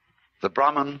 the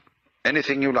Brahman,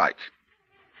 anything you like.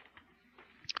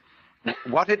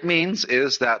 What it means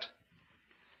is that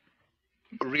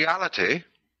reality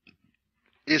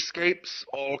escapes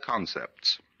all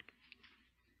concepts.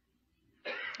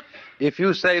 If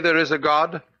you say there is a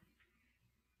God,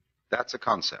 that's a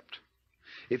concept.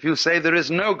 If you say there is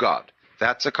no God,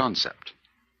 that's a concept.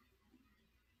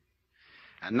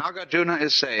 And Nagarjuna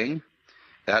is saying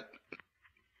that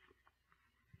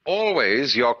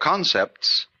always your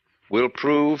concepts will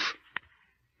prove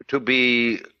to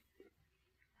be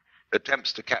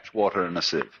attempts to catch water in a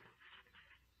sieve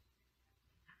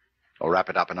or wrap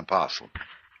it up in a parcel.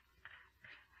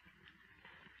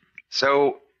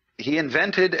 So he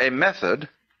invented a method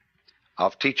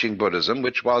of teaching Buddhism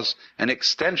which was an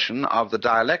extension of the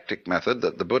dialectic method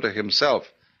that the Buddha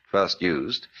himself first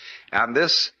used, and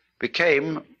this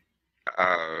became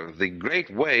the great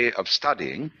way of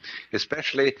studying,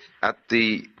 especially at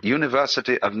the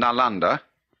University of Nalanda,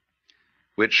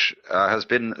 which has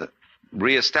been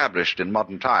re-established in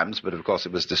modern times, but of course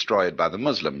it was destroyed by the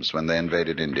Muslims when they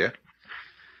invaded India.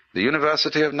 The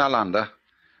University of Nalanda,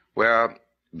 where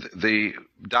the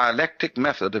dialectic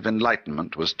method of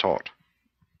enlightenment was taught.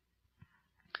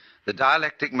 The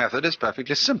dialectic method is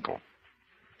perfectly simple.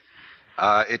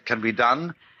 It can be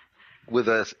done with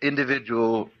an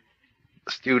individual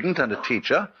student and a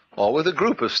teacher, or with a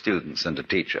group of students and a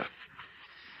teacher.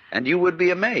 And you would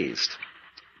be amazed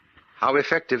how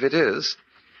effective it is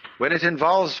when it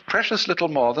involves precious little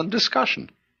more than discussion.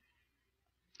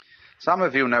 Some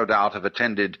of you, no doubt, have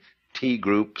attended tea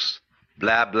groups,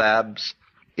 blab labs,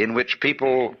 in which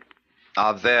people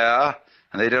are there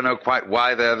and they don't know quite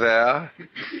why they're there,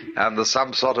 and there's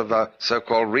some sort of a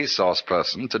so-called resource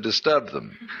person to disturb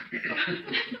them.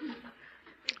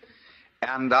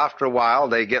 And after a while,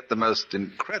 they get the most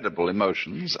incredible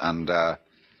emotions, and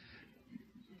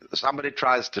somebody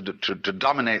tries to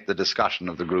dominate the discussion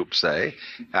of the group, say,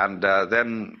 and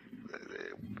then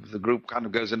the group kind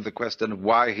of goes into the question of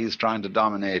why he's trying to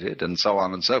dominate it, and so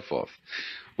on and so forth.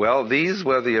 Well, these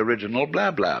were the original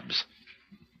blab labs.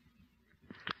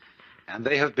 And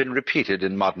they have been repeated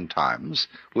in modern times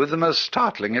with the most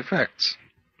startling effects.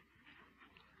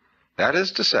 That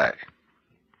is to say,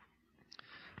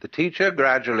 the teacher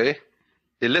gradually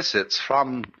elicits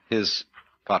from his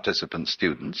participant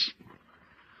students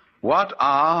what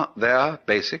are their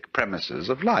basic premises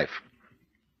of life.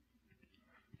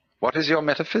 What is your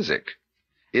metaphysic?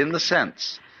 In the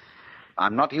sense,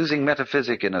 I'm not using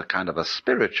metaphysic in a kind of a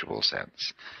spiritual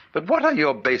sense, but what are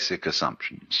your basic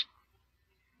assumptions?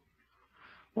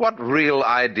 What real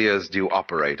ideas do you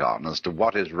operate on as to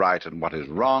what is right and what is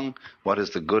wrong, what is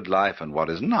the good life and what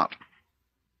is not?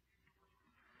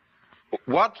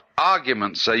 What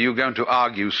arguments are you going to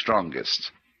argue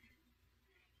strongest?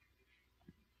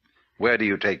 Where do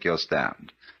you take your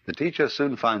stand? The teacher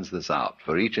soon finds this out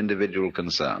for each individual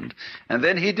concerned, and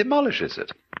then he demolishes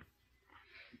it.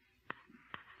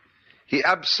 He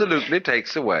absolutely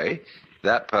takes away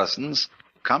that person's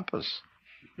compass.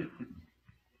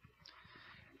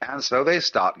 And so they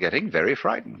start getting very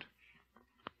frightened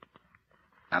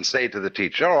and say to the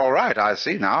teacher, all right, I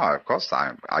see now, of course,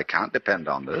 I can't depend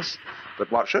on this,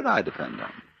 but what should I depend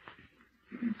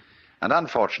on? And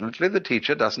unfortunately, the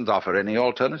teacher doesn't offer any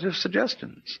alternative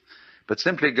suggestions, but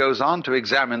simply goes on to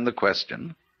examine the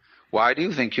question, why do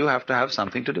you think you have to have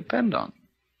something to depend on?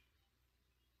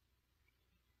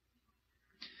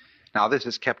 Now, this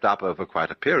is kept up over quite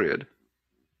a period,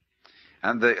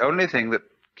 and the only thing that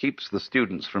keeps the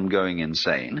students from going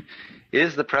insane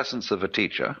is the presence of a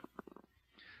teacher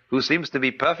who seems to be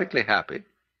perfectly happy,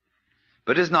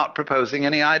 but is not proposing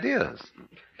any ideas.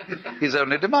 He's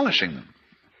only demolishing them.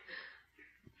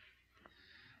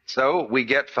 So we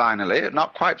get finally,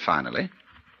 not quite finally,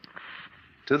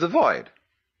 to the void,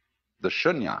 the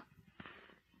shunya.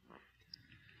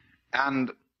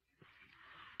 And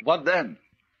what then?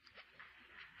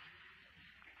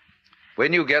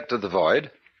 When you get to the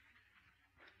void,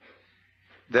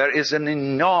 there is an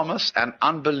enormous and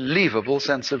unbelievable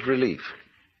sense of relief.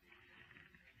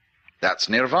 That's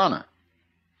nirvana.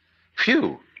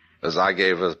 Phew, as I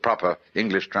gave a proper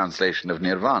English translation of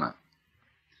nirvana.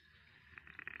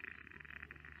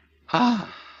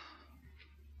 Ah,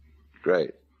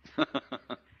 great.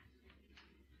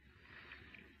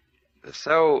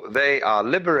 So they are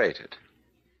liberated,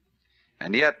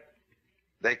 and yet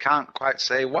they can't quite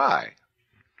say why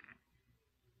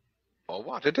or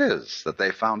what it is that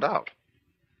they found out.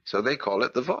 So they call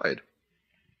it the void.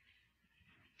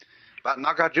 But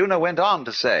Nagarjuna went on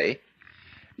to say,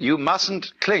 you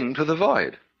mustn't cling to the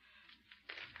void.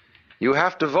 You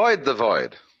have to void the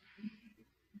void.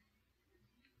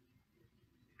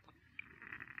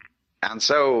 And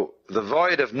so the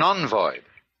void of non-void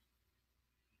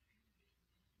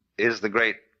is the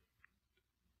great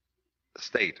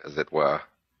state, as it were,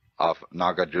 of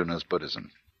Nagarjuna's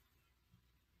Buddhism.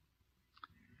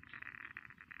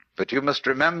 But you must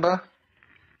remember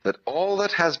that all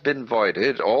that has been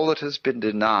voided, all that has been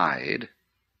denied,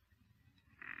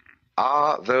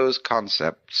 are those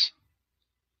concepts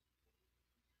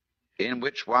in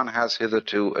which one has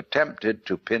hitherto attempted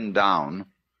to pin down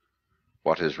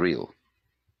what is real.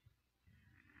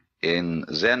 In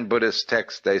Zen Buddhist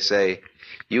texts, they say,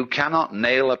 you cannot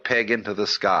nail a peg into the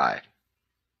sky.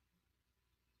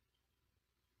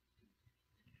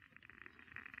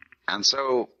 And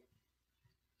so,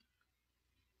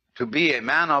 to be a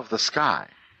man of the sky,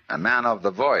 a man of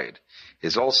the void,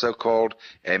 is also called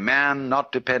a man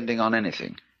not depending on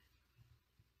anything.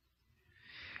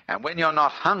 And when you're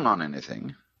not hung on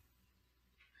anything,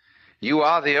 you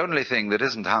are the only thing that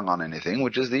isn't hung on anything,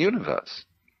 which is the universe,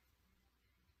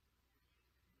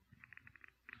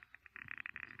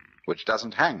 which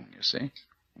doesn't hang, you see.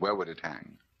 Where would it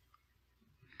hang?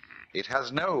 It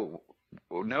has no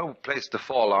place to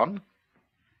fall on,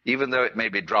 even though it may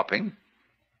be dropping.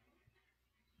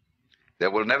 There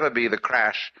will never be the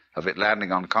crash of it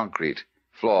landing on concrete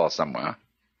floor somewhere.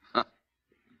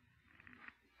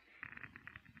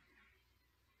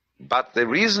 But the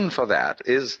reason for that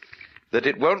is that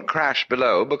it won't crash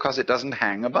below because it doesn't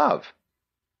hang above.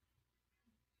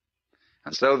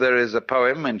 And so there is a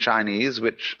poem in Chinese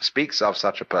which speaks of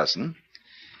such a person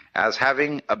as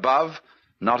having above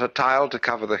not a tile to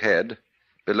cover the head,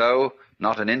 below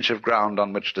not an inch of ground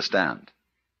on which to stand.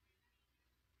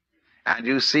 And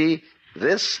you see,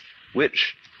 this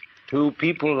which to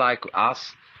people like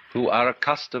us who are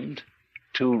accustomed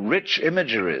to rich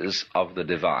imageries of the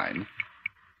divine,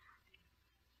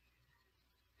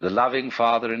 the loving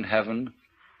Father in heaven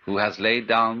who has laid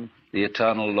down the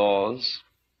eternal laws,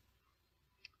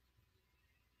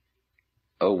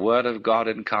 O Word of God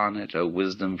incarnate, O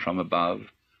wisdom from above,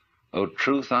 O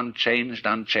truth unchanged,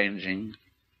 unchanging,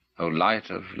 O light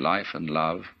of life and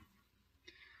love,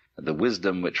 the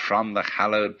wisdom which from the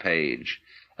hallowed page,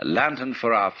 a lantern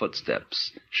for our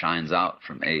footsteps, shines out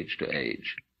from age to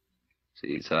age.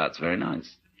 See, so that's very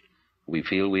nice. We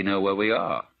feel we know where we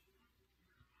are,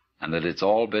 and that it's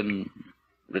all been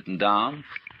written down,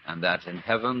 and that in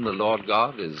heaven the Lord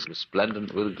God is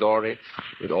resplendent with glory,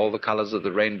 with all the colors of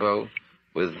the rainbow,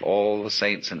 with all the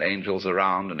saints and angels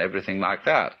around and everything like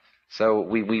that. So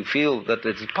we feel that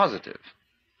it's positive,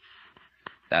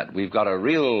 that we've got a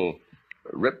real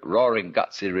rip-roaring,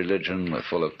 gutsy religion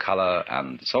full of color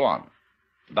and so on.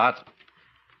 But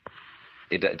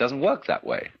it doesn't work that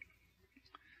way.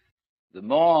 The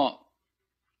more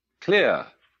clear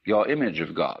your image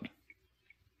of God,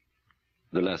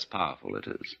 the less powerful it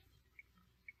is,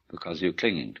 because you're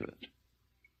clinging to it.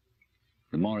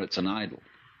 The more it's an idol.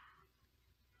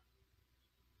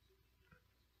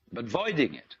 But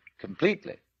voiding it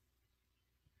completely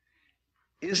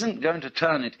isn't going to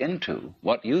turn it into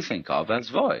what you think of as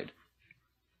void.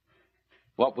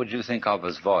 What would you think of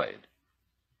as void?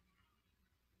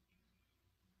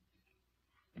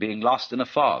 Being lost in a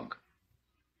fog,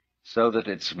 so that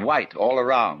it's white all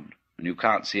around and you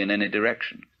can't see in any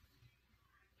direction.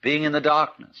 Being in the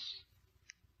darkness.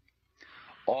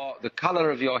 Or the color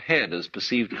of your head as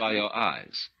perceived by your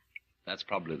eyes. That's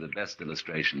probably the best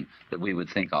illustration that we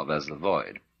would think of as the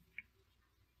void.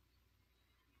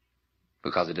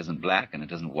 Because it isn't black and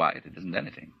it isn't white, it isn't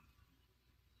anything.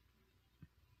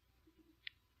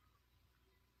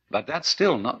 But that's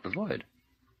still not the void.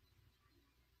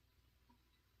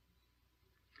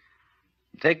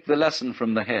 Take the lesson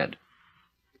from the head.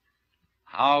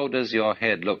 How does your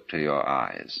head look to your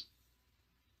eyes?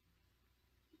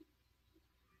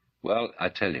 Well, I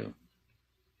tell you,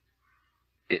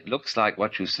 it looks like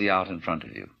what you see out in front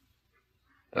of you.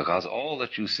 Because all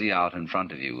that you see out in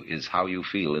front of you is how you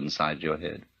feel inside your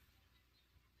head.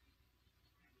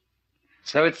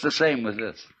 So it's the same with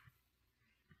this.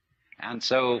 And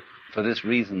so, for this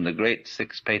reason, the great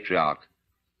sixth patriarch,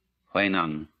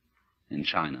 Huineng, in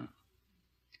China,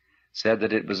 said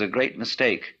that it was a great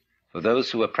mistake for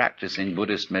those who were practicing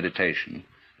Buddhist meditation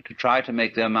to try to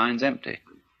make their minds empty.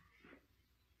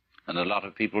 And a lot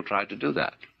of people tried to do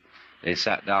that. They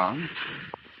sat down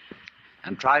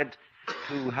and tried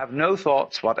to have no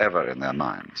thoughts whatever in their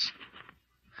minds.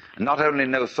 And not only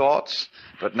no thoughts,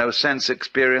 but no sense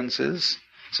experiences.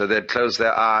 So they'd close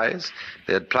their eyes,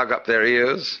 they'd plug up their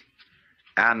ears,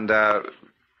 and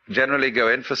generally go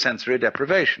in for sensory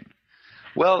deprivation.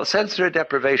 Well, sensory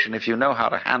deprivation, if you know how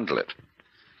to handle it,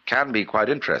 can be quite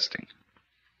interesting.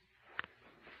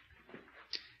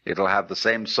 It'll have the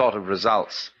same sort of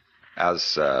results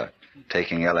as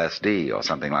taking LSD or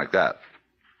something like that.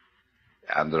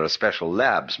 And there are special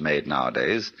labs made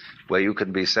nowadays where you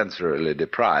can be sensorily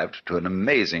deprived to an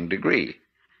amazing degree.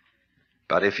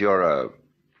 But if you're a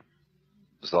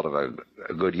sort of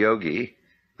a good yogi,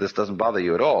 this doesn't bother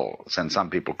you at all, send some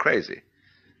people crazy.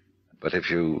 But if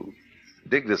you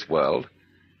dig this world,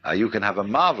 you can have a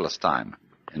marvelous time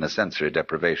in a sensory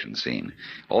deprivation scene.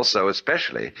 Also,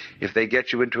 especially if they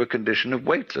get you into a condition of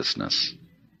weightlessness.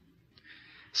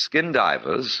 Skin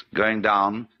divers going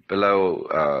down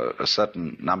below a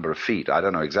certain number of feet, I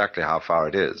don't know exactly how far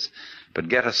it is, but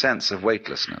get a sense of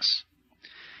weightlessness.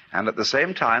 And at the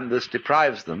same time, this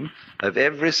deprives them of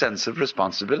every sense of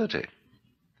responsibility.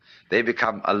 They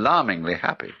become alarmingly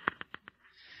happy.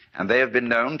 And they have been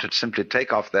known to simply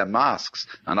take off their masks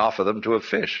and offer them to a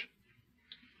fish.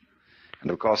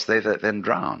 And of course, they then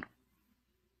drown.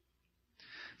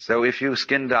 So if you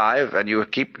skin dive, and you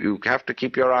have to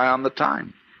keep your eye on the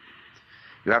time.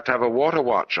 You have to have a water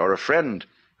watch or a friend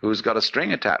who's got a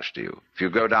string attached to you if you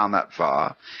go down that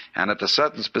far, and at a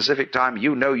certain specific time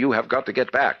you know you have got to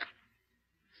get back.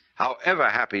 However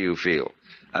happy you feel,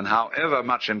 and however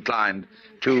much inclined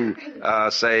to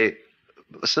say,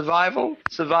 survival,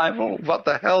 what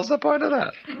the hell's the point of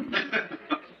that?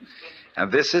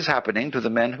 And this is happening to the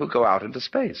men who go out into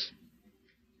space.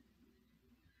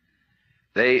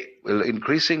 They will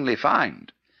increasingly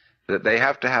find that they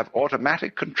have to have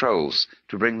automatic controls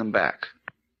to bring them back.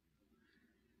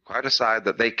 Quite aside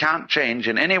that they can't change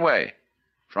in any way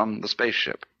from the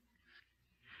spaceship.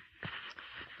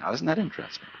 Now, isn't that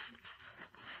interesting?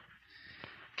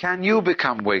 Can you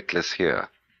become weightless here?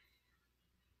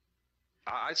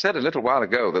 I said a little while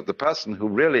ago that the person who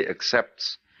really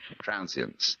accepts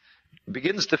transience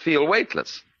begins to feel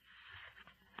weightless.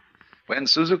 When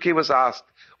Suzuki was asked,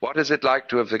 what is it like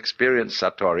to have experienced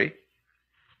Satori,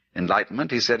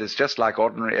 enlightenment, he said it's just like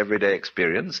ordinary everyday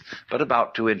experience, but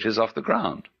about 2 inches off the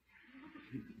ground.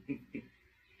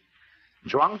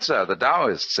 Zhuangzi, the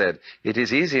Taoist, said, it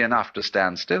is easy enough to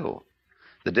stand still.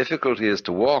 The difficulty is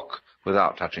to walk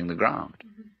without touching the ground.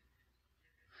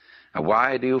 Now,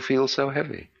 why do you feel so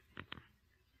heavy?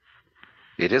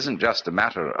 It isn't just a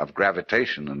matter of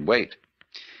gravitation and weight.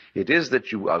 It is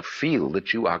that you feel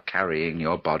that you are carrying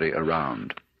your body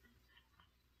around.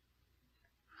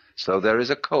 So there is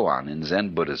a koan in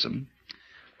Zen Buddhism.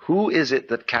 Who is it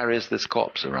that carries this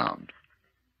corpse around?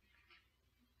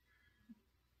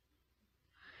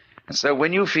 And so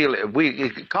when you feel,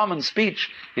 common speech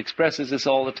expresses this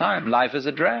all the time. Life is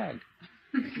a drag.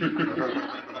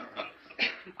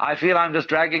 I feel I'm just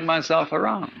dragging myself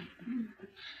around.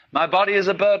 My body is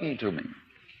a burden to me.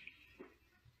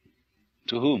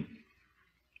 To whom?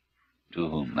 To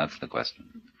whom? That's the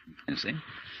question. You see?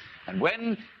 And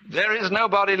when there is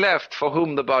nobody left for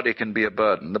whom the body can be a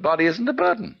burden, the body isn't a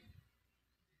burden.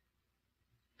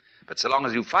 But so long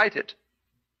as you fight it,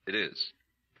 it is.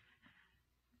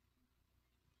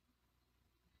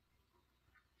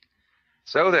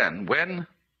 So then, when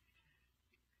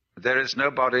there is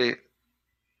nobody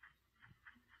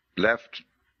left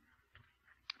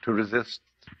to resist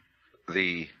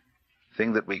the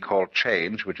thing that we call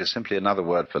change, which is simply another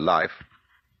word for life,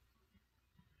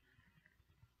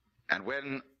 and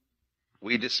when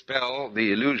we dispel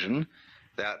the illusion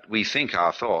that we think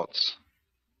our thoughts,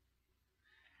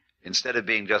 instead of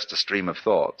being just a stream of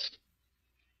thoughts,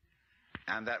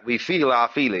 and that we feel our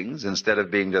feelings instead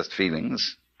of being just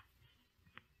feelings,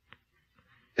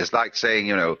 it's like saying,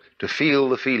 to feel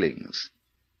the feelings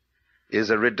is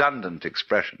a redundant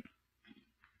expression.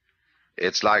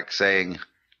 It's like saying,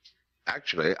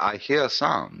 actually, I hear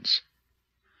sounds,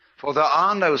 for there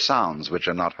are no sounds which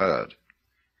are not heard.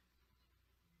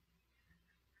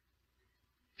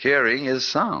 Hearing is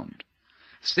sound.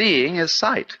 Seeing is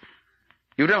sight.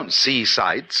 You don't see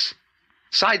sights.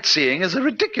 Sightseeing is a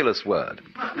ridiculous word.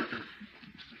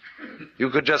 You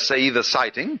could just say either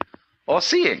sighting or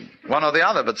seeing, one or the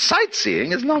other, but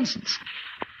sightseeing is nonsense.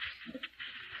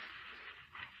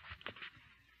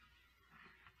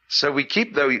 So we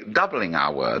keep doubling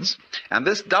our words, and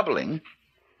this doubling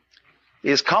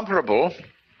is comparable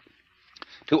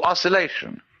to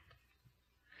oscillation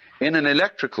in an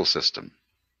electrical system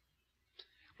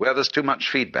where there's too much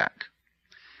feedback,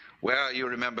 where you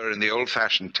remember in the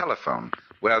old-fashioned telephone,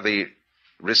 where the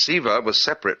receiver was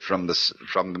separate from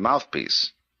the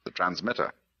mouthpiece, the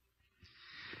transmitter.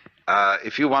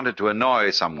 If you wanted to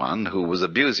annoy someone who was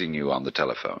abusing you on the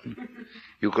telephone,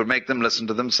 you could make them listen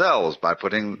to themselves by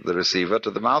putting the receiver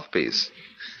to the mouthpiece.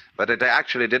 But it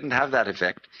actually didn't have that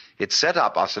effect. It set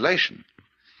up oscillation.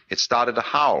 It started to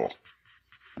howl.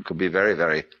 It could be very,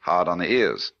 very hard on the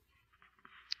ears.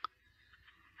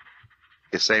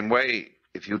 The same way,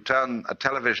 if you turn a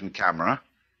television camera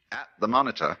at the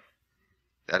monitor,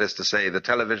 that is to say, the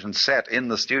television set in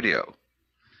the studio,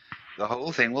 the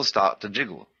whole thing will start to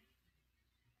jiggle.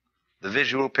 The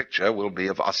visual picture will be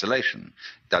of oscillation,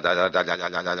 like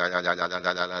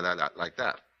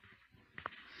that.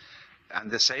 And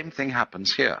the same thing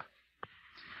happens here.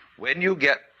 When you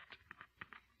get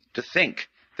to think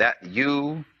that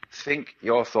you think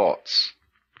your thoughts,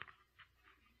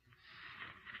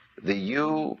 the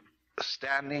you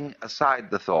standing aside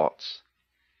the thoughts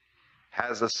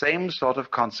has the same sort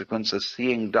of consequence as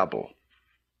seeing double.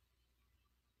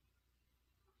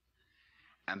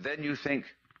 And then you think,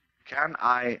 can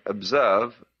I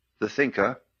observe the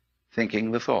thinker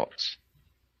thinking the thoughts?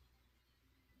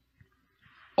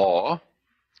 Or,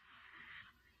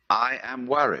 I am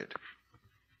worried,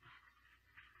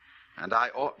 and I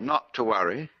ought not to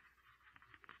worry,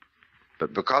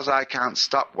 but because I can't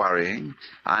stop worrying,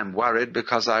 I'm worried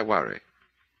because I worry.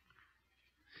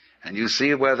 And you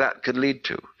see where that could lead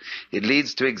to. It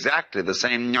leads to exactly the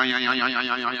same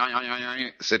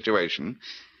situation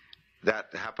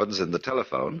that happens in the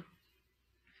telephone,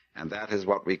 and that is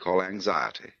what we call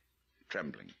anxiety,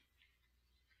 trembling.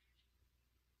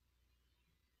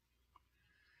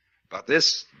 But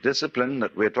this discipline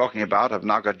that we're talking about of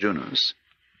Nagarjuna's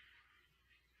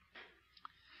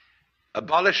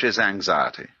abolishes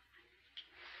anxiety,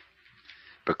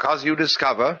 because you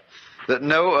discover that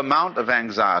no amount of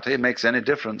anxiety makes any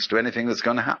difference to anything that's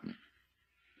going to happen.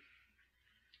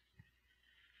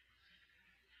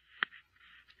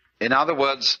 In other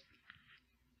words,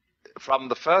 from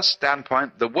the first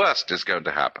standpoint, the worst is going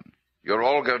to happen. You're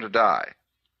all going to die.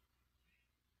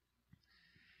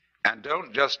 And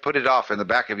don't just put it off in the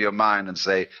back of your mind and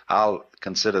say, I'll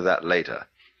consider that later.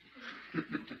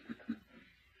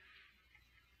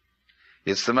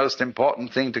 It's the most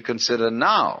important thing to consider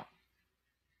now,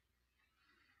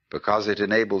 because it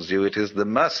enables you. It is the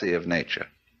mercy of nature,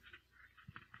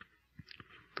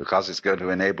 because it's going to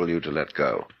enable you to let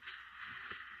go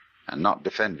and not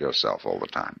defend yourself all the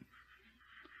time.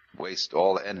 Waste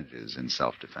all energies in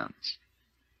self-defense.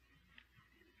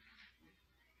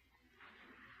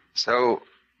 So,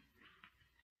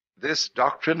 this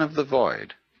doctrine of the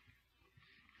void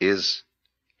is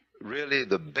really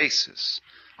the basis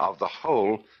of the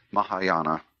whole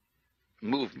Mahayana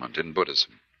movement in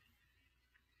Buddhism.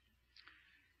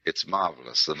 It's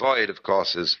marvelous. The void, of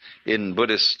course, is in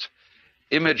Buddhist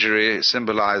imagery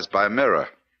symbolized by a mirror,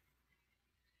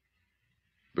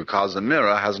 because the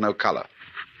mirror has no color,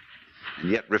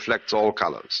 and yet reflects all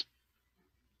colors.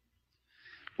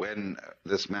 When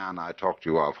this man I talked to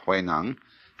you of, Huineng,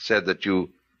 said that you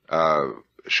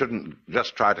shouldn't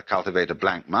just try to cultivate a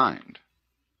blank mind,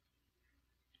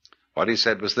 what he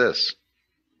said was this: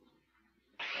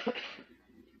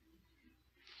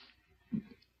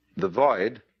 the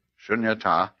void,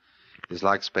 shunyata, is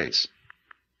like space.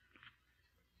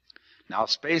 Now,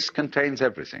 space contains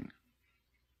everything.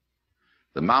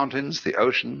 The mountains, the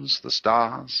oceans, the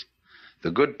stars,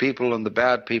 the good people and the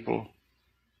bad people,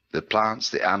 the plants,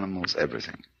 the animals,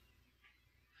 everything.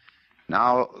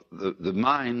 Now, the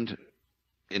mind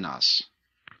in us,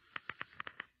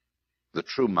 the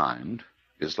true mind,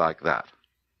 is like that.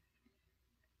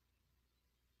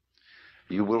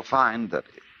 You will find that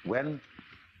when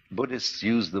Buddhists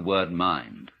use the word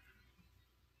mind,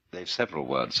 they have several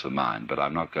words for mind, but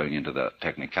I'm not going into the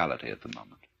technicality at the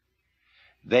moment.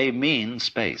 They mean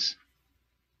space.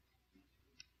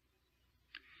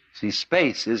 See,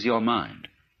 space is your mind.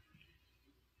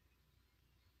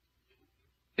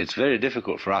 It's very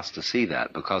difficult for us to see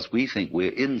that, because we think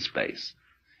we're in space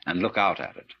and look out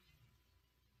at it.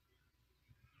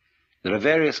 There are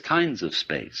various kinds of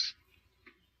space.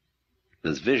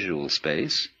 There's visual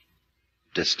space,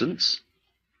 distance.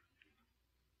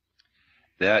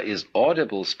 There is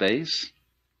audible space,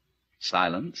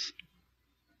 silence.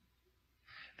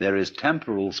 There is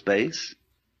temporal space,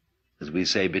 as we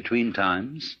say, between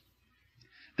times.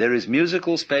 There is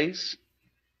musical space,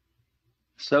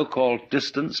 so-called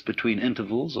distance between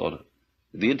intervals, or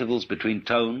the intervals between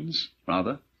tones,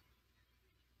 rather.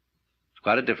 It's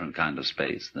quite a different kind of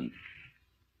space than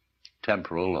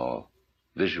temporal or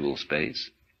visual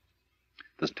space.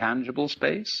 There's tangible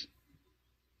space.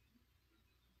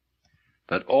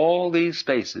 But all these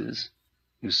spaces,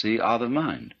 you see, are the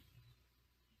mind.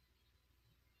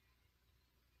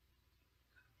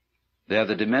 They are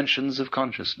the dimensions of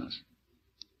consciousness.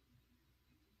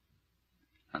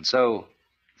 And so,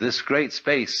 this great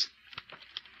space,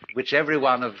 which every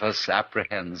one of us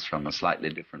apprehends from a slightly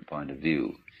different point of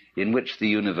view, in which the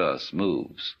universe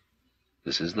moves,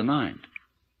 this is the mind.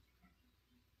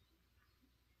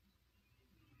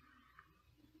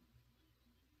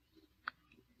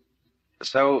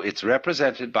 So it's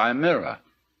represented by a mirror,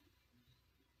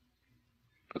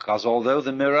 because although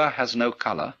the mirror has no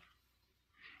color,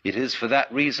 it is for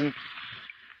that reason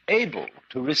able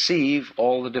to receive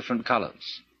all the different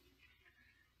colors.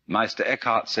 Meister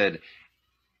Eckhart said,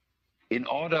 in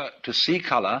order to see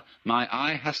color, my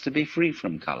eye has to be free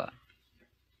from color.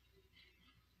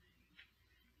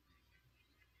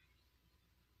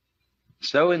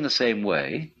 So in the same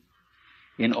way,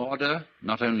 in order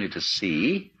not only to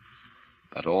see,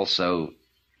 but also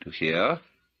to hear,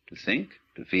 to think,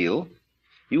 to feel,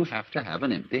 you have to have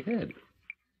an empty head.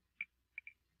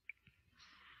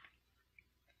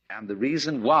 And the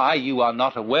reason why you are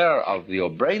not aware of your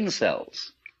brain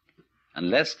cells,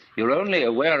 unless you're only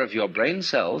aware of your brain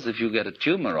cells if you get a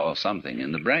tumor or something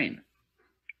in the brain,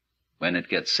 when it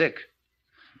gets sick.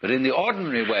 But in the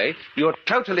ordinary way, you're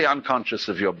totally unconscious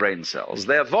of your brain cells.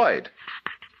 They're void.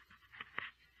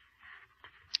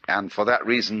 And for that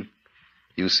reason,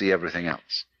 you see everything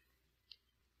else.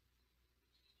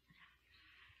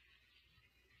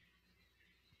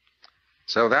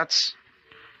 So that's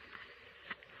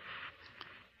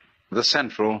the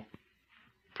central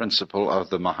principle of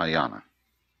the Mahayana.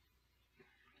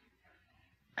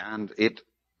 And it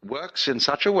works in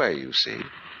such a way, you see,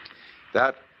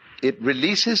 that it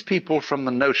releases people from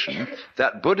the notion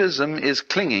that Buddhism is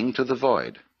clinging to the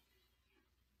void.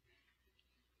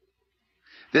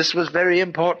 This was very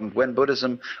important when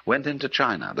Buddhism went into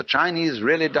China. The Chinese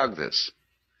really dug this,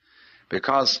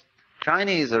 because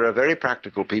Chinese are a very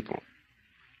practical people.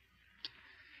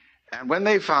 And when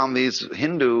they found these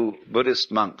Hindu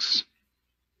Buddhist monks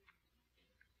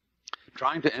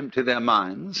trying to empty their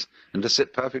minds and to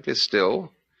sit perfectly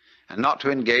still and not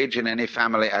to engage in any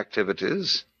family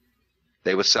activities,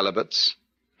 they were celibates.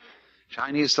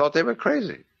 Chinese thought they were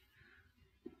crazy.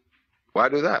 Why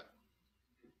do that?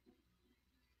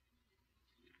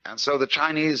 And so the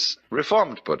Chinese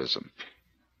reformed Buddhism.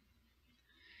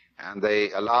 And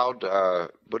they allowed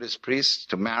Buddhist priests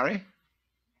to marry.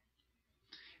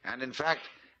 And in fact,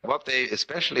 what they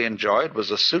especially enjoyed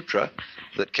was a sutra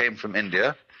that came from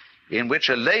India, in which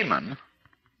a layman,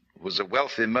 who was a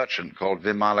wealthy merchant called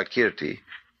Vimalakirti,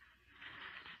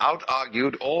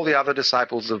 out-argued all the other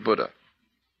disciples of Buddha.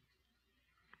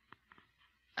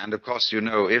 And of course, you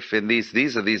know, if in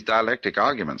these are these dialectic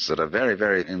arguments that are very,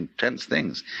 very intense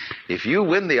things. If you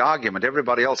win the argument,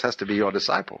 everybody else has to be your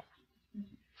disciple.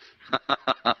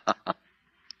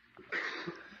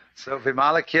 So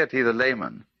Vimalakirti, the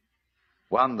layman,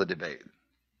 won the debate,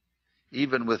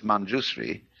 even with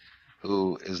Manjusri,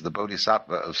 who is the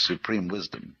bodhisattva of supreme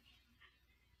wisdom.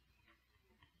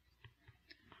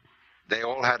 They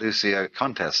all had to see a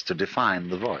contest to define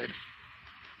the void.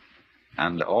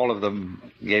 And all of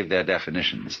them gave their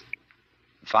definitions.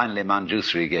 Finally,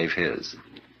 Manjusri gave his.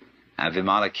 And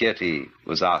Vimalakirti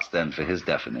was asked then for his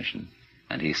definition,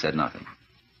 and he said nothing.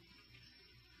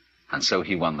 And so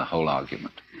he won the whole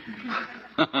argument.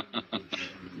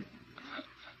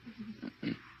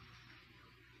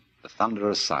 The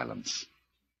thunderous silence.